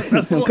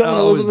 That's the one. I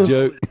always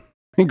joke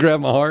and grab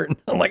my heart.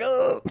 I'm like,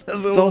 oh,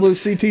 that's the It's one. all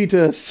those CT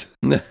tests.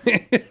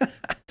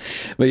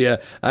 But yeah,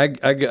 I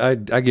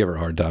give her a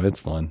hard time. It's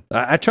fun.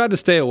 I tried to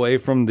stay away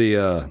from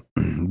the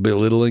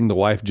belittling the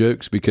wife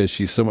jokes because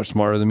she's so much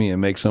smarter than me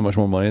and makes so much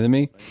more money than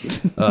me.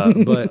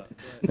 But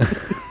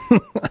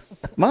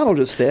mine will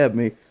just stab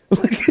me.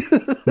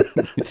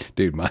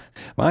 Dude,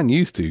 mine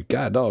used to.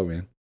 God dog,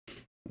 man.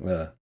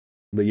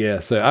 But yeah,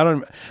 so I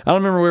don't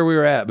remember where we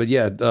were at, but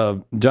yeah,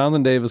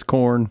 Jonathan Davis,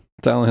 Korn,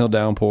 Silent Hill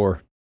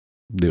Downpour,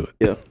 do it.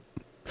 Yeah.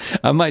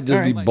 I might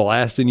just be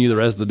blasting you the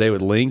rest of the day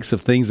with links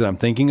of things that I'm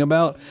thinking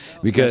about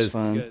because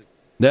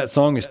that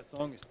song is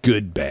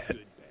good, bad,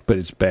 but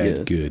it's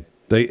bad, good.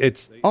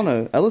 Oh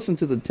no, I listened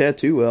to the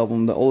Tattoo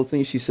album, the All the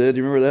Things She Said.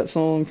 Do you remember that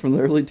song from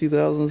the early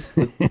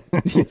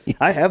 2000s?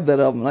 I have that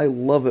album, and I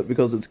love it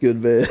because it's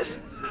good, bad.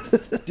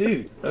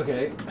 Dude,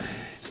 okay.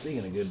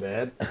 Speaking of good,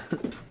 bad,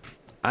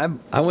 I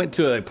went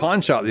to a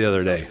pawn shop the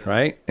other day,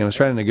 right? And was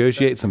trying to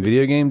negotiate some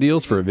video game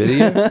deals for a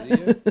video.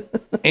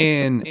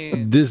 And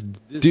this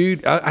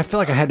dude, I feel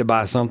like I had to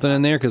buy something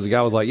in there because the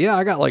guy was like, yeah,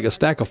 I got like a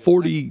stack of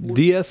 40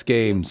 DS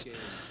games.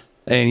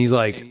 And he's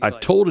like, I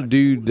told a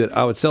dude that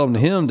I would sell them to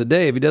him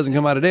today. If he doesn't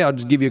come out today, I'll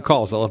just give you a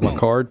call. So I left my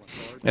card.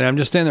 And I'm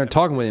just standing there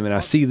talking with him, and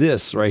I see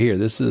this right here.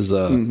 This is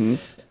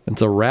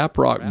it's a rap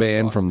rock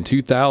band from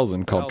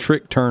 2000 called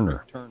Trick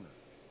Turner.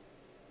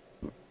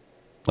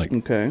 Like,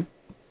 okay.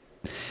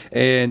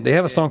 And they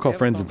have a song called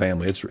Friends and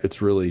Family.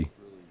 It's really,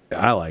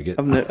 I like it.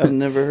 I've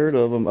never heard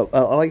of them.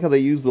 I like how they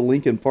use the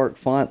Linkin Park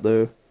font,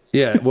 though.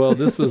 Yeah, well,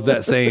 this was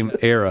that same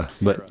era,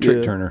 but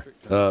Trick Turner.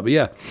 But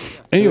yeah.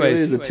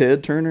 Anyways. The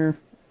Ted Turner.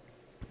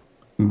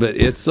 But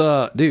it's,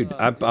 dude,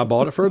 I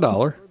bought it for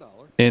 $1.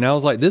 And I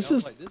was like, this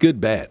is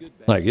good, bad.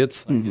 Like,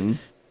 it's,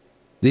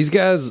 these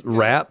guys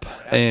rap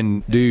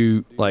and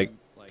do, like,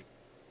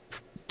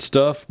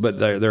 stuff, but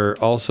they're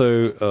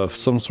also of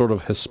some sort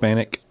of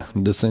Hispanic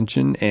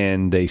dissension,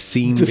 and they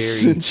seem very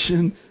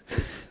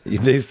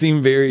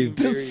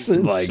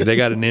like they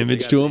got an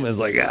image to them. It's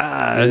like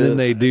and then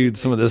they do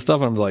some of this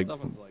stuff, and I'm like,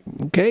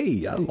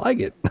 okay, I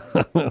like it.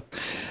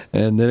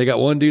 And then they got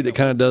one dude that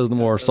kind of does the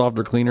more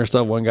softer, cleaner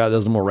stuff. One guy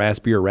does the more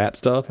raspier rap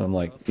stuff. And I'm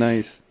like,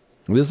 nice.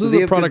 This is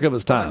a product of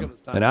its time,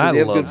 and I love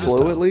it. Does he have good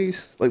flow at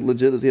least? Like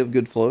legit, does he have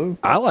good flow?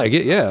 I like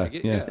it. Yeah.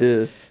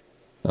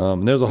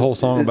 There's a whole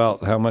song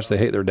about how much they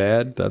hate their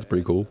dad. That's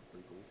pretty cool.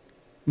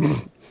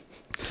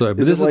 So, but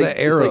this is the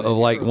era of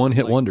like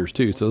one-hit wonders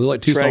too. So there's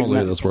like two songs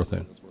there that's worth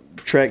it.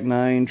 Track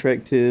 9,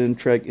 track 10,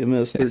 track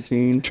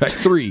MS-13. Track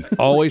 3,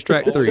 always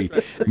track 3.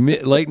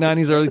 Late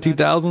 90s, early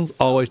 2000s,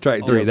 always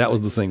track 3. That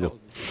was the single.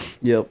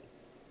 Yep.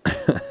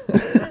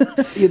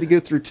 You had to go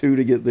through 2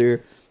 to get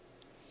there.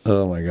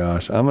 Oh my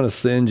gosh, I'm gonna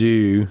send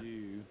you.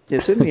 Yeah,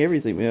 send me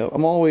everything, man.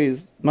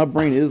 My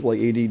brain is like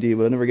ADD,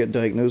 but I never get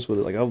diagnosed with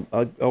it. Like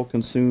I'll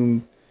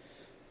consume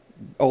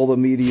all the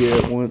media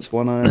at once.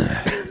 Why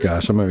not?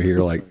 Gosh, I'm over here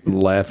like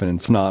laughing and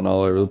snotting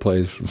all over the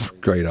place.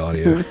 Great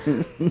audio.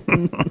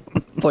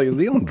 It's like, is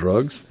he on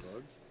drugs?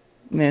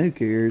 Man, who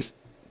cares?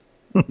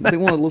 If they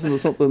want to listen to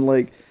something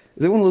like,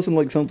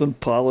 something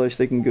polished,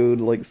 they can go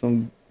to like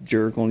some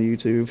jerk on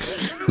YouTube.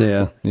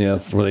 Yeah,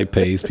 that's where they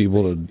pays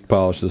people to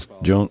polish this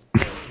junk.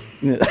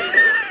 Yeah.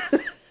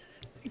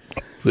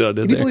 See what I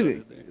did there?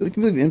 Can you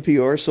believe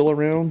NPR is still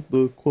around?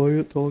 The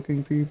quiet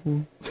talking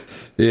people.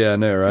 Yeah, I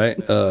know, right?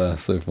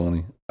 So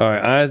funny. All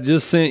right, I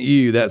just sent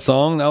you that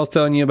song I was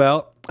telling you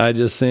about. I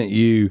just sent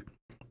you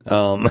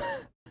the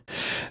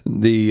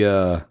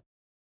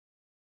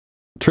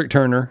Trick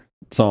Turner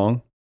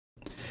song.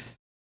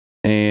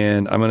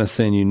 And I'm going to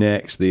send you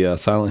next the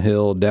Silent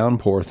Hill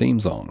Downpour theme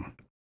song.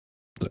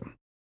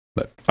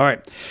 But all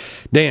right,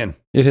 Dan,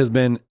 it has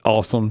been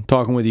awesome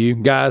talking with you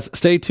guys.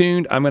 Stay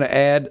tuned. I'm going to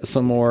add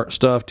some more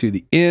stuff to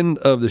the end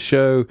of the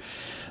show.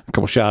 A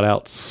couple shout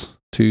outs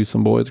to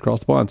some boys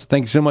across the pond. So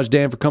thank you so much,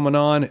 Dan, for coming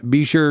on.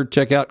 Be sure to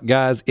check out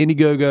guys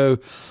Indiegogo,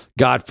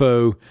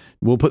 Godfo.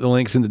 We'll put the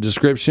links in the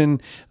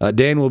description.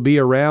 Dan will be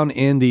around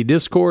in the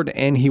Discord,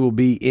 and he will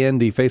be in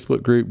the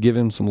Facebook group. Give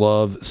him some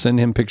love. Send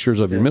him pictures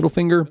of your middle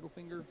finger.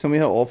 Tell me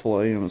how awful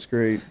I am. It's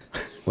great.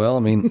 Well,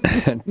 I mean,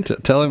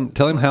 tell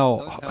him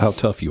how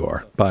tough you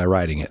are by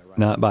writing it,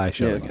 not by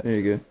showing it. There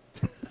you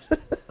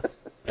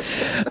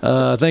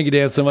go. Thank you,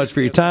 Dan, so much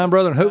for your time,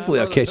 brother, and hopefully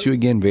I'll catch you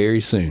again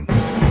very soon.